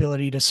their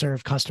ability to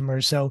serve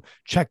customers. So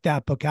check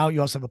that book out.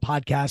 You also have a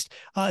podcast.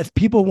 If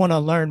people want to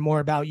learn more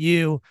about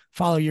you,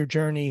 follow your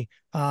journey,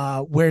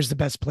 where's the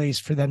best place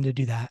for them to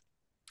do that?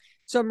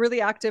 So I'm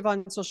really active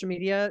on social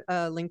media,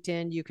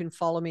 LinkedIn. You can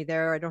follow me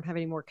there. I don't have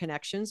any more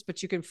connections,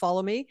 but you can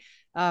follow me.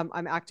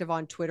 I'm active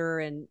on Twitter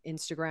and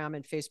Instagram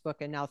and Facebook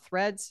and now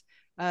Threads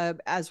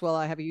as well.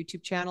 I have a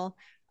YouTube channel.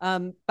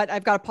 But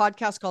I've got a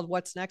podcast called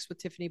What's Next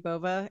with Tiffani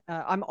Bova.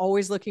 I'm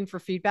always looking for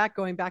feedback,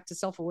 going back to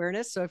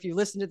self-awareness. So if you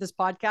listen to this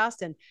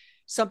podcast and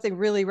something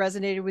really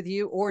resonated with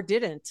you or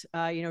didn't,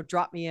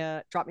 drop me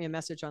a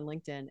message on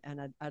LinkedIn,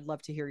 and I'd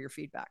love to hear your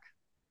feedback.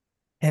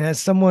 And as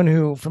someone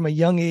who from a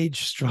young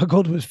age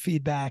struggled with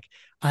feedback,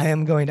 I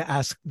am going to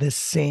ask the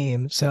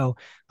same. So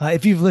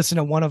if you've listened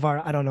to one of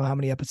our, I don't know how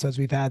many episodes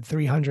we've had,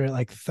 300,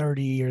 like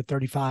 30 or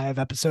 35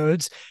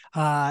 episodes,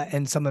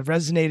 and some have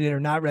resonated or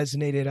not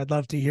resonated, I'd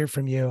love to hear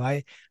from you.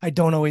 I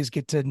don't always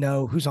get to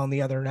know who's on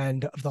the other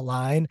end of the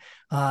line.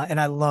 And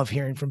I love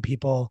hearing from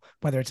people,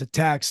 whether it's a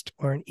text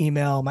or an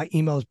email. My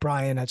email is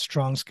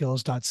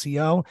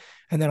brian@strongskills.co.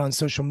 And then on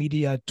social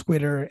media,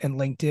 Twitter and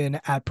LinkedIn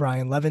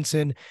 @Brian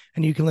Levinson.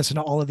 And you can listen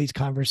to all of these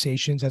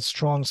conversations at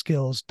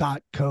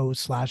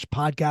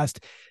strongskills.co/podcast.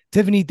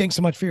 Tiffani, thanks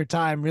so much for your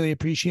time. Really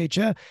appreciate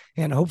you.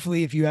 And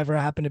hopefully if you ever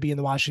happen to be in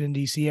the Washington,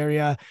 D.C.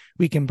 area,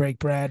 we can break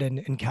bread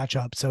and catch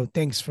up. So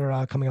thanks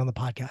for coming on the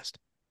podcast.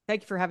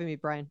 Thank you for having me,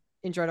 Brian.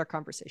 Enjoyed our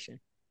conversation.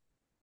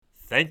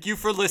 Thank you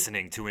for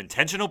listening to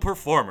Intentional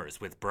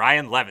Performers with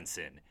Brian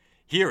Levinson.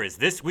 Here is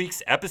this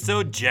week's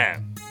episode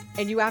gem.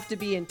 And you have to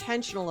be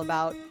intentional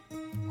about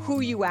who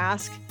you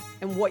ask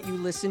and what you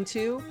listen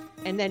to,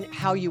 and then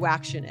how you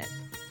action it.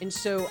 And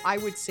so I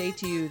would say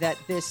to you that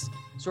this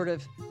sort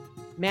of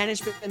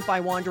management by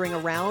wandering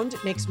around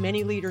makes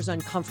many leaders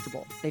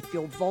uncomfortable. They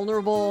feel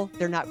vulnerable.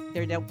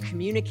 They don't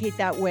communicate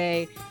that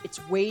way.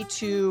 It's way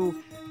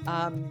too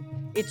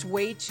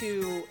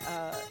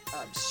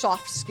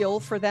soft skill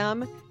for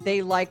them.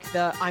 They like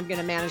I'm going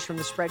to manage from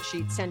the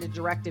spreadsheet, send a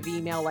directive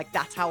email, like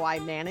that's how I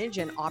manage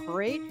and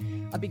operate.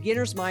 A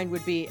beginner's mind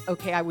would be,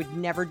 okay, I would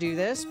never do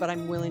this, but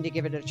I'm willing to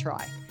give it a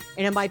try.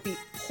 And it might be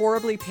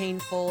horribly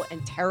painful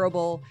and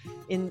terrible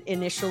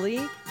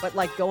initially, but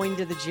like going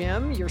to the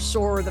gym, you're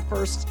sore the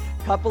first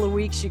couple of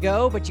weeks you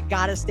go, but you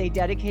got to stay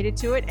dedicated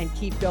to it and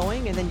keep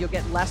going, and then you'll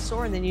get less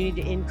sore, and then you need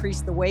to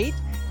increase the weight.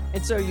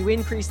 And so you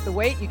increase the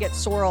weight, you get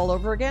sore all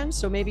over again.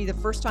 So maybe the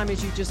first time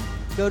is you just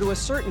go to a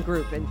certain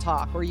group and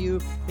talk, or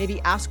you maybe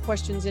ask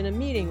questions in a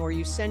meeting, or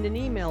you send an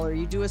email, or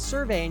you do a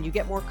survey, and you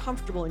get more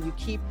comfortable and you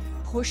keep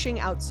pushing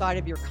outside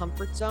of your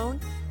comfort zone.